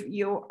 So if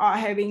you are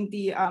having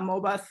the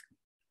Modbus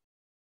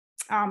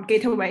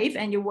gateways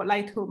and you would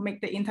like to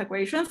make the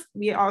integrations,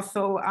 we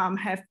also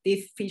have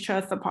this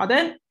feature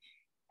supported.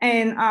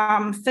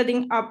 And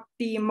setting up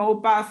the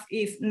Modbus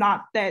is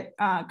not that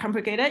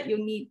complicated. You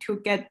need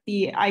to get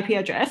the IP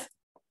address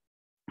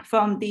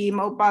from the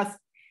Modbus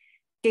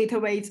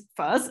gateways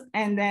first,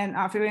 and then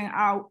figuring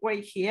out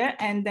right here,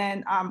 and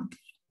then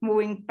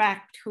moving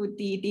back to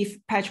the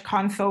dispatch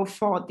console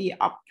for the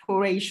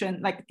operation,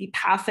 like the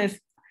tasks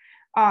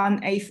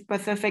on a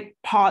specific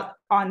part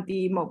on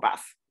the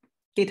Modbus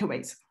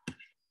gateways.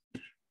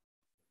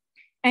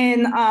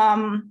 And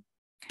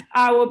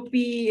I will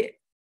be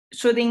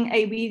shooting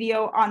a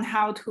video on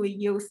how to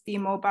use the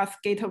Modbus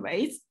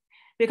gateways,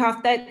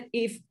 because that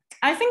is,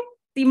 I think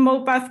the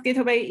Modbus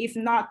gateway is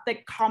not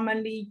that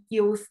commonly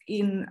used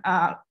in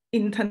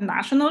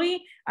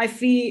internationally. I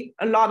see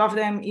a lot of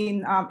them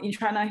in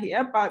China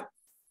here, but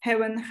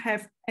haven't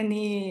have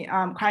any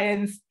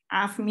clients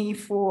ask me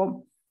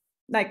for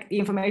like the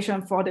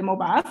information for the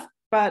Modbus.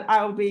 But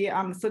I will be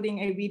shooting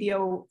a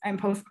video and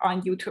post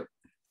on YouTube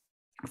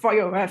for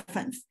your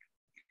reference.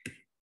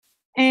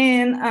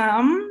 And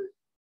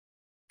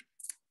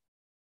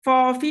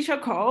for feature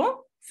code,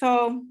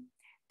 so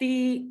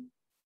the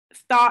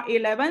star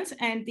 11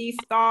 and the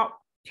star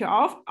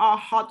 12 are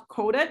hard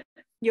coded.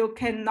 You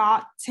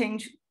cannot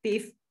change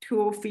these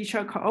to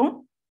feature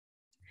code.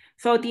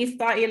 So the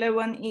star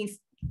 11 is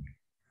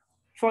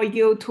for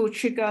you to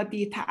trigger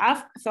the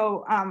task.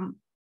 So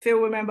if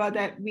you remember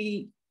that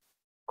we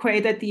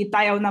created the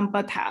dial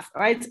number task,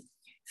 right?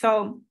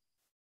 So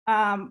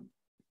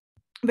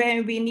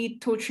when we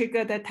need to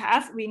trigger the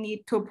task, we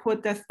need to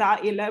put the star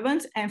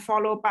 11 and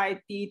followed by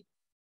the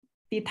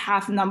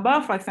task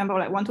number, for example,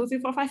 like 1, 2, 3,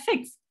 4, 5,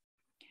 6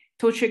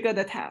 to trigger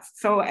the task.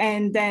 So,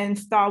 and then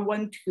star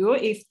 1, 2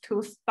 is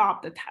to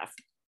stop the task.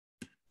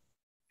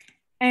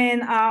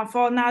 And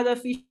for another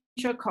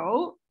feature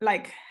code,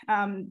 like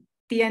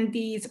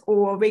DNDs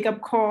or wake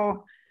up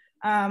call,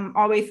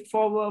 always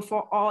forward,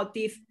 for all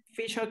these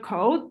feature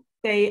code,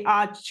 they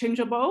are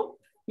changeable.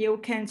 You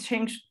can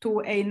change to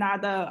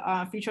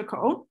another feature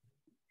code.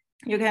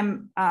 You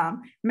can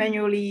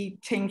manually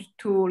change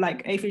to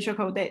like a feature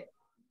code that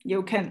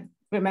you can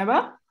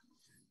remember.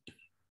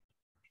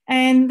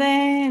 And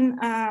then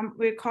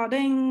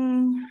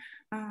recording,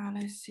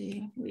 let's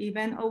see, we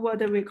went over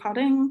the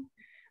recording,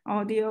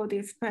 audio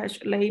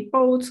dispatch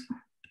labels.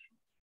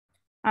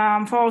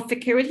 For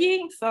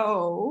security,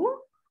 so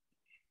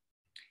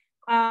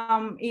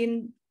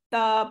in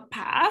the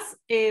past,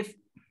 if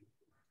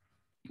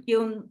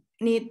you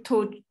need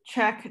to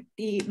check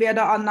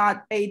whether or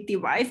not a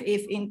device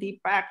is in the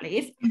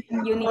blacklist,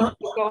 you need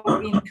to go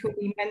into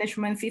the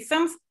management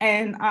systems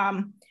and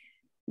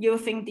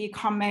using the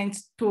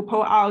commands to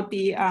pull out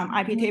the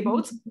IP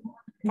tables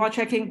for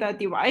checking the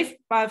device.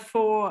 But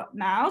for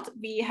now,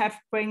 we have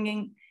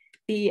bringing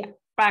the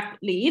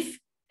blacklist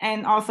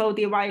and also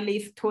the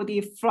whitelist to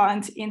the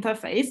front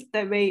interface.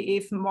 That way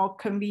it's more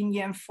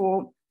convenient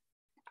for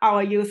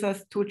our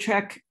users to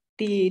check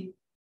the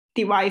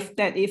device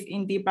that is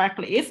in the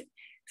blacklist.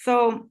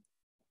 So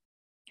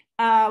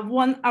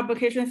one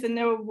application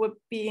scenario would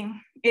be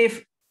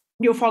if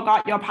you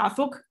forgot your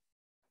password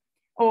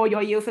or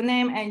your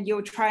username and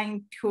you're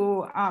trying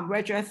to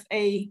register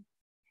a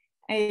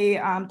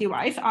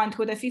device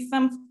onto the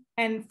system.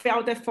 and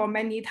failed it for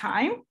many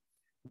times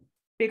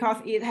because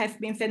it has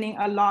been sending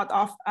a lot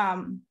of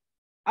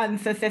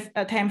unsuccessful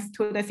attempts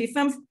to the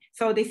systems.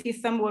 So the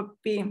system would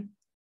be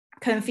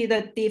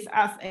considered this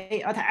as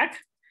an attack.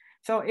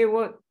 So it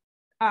would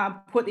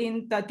put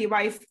in the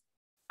device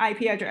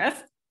IP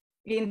address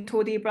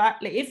into the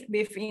blacklist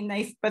within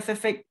a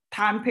specific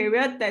time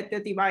period that the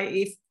device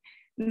is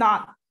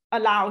not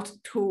allowed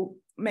to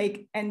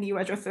make any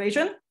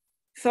registration.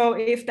 So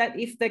if that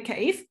is the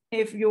case,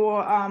 if you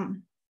are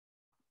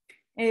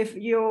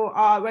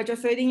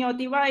registering your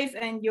device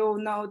and you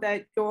know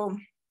that your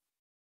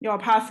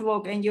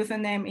password and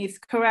username is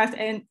correct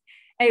and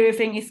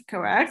everything is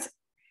correct,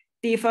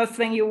 the first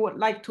thing you would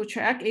like to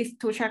check is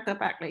to check the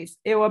blacklist.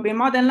 It will be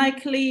more than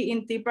likely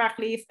in the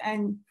blacklist,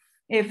 and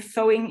if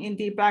showing in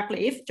the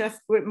blacklist,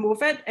 just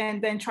remove it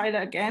and then try it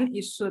again,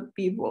 it should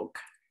be work.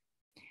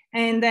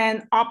 And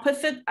then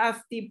opposite as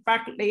the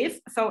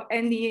blacklist, so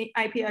any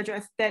IP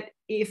address that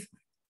is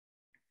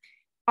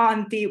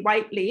on the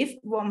whitelist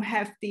won't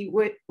have the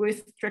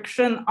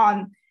restriction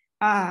on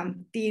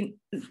the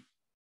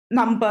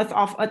numbers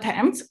of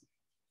attempts.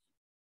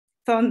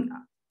 So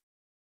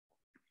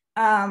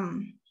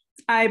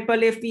I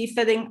believe we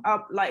setting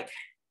up like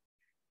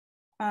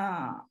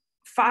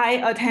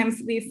 5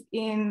 attempts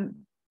within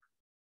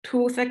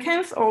 2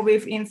 seconds or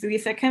within 3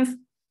 seconds.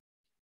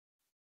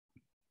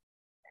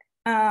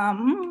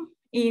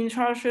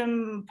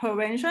 Intrusion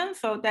prevention,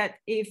 so that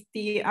if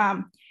the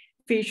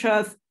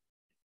features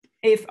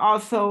is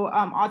also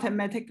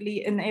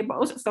automatically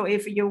enabled. So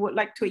if you would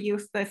like to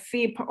use the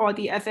SIP or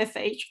the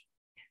SSH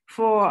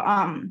for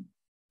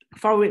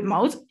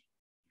remote,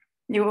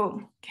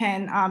 you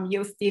can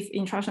use this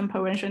intrusion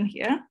prevention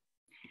here.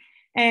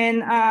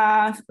 And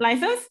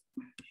license,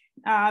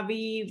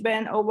 we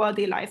went over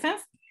the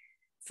license.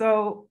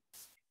 So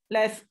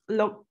let's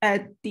look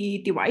at the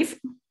device.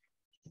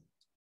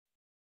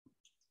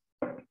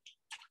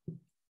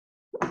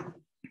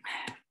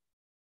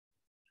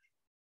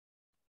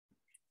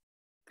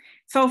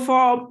 So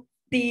for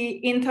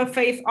the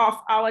interface of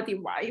our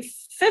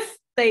devices,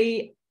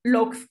 they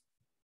look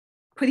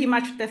pretty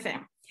much the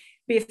same,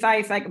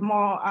 besides like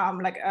more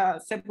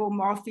several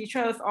more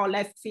features or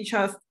less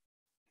features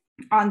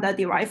on the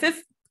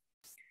devices.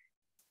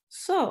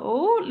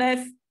 So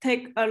let's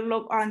take a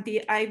look on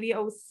the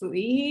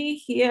IVO3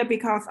 here,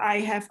 because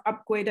I have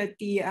upgraded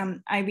the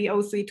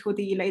IVO3 to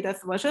the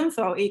latest version.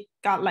 So it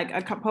got like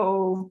a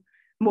couple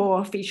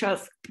more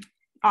features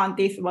on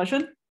this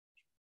version.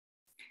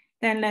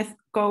 Then let's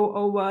go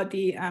over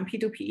the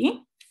P2P.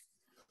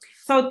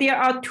 So there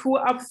are 2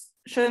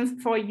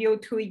 options for you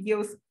to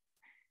use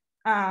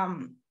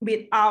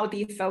without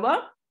the server.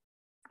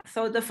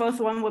 So the first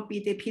one would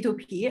be the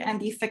P2P, and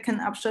the second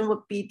option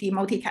would be the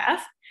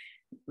multicast.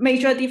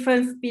 Major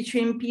difference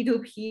between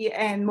P2P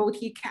and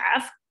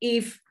multicast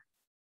is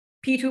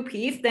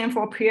P2P stands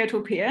for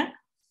peer-to-peer.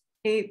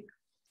 It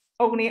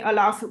only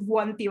allows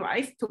one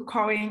device to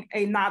calling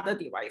another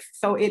device.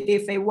 So it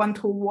is a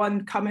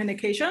one-to-one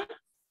communication.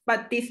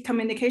 But this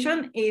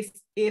communication is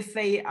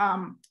a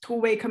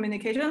two-way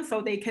communication, so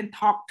they can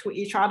talk to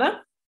each other.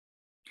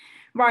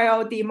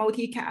 While the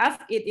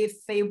multicast, it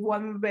is a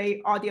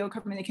one-way audio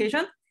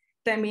communication.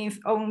 That means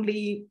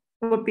only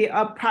would be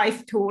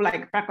applied to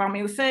like background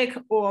music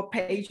or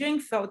paging,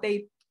 so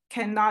they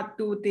cannot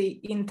do the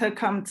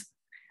intercom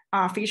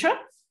feature.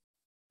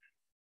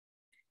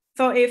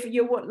 So if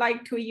you would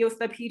like to use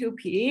the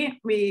P2P,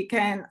 we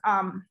can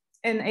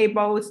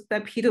enable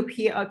the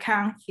P2P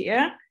account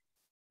here,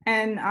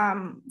 and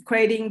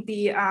creating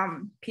the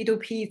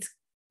P2P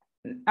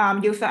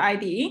user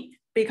ID,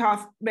 because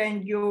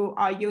when you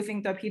are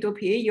using the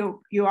P2P,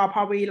 you are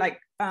probably like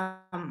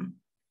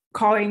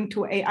calling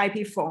to a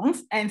IP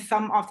phones, and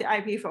some of the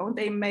IP phones,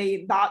 they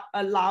may not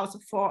allow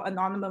for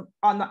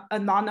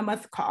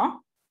anonymous call.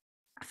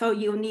 So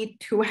you need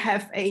to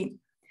have a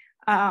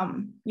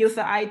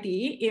user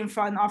ID in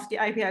front of the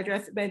IP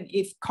address when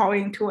it's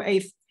calling to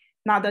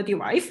another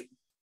device.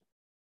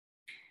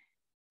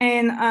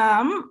 And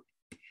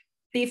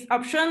this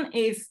option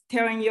is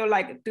telling you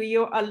like, do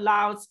you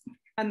allow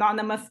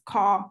anonymous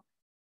call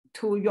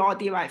to your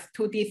device,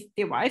 to this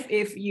device,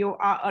 if you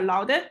are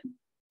allowed it.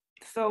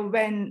 So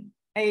when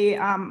a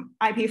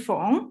IP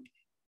phone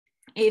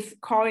is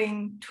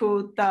calling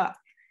to the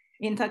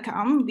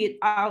intercom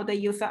without the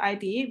user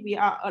ID, we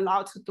are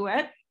allowed to do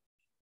it.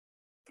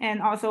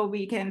 And also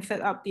we can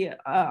set up the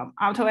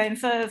auto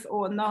answers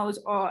or no's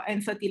or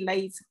answer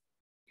delays,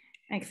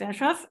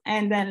 etc.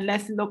 And then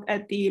let's look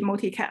at the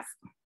multicast.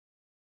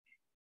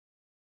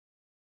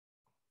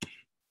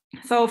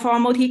 So for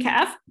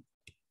multicast,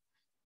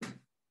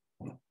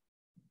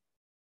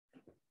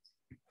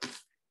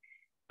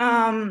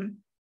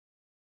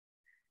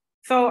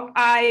 so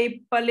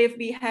I believe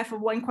we have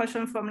one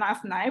question from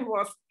last night,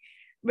 was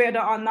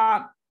whether or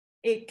not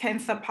it can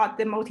support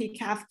the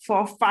multicast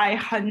for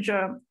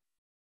 500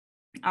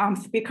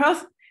 speakers.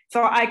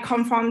 So I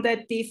confirmed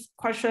that these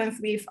questions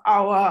with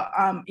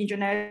our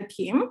engineering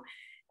team,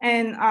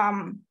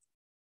 and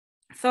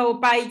So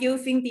by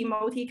using the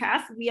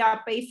multicast, we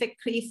are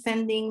basically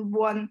sending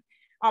one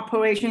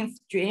operation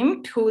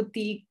stream to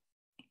the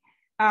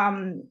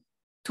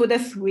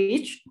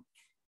switch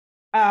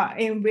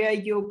in where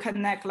you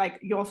connect like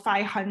your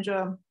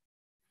 500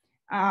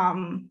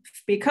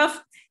 speakers.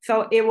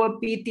 So it will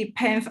be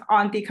depends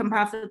on the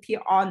capacity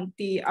on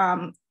the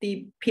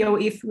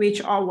PoE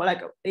switch or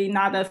like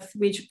another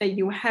switch that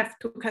you have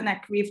to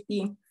connect with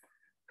the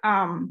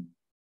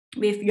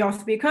with your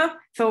speaker.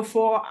 So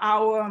for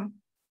our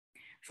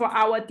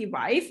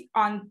device,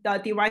 on the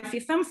device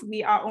systems,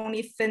 we are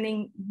only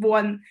sending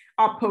one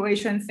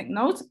operation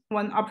signals,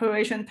 one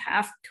operation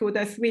task to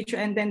the switch,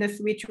 and then the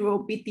switch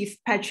will be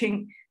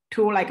dispatching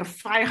to like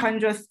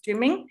 500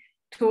 streaming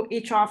to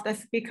each of the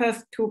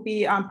speakers to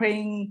be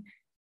playing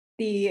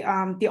the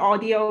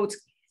audio.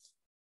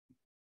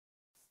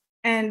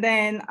 And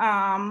then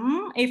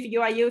if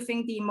you are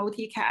using the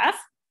multicast,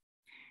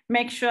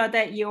 make sure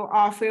that you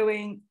are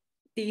filling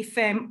the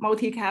same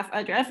multicast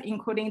address,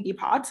 including the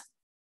ports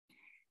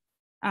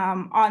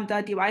on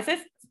the devices.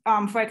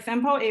 For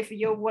example, if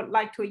you would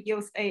like to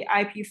use a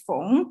IP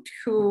phone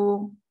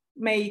to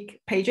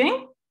make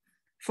paging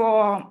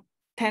for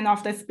 10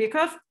 of the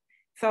speakers,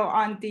 so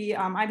on the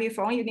IP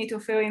phone, you need to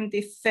fill in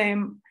the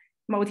same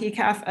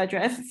multicast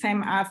address,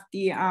 same as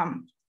the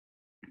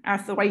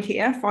as right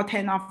here for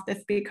 10 of the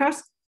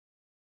speakers.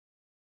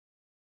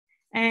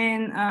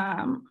 And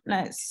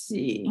let's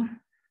see.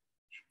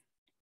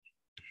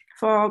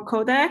 For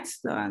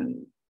codecs,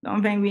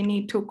 don't think we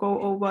need to go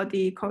over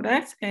the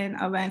codecs and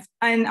events.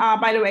 And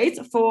by the way,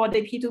 for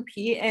the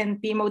P2P and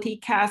the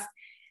multicast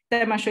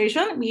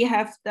demonstration, we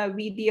have the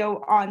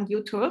video on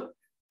YouTube.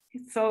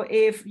 So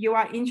if you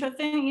are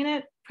interested in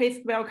it, please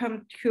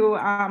welcome to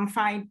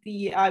find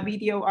the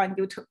video on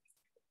YouTube.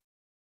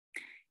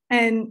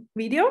 And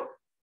video.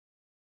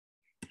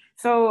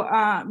 So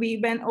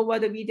we went over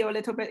the video a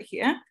little bit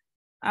here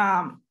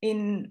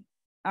in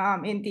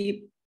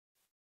the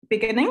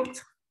beginning.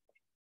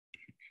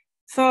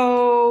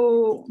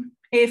 So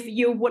if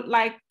you would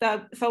like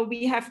so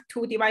we have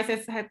two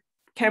devices that have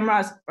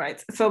cameras,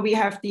 right? So we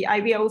have the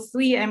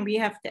IVO3 and we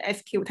have the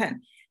SQ10.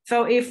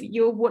 So if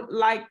you would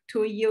like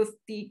to use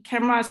the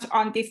cameras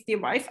on this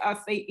device as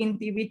a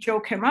individual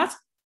cameras,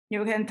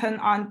 you can turn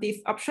on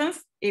these options.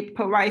 It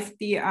provides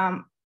the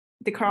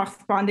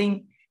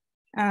corresponding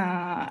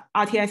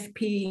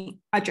RTSP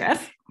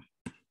address.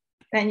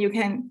 Then you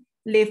can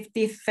leave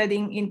this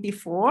setting in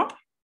default,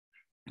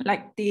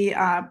 like the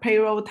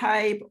payroll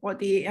type or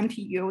the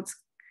MTUs,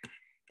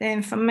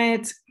 then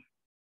submit.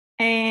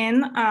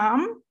 And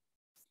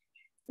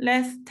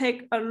let's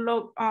take a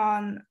look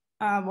on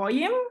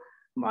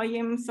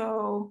volume,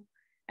 so,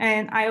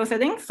 and IO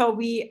settings. So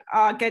we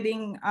are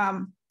getting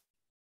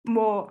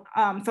more,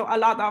 so a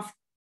lot of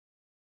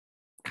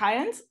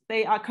clients,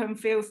 they are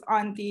confused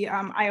on the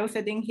IO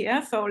setting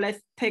here. So let's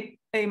take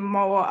a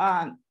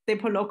more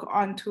deeper look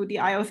onto the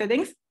IO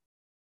settings.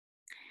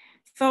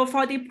 So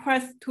for the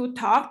press to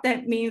talk,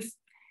 that means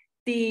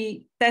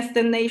the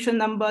destination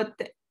number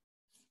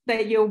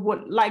that you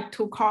would like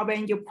to call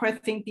when you're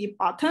pressing the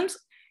buttons.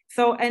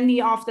 So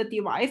any of the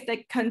device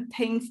that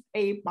contains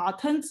a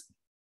buttons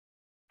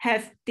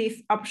has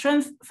these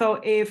options. So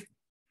if,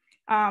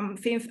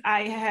 since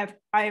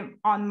I'm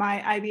on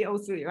my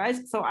IVO3, right?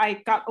 So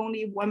I got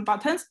only one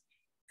button.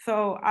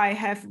 So I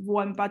have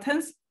one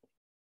button,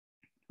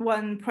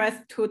 one press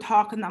to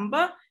talk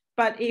number.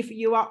 But if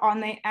you are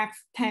on an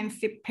X10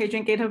 SIP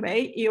paging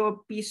gateway, you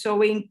will be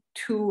showing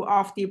two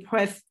of the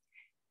press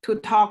to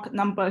talk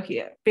number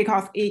here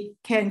because it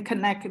can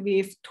connect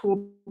with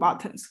two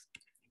buttons.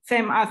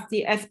 Same as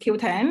the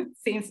SQ10,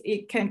 since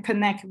it can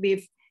connect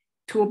with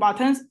two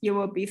buttons, you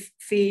will be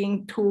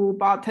seeing two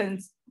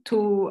buttons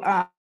to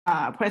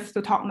press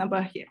to talk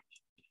number here.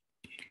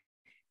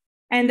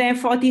 And then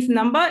for this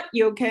number,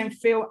 you can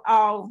fill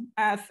out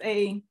as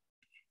a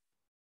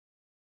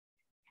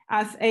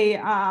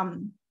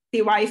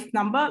device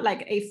number,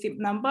 like a SIP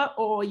number,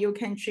 or you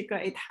can trigger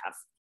a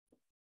task.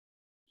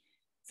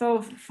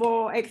 So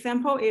for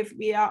example, if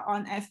we are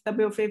on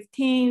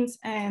SW15s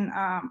and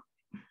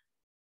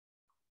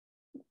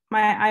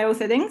my IO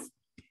settings,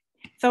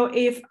 so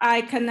if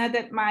I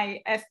connected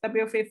my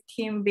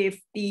SW15 with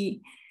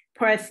the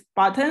press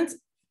buttons,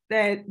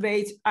 that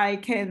way I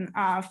can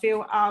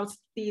fill out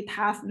the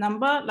task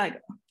number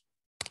like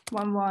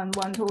 1, 1,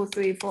 1, 2,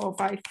 3, 4,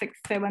 5, 6,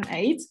 7,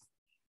 8.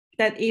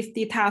 That is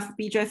the task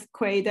we just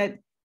created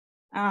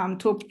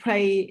to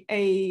play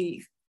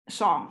a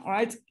song,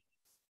 right?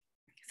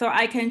 So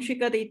I can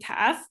trigger the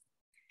task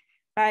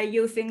by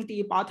using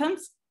the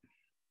buttons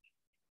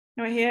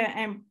right here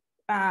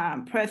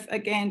and press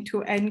again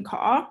to end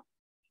call.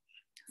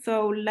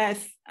 So let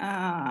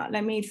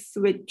me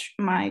switch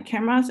my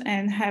cameras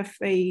and have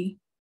a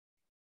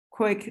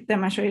quick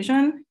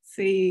demonstration,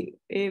 see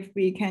if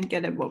we can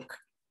get a book.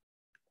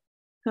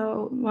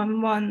 So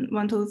 1, 1,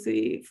 1, 2,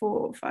 3,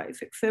 4, 5,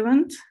 6,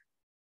 7.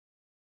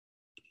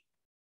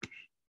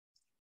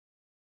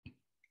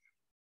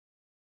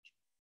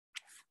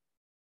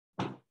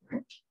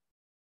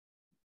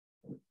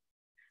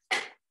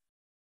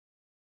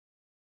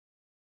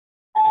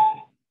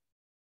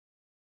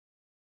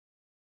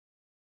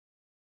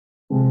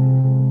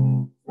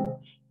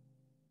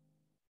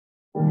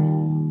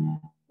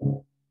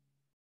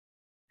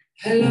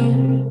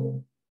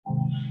 Hello,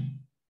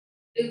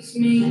 it's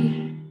me.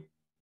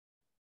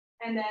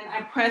 And then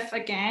I press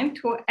again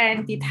to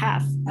end the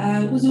task.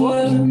 I was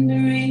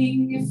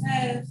wondering if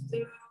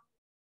after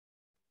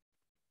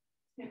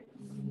all,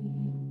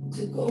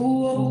 to go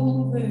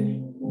over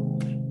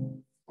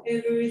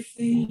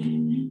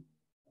everything.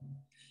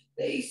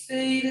 They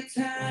say the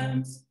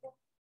times.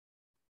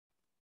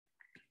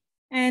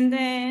 And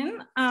then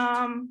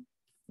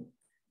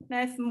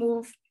let's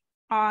move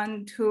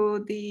on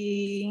to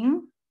the,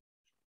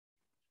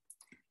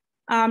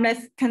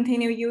 let's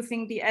continue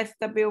using the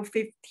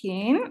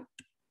SW15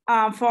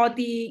 for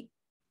the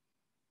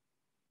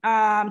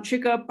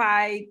trigger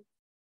by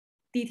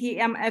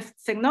DTMF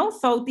signal.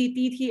 So the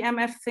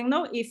DTMF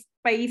signal is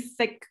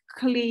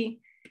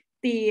basically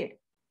the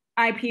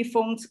IP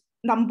phone's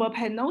number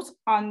panels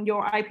on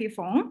your IP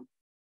phone.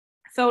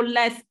 So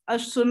let's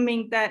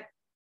assuming that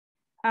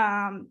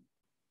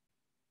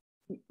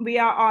we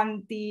are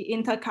on the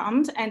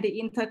intercom and the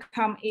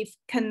intercom is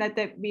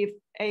connected with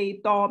a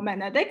door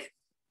magnetic.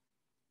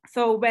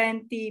 So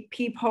when the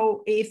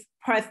people is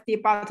press the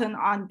button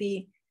on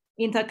the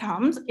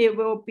intercoms, it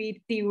will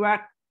be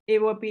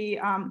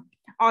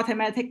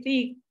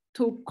automatically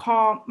to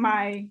call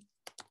my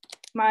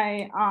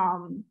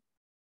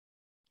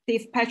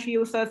dispatch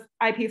user's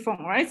IP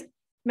phone, right?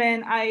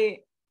 When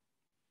I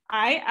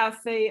as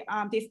a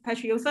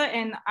dispatch user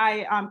and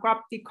I grab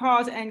the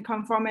call and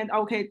confirm it,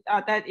 okay,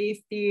 that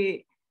is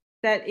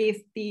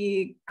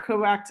the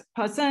correct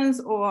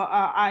persons, or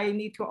I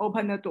need to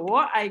open the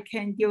door, I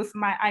can use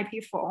my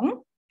IP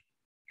phone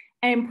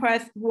and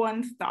press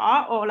 1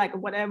 star or like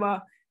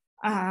whatever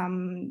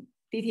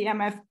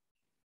DTMF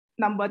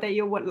number that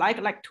you would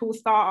like 2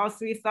 star or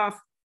 3 stars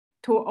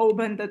to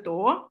open the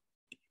door.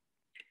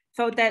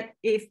 So that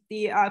is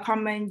the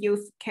common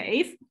use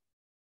case.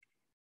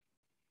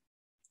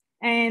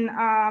 And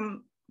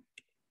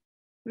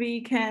we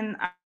can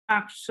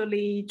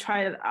actually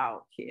try it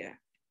out here.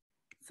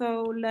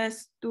 So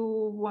let's do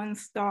 1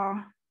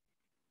 star.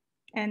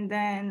 And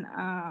then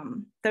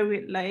the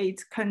relay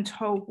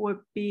control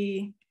would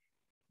be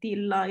the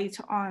light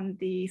on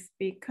the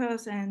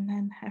speakers and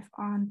then have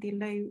on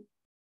delay.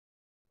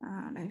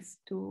 Let's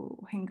do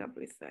hang up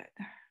reset.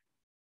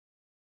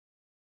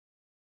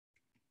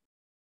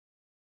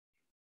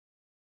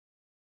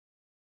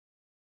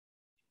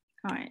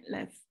 All right,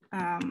 let's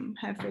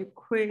have a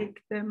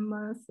quick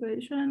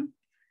demonstration.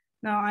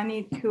 Now I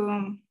need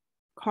to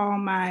call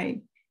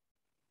my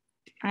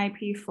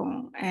IP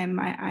phone, and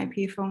my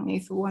IP phone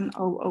is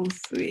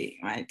 1003,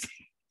 right?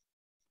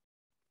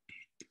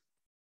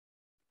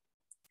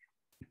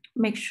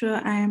 Make sure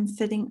I am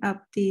setting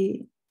up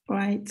the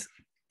right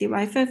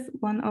devices.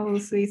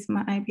 1003 is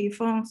my IP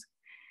phones.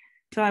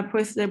 So I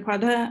press the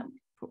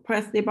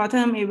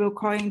button, it will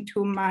call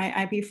into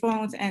my IP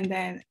phones, and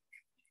then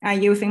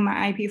using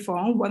my IP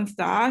phone 1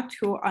 star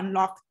to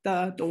unlock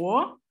the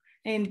door.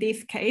 In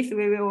this case,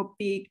 we will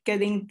be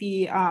getting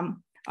the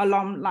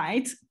alarm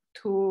light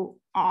to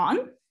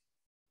on.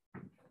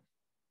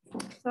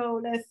 So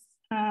let's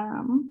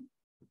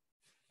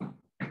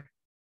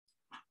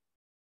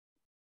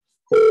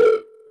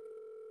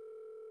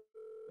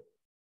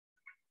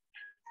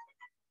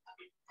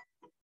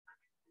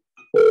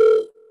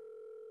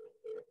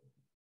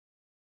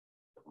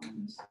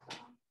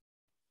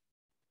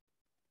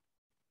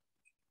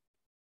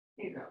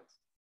here it goes.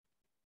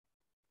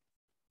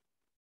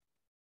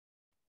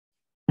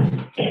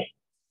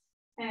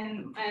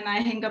 And I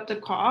hang up the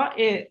call,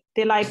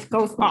 the light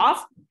goes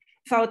off.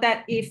 So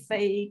that is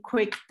a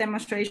quick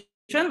demonstration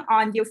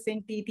on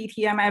using the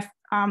DTMF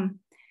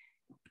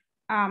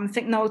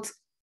signals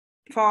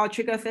for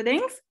trigger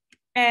settings.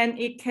 And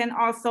it can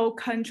also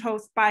control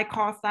spy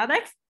call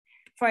status.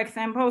 For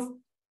example,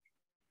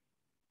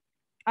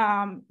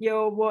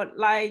 you would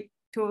like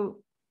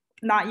to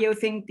not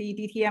using the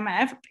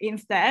DTMF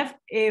instead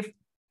if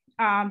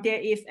there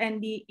is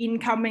any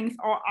incoming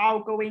or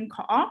outgoing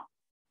call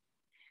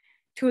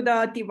to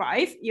the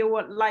device, you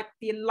would like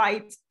the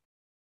light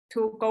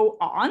to go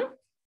on.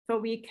 So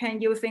we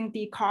can using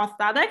the call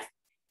status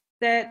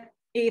that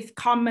is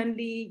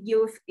commonly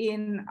used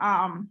in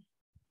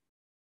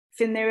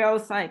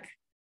scenarios like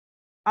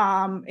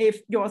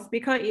if your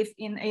speaker is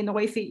in a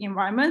noisy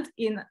environment,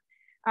 in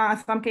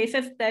some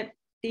cases that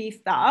the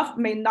staff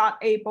may not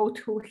able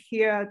to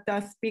hear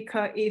the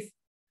speaker is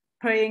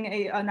playing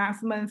a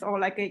announcement or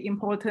like an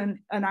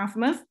important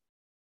announcement.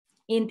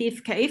 In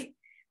this case,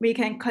 we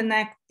can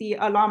connect the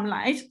alarm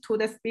light to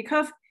the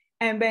speakers,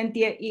 and when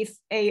there is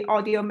a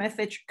audio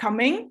message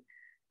coming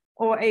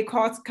or a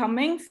call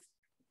coming,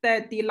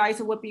 that the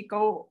lights will be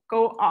go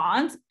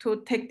on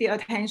to take the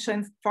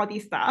attention for the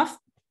staff.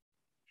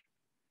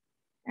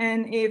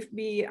 And if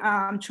we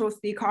choose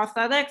the call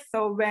static,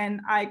 so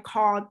when I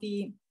call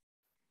the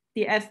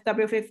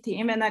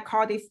SW15, when I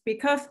call the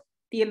speakers,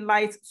 the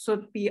lights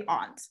should be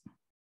on.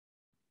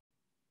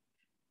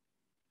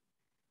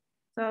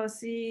 So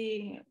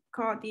see,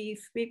 call the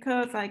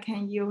speakers, I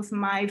can use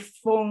my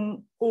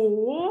phone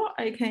or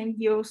I can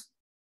use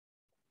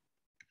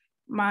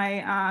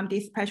my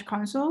dispatch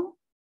console.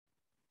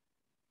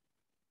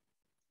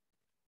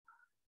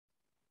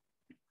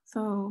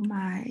 So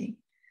my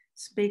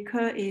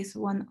speaker is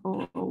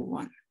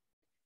 1001,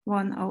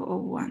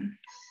 1001.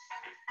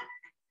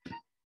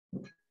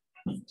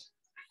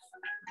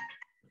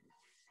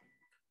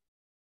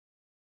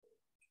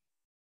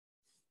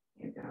 Here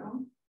you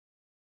go.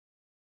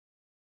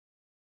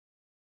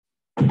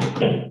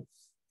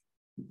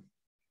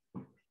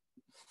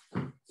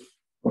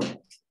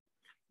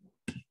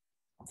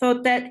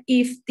 So that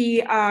is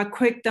the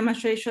quick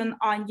demonstration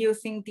on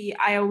using the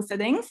I/O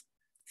settings.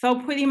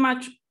 So pretty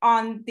much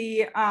on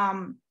the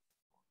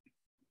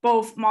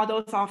both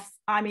models of,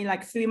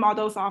 like 3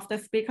 models of the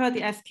speaker,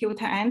 the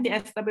SQ10, the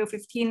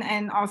SW15,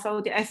 and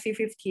also the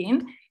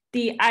SC15,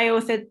 the I/O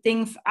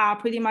settings are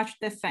pretty much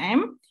the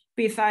same,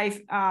 besides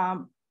 2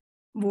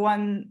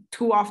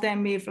 of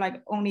them with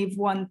like only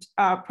one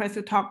press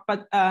to talk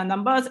but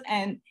numbers,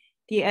 and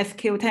the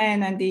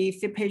SQ10 and the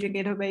SIP paging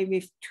gateway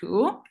with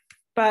 2.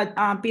 But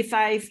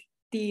besides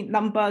the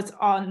numbers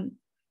on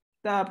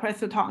the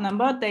press to talk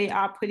number, they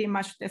are pretty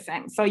much the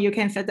same. So you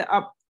can set it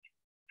up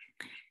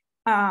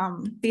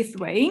this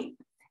way.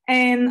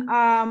 And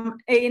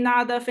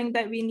another thing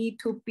that we need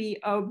to be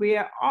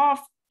aware of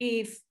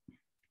is,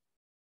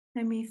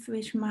 let me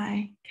switch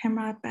my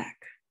camera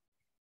back,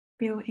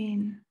 built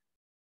in.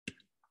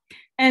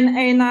 And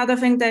another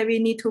thing that we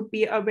need to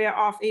be aware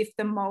of is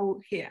the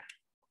mode here.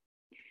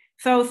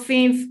 So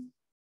since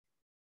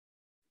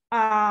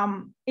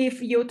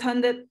if you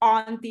turn it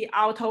on the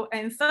auto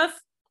answers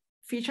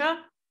feature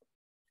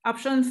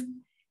options,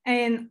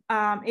 and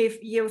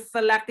if you're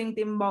selecting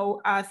the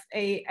mode as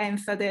a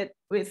answered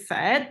with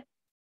set,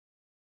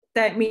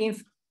 that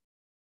means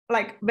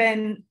like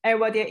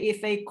whenever there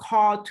is a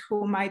call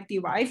to my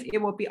device,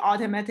 it will be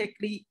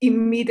automatically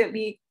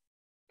immediately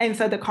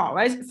answer the call,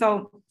 right?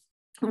 So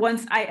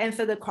once I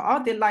answer the call,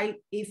 the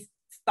light is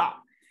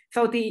stopped.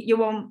 So you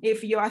won't,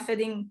 if you are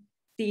setting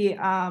the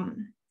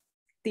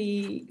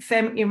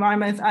same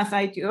environments as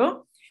I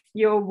do,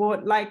 you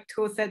would like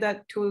to set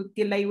that to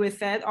delay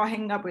reset or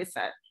hang up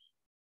reset.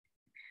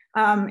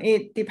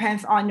 It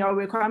depends on your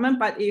requirement,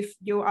 but if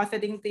you are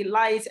setting the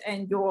lights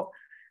and your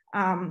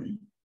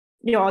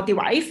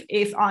device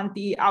is on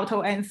the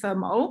auto answer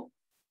mode,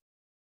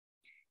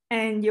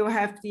 and you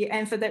have the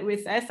answer that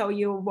reset, so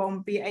you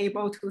won't be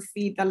able to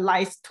see the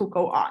lights to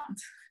go on.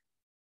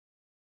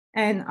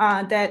 And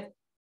that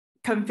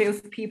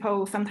confuses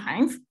people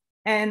sometimes.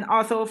 And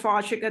also for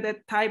trigger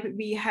type,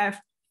 we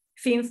have,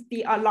 since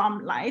the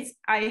alarm lights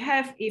I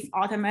have is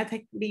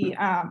automatically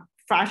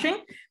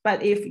flashing,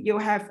 but if you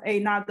have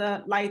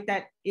another light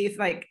that is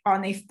like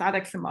on a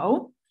static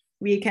mode,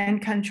 we can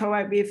control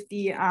it with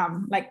the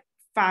like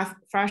fast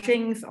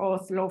flashings or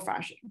slow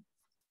flashing.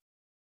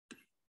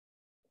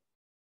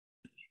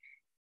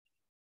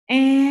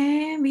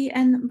 And we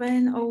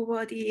went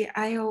over the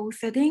I/O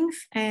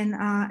settings and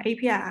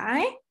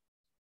API.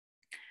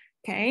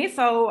 Okay,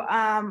 so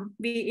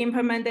we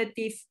implemented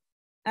this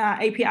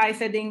API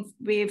settings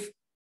with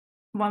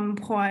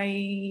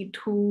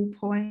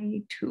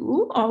 1.2.2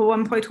 or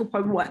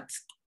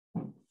 1.2.1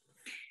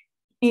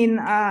 in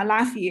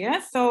last year.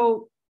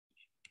 So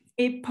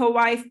it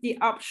provides the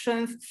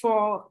options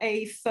for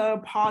a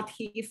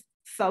third-party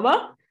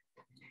server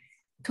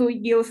to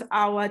use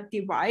our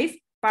device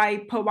by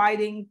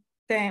providing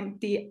them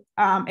the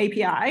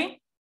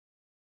API.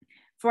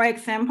 For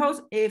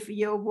example, if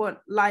you would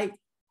like,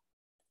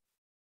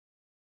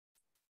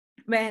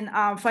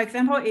 for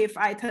example, if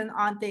I turn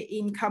on the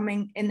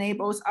incoming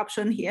enables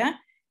option here,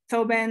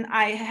 so when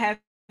I have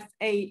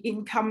a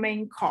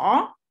incoming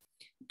call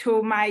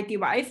to my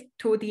device,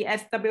 to the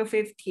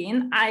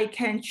SW15, I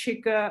can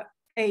trigger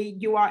a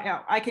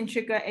URL, I can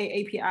trigger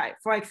a API.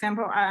 For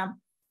example,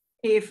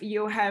 if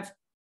you have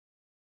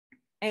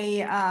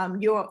a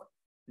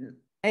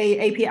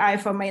API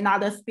from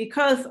another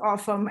speakers or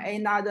from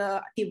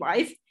another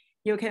device,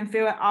 you can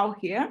fill it out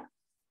here.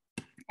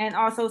 And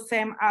also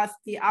same as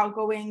the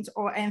outgoings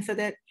or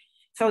answered.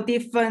 So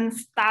different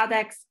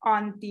statics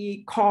on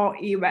the call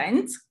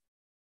events.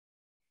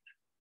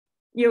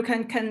 You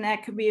can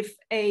connect with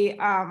a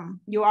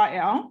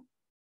URL,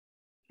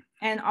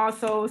 and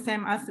also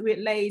same as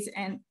relays.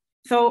 And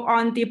so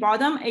on the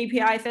bottom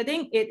API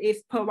setting, it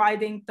is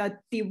providing the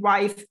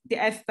device, the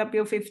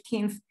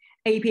SW15's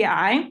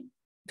API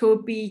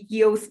to be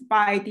used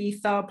by the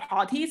third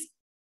parties.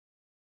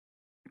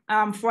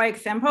 For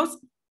example,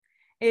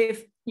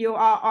 if you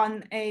are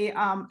on a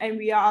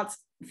NVR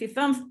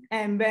system,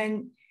 and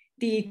when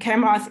the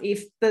cameras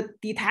is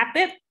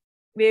detected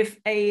with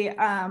a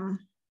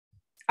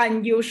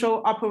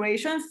unusual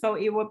operation, so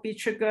it will be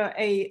trigger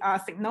a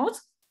signal.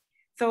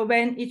 So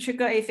when it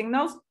trigger a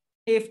signal,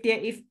 if there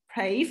is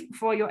place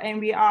for your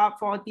NVR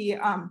for the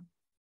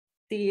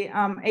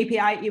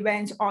API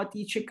events or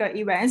the trigger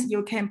events,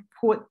 you can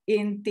put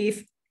in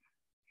these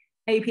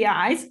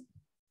APIs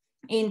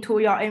into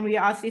your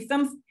NVR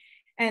systems.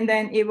 and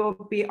then it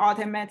will be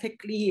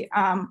automatically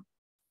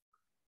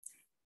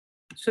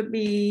should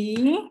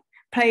be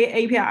play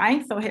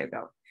API. So here we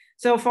go.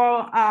 So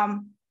for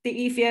the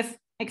easiest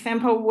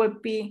example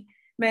would be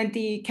when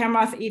the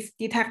camera is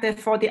detected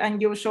for the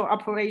unusual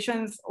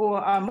operations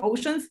or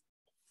motions,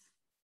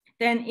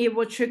 then it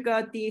will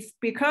trigger the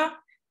speaker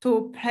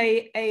to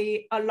play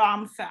a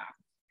alarm sound.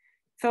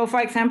 So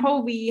for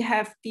example, we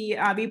have the,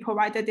 we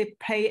provided the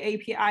play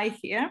API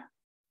here,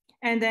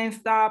 and then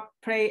stop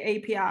play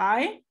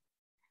API.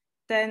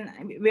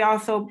 Then we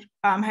also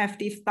have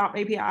the stop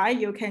API.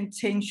 You can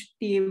change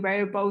the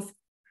variables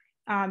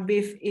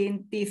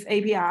within this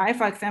API.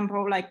 For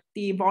example, like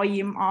the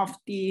volume of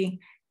the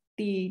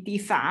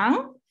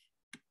sound,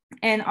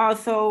 and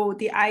also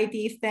the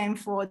ID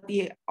stands for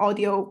the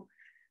audio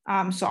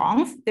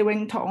songs, the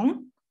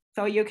ringtone.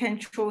 So you can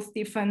choose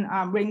different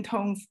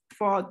ringtones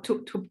for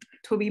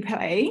to be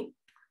played.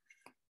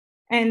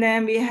 And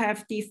then we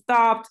have the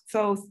stop,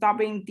 so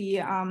stopping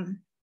the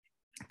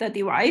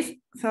device.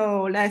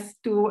 So let's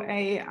do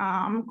a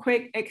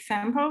quick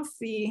example.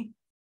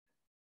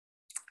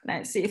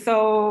 Let's see.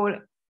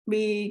 So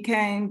we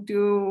can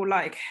do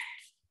like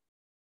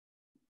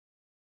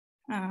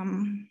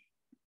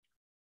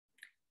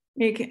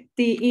the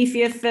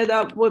easiest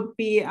setup would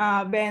be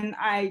when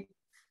I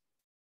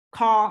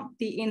call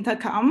the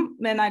intercom,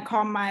 when I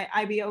call my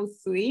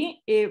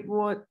IBO3, it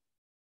would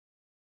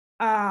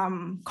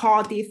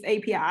call this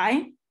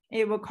API.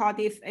 It will call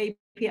this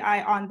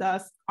API on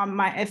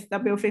my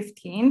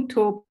SW15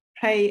 to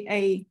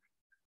play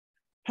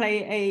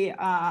a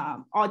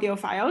audio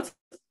file.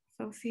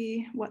 So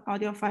see what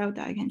audio file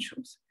that I can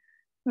choose.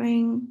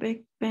 Ring,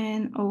 big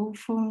band, old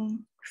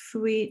phone,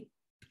 suite.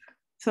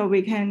 So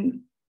we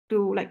can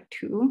do like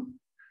 2.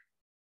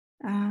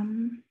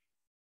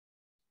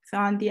 So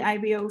on the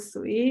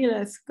IBO3,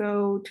 let's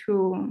go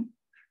to,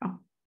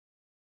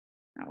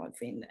 I was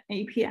in the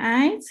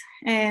APIs,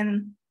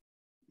 and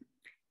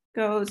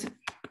goes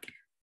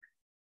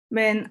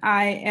when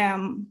I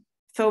am,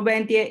 so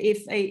when there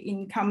is a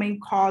incoming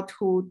call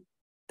to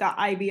the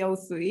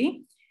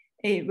IBO3,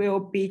 it will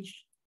be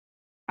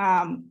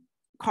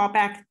call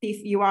back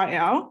this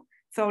URL.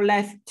 So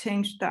let's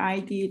change the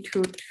ID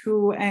to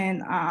 2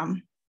 and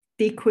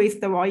decrease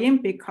the volume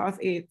because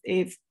it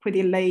is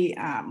pretty late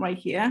right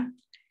here.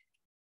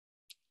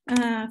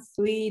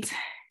 Sweet.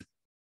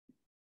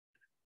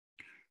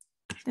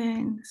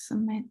 Then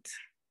submit.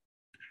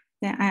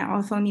 Then I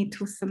also need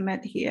to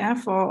submit here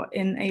for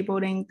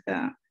enabling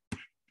the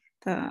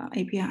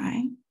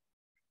API.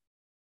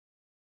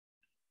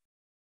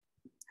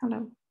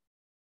 Hello.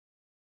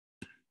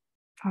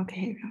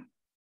 Okay,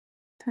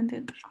 turn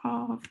it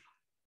off.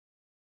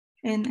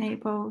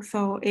 Enable.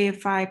 So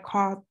if I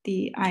call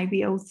the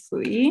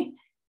IBO3,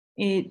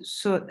 it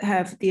should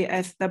have the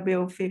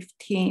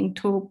SW15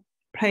 to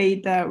play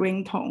the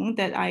ringtone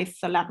that I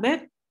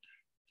selected.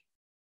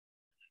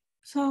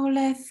 So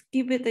let's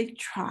give it a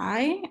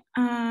try.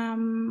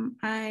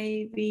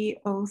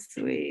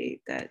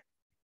 IBO3, that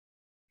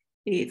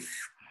is.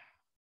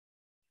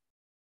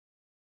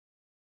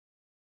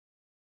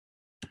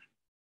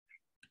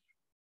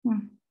 Hmm.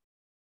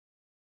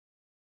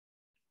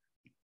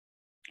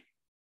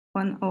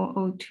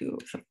 1002,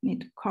 so I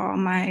need to call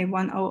my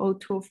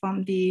 1002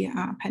 from the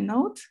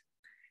panel.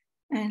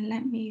 And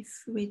let me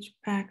switch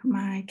back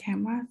my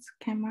cameras.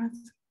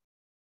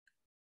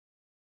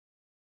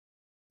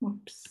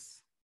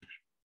 Oops.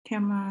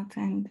 Cameras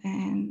and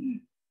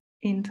then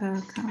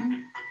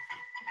intercom.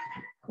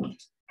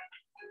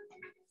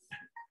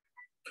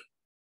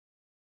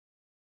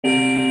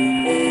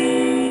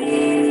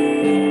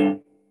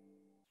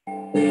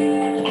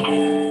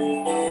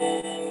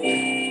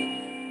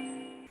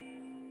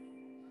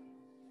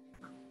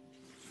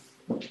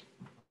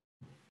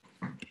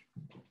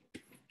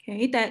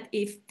 Okay, that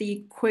is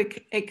the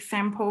quick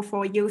example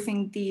for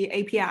using the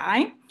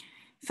API.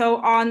 So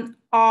on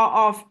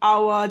all of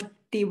our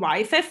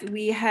devices,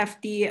 we have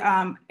the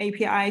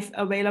APIs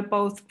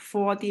available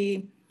for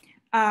the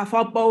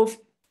for both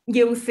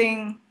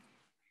using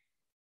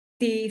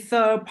the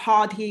third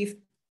party's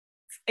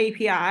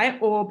API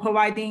or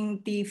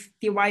providing the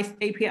device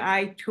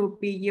API to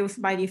be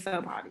used by the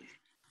third party.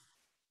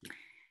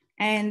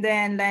 And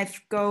then let's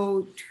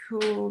go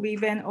to, we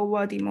went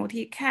over the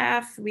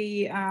multicast,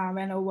 we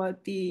went over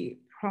the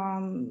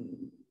prompt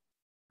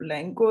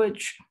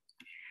language.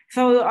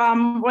 So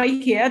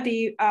right here,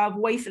 the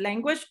voice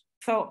language.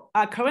 So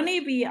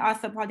currently we are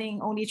supporting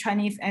only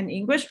Chinese and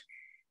English.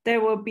 There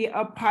will be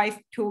a price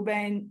to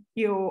when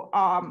you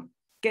are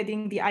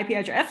getting the IP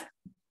address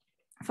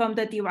from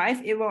the device.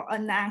 It will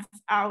announce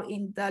out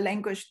in the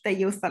language that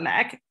you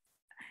select,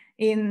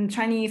 in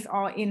Chinese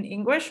or in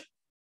English.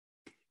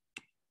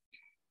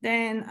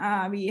 Then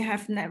we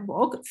have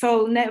network.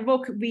 So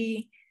network,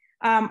 we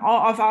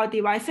all of our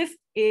devices,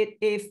 it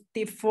is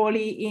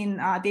defaultly in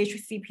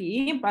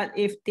DHCP, but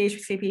if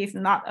DHCP is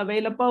not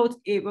available,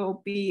 it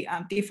will be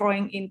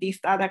defaulting in the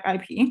static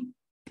IP.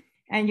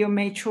 And you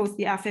may choose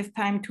the access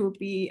time to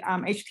be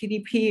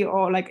HTTP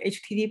or like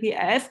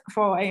HTTPS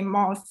for a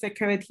more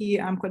security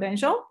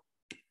credential.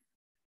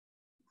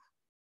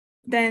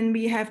 then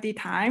we have the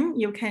time.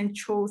 You can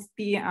choose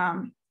the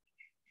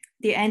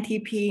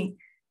NTP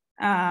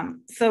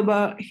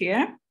server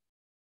here.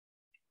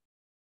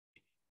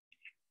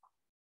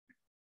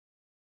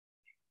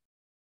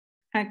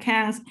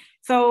 Accounts.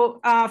 So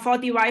for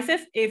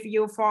devices, if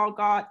you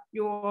forgot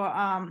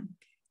your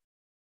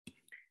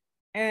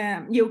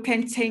you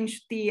can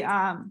change the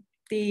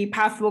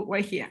password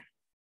right here.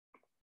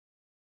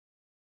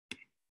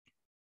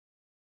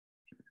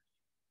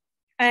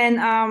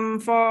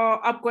 And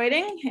for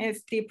upgrading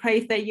is the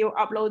place that you're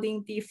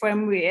uploading the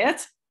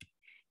firmware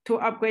to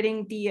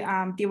upgrading the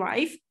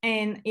device.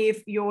 And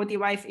if your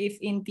device is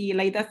in the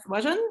latest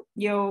version,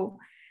 you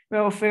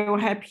will feel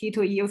happy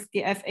to use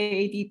the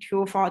ZCAE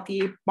tool for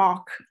the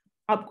bulk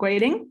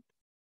upgrading.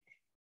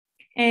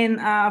 And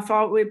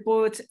for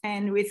reboot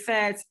and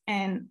reset,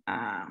 and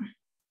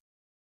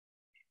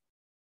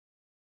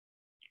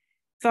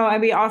so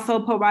we also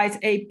provide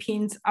a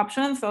pins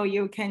option, so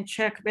you can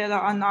check whether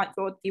or not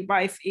your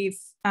device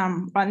is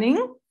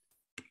running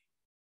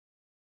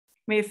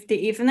with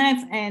the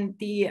Ethernet, and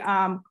the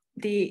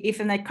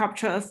Ethernet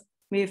captures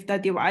with the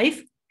device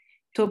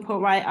to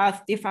provide us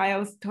the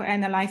files to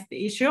analyze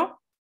the issue.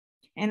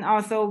 And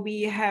also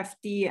we have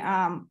the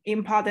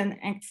import and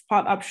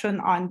export option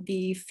on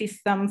the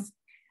systems,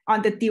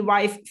 on the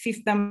device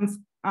systems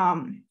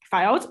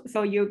files.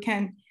 So you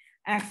can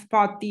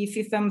export the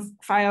systems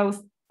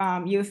files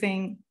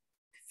using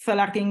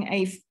selecting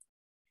a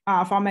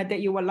format that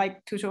you would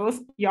like to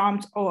choose,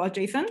 YAML or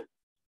JSON,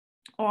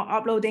 or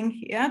uploading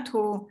here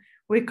to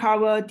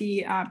recover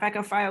the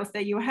backup files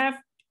that you have.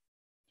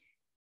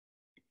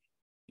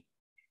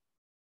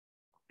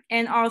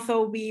 And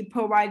also we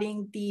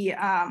providing the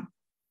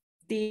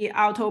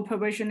auto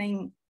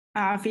provisioning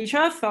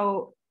feature.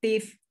 So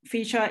this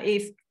feature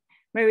is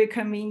very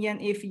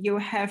convenient if you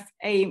have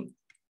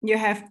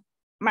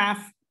mass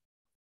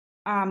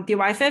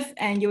devices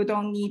and you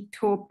don't need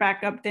to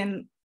back up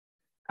them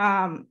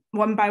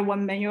one by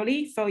one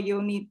manually. So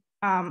you need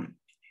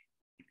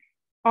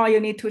all you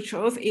need to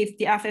choose is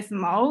the access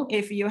mode.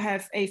 If you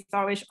have a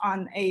storage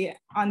on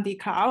the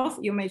cloud,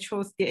 you may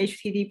choose the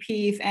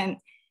HTTPs and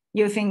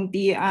using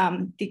the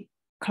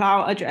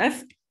cloud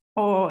address,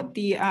 or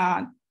the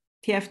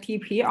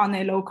TFTP on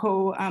a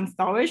local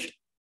storage.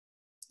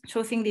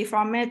 Choosing the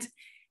format,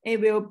 it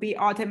will be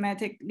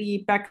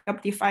automatically back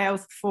up the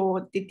files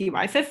for the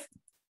devices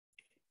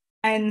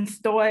and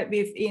store it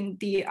within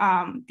the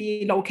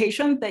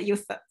location that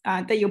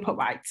you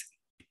provide.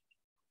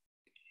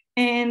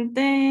 And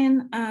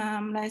then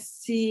let's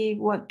see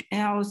what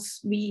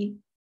else we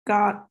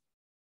got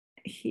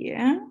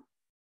here.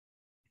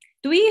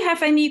 Do we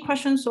have any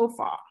questions so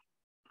far?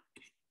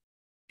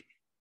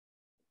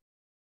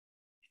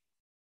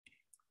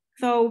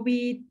 So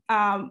we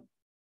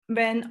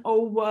went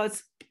over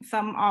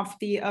some of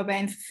the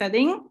advanced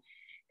settings,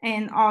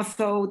 and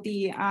also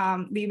the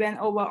we went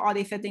over all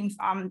the settings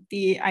on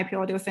the IP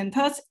audio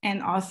centers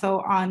and also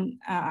on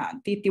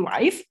the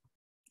device.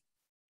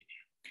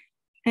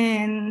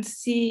 And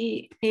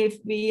see if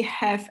we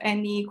have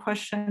any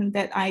question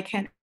that I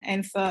can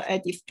answer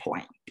at this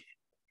point.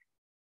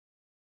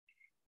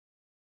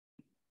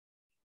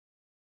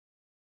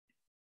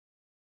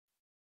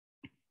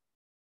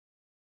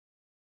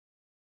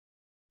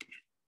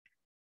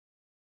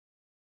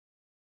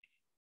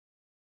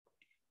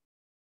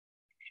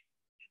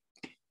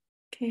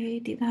 Okay,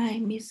 did I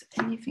miss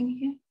anything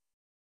here?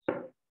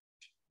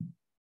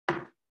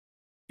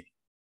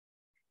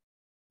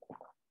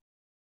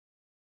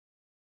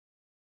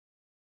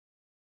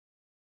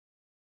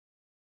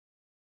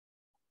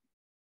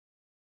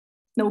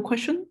 No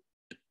question?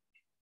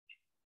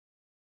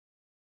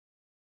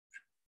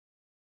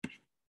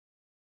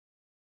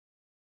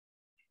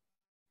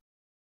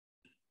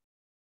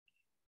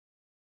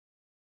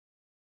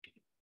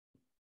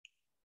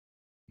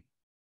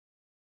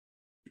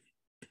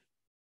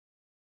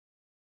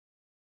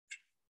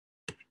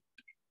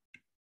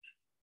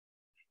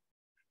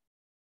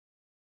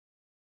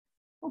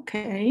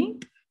 Okay,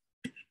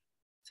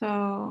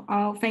 so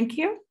thank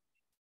you.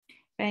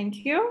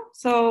 Thank you.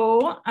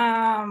 So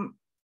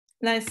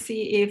let's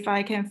see if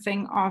I can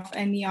think of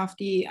any of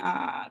the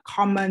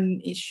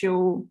common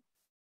issue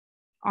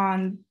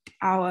on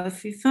our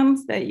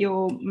systems that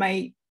you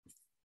may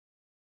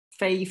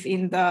face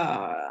in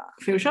the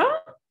future.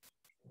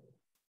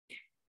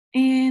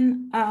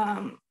 And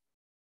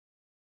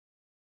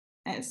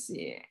let's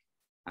see.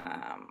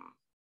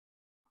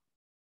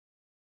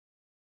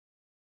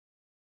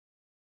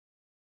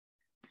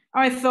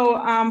 All right, so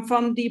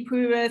from the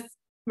previous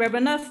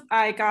webinars,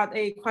 I got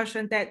a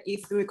question that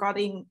is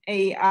regarding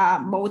a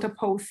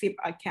multiple SIP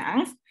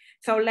accounts.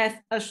 So let's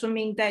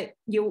assuming that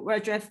you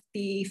register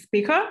the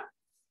speaker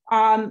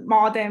on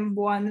more than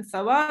one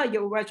server,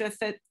 you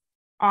registered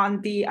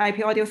on the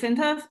IP audio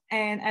centers,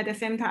 and at the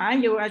same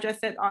time, you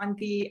registered on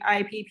the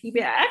IP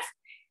PBX.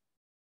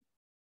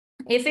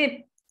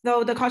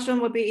 So the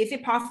question would be, is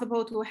it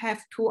possible to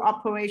have two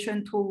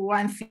operations to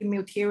run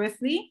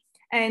simultaneously?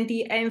 And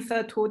the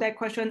answer to that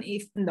question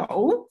is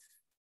no.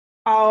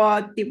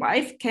 our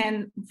device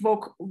can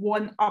invoke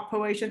one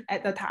operation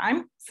at a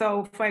time.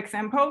 So for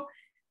example,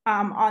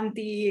 on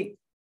the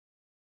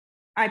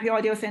IP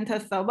Audio Center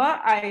server,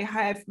 I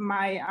have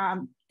my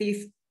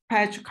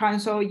dispatch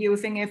console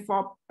using it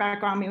for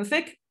background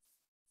music.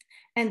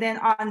 And then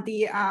on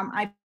the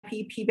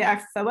IP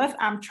PBX servers,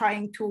 I'm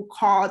trying to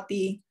call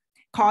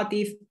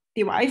this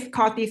device,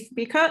 call this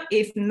speaker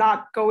is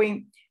not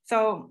going.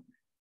 So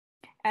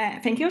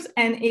thank you.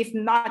 And it's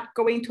not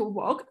going to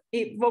work.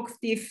 It works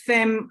the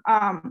same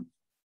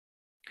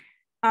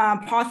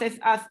process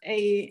as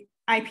a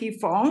IP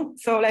phone.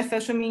 So let's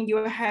assuming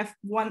you have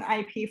one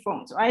IP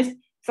phone, right?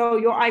 So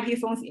your IP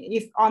phone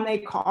is on a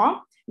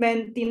call.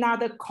 When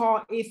another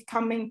call is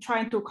coming,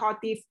 trying to call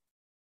this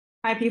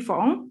IP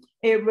phone,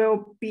 it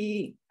will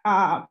be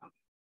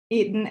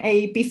in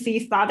a busy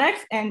status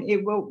and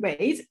it will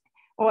wait,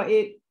 or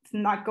it's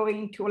not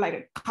going to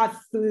like cut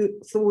through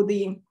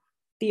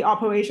the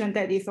operation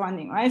that is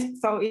running, right?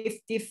 So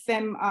it's the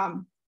same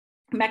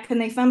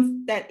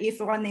mechanism that is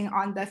running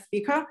on the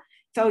speaker.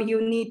 So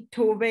you need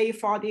to wait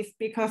for the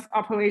speaker's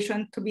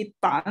operation to be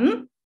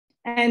done.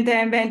 And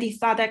then when the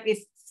static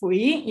is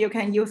free, you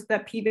can use the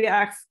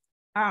PBX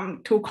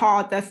to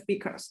call the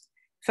speakers.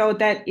 So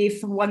that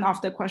is one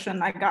of the questions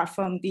I got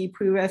from the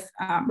previous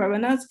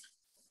webinars.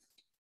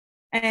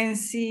 And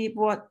see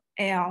what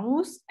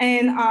else.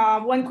 And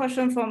one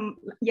question from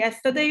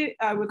yesterday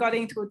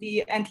regarding to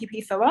the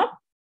NTP server.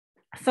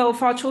 So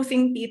for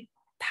choosing the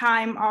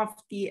time of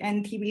the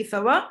NTP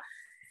server,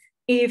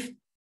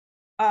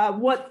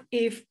 what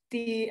if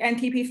the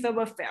NTP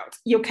server failed?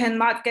 You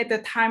cannot get the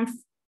time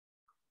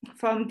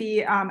from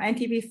the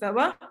NTP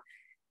server.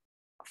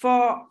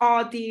 For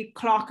all the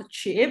clock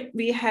chip,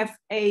 we have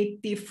a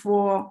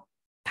default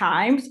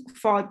times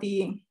for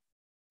the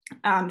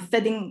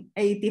setting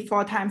a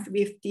default times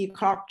with the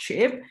clock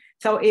chip.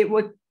 So it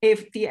would,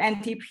 if the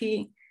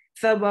NTP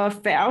server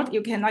failed,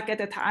 you cannot get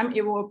the time,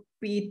 it will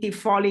be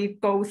defaultly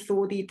go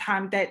through the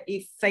time that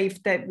is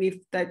saved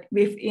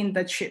within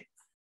the chip.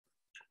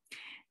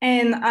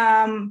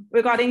 And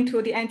regarding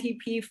to the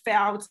NTP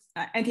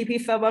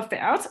server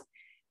failed,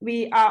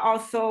 we are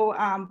also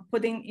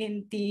putting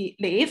in the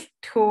list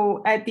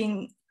to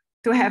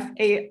have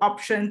a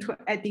option to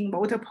adding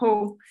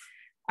multiple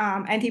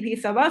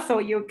NTP server. So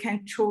you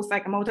can choose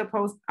like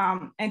multiple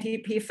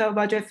NTP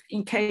server just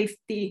in case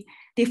the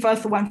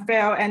first one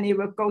fail and it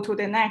will go to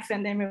the next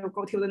and then it will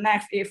go to the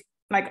next if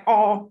like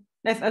all,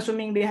 let's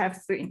assuming we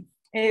have 3.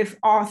 If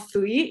all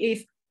 3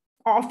 is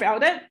all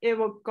failed, it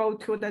will go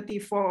to the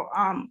default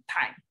time.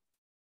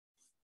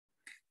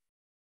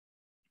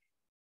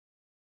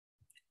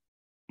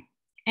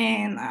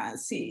 And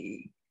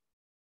see,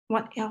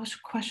 what else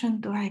question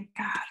do I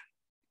got?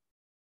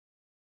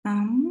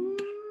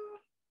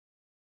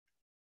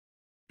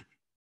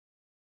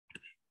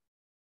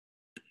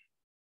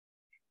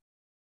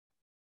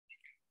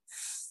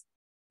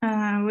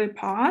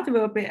 Report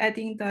will be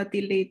adding the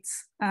delete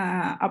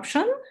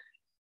option.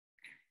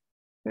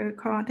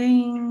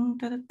 Recording.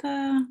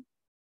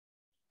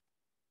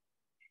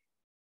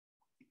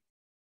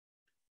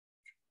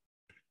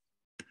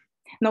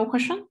 No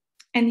question?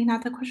 Any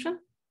other question?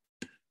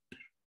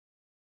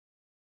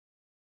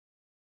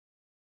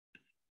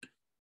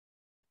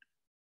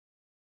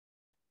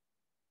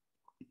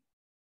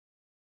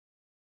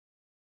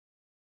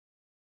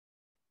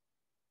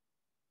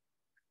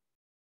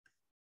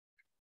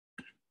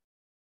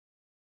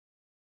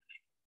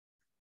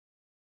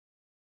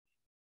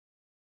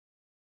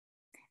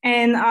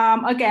 And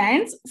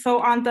again,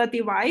 so on the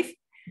device,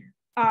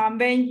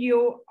 when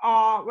you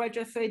are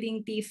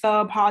registering the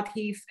third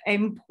parties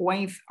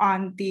endpoints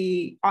on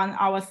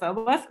our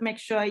servers, make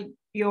sure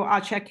you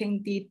are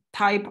checking the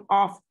type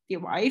of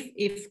device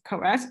is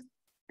correct,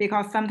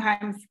 because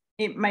sometimes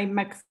it may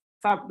mix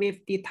up with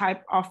the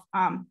type of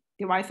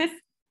devices.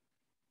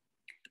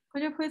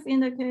 Could you please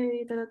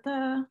indicate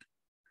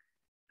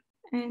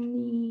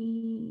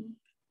any?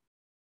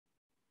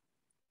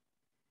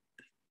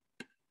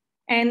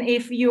 And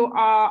if you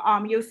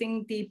are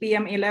using the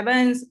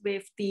BM11s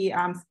with the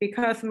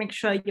speakers, make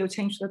sure you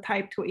change the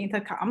type to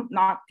intercom,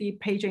 not the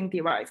paging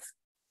device.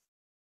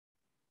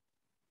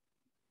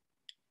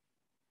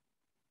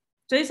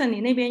 Jason， 你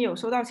那边有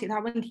收到其他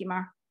问题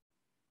吗？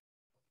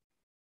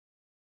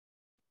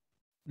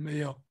没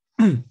有。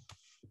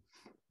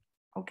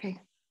Okay.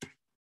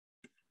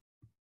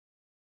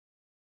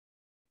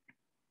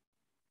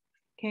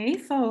 Okay,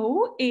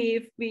 so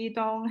if we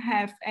don't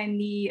have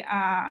any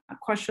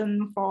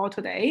question for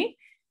today,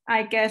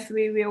 I guess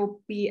we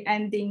will be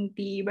ending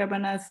the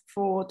webinars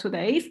for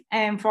today.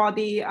 And for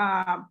the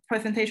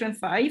presentation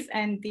slides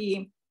and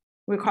the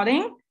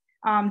recording,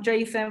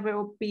 Jason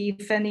will be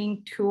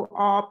sending to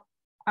all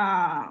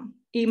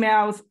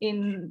emails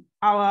in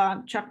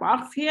our chat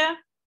box here,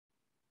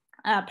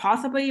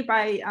 possibly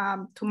by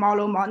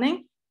tomorrow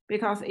morning,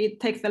 because it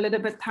takes a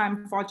little bit of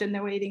time for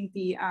generating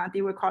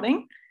the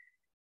recording.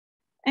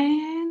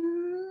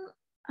 And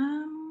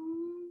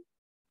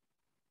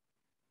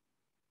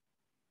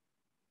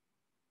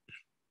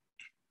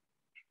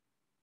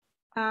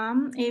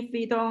if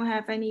we don't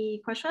have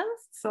any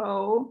questions.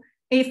 So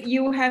if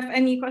you have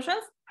any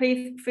questions,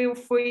 please feel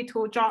free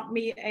to drop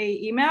me an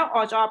email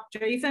or drop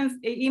Jason's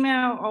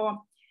email,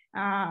 or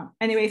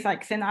anyways,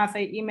 like send us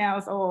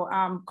emails or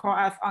call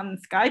us on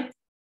Skype.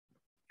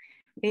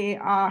 We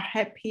are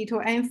happy to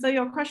answer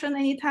your question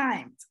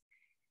anytime.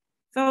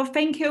 So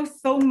thank you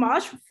so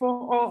much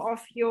for all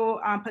of you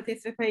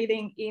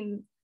participating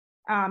in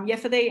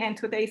yesterday and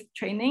today's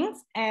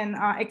trainings, and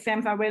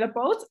exams are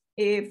available.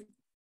 If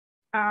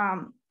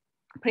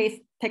please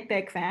take the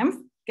exams,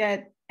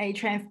 get a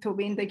chance to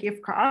win the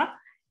gift card,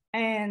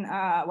 and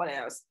what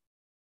else?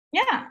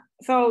 Yeah,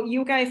 so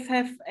you guys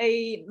have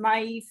a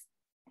nice,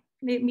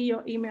 leave me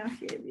your email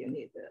here if you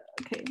need it.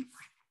 Okay,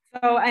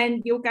 so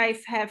and you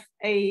guys have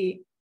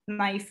a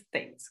nice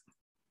day.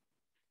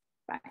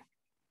 Bye.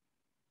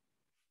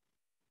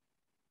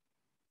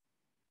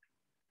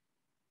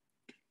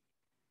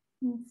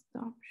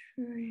 Stop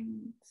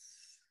sharing.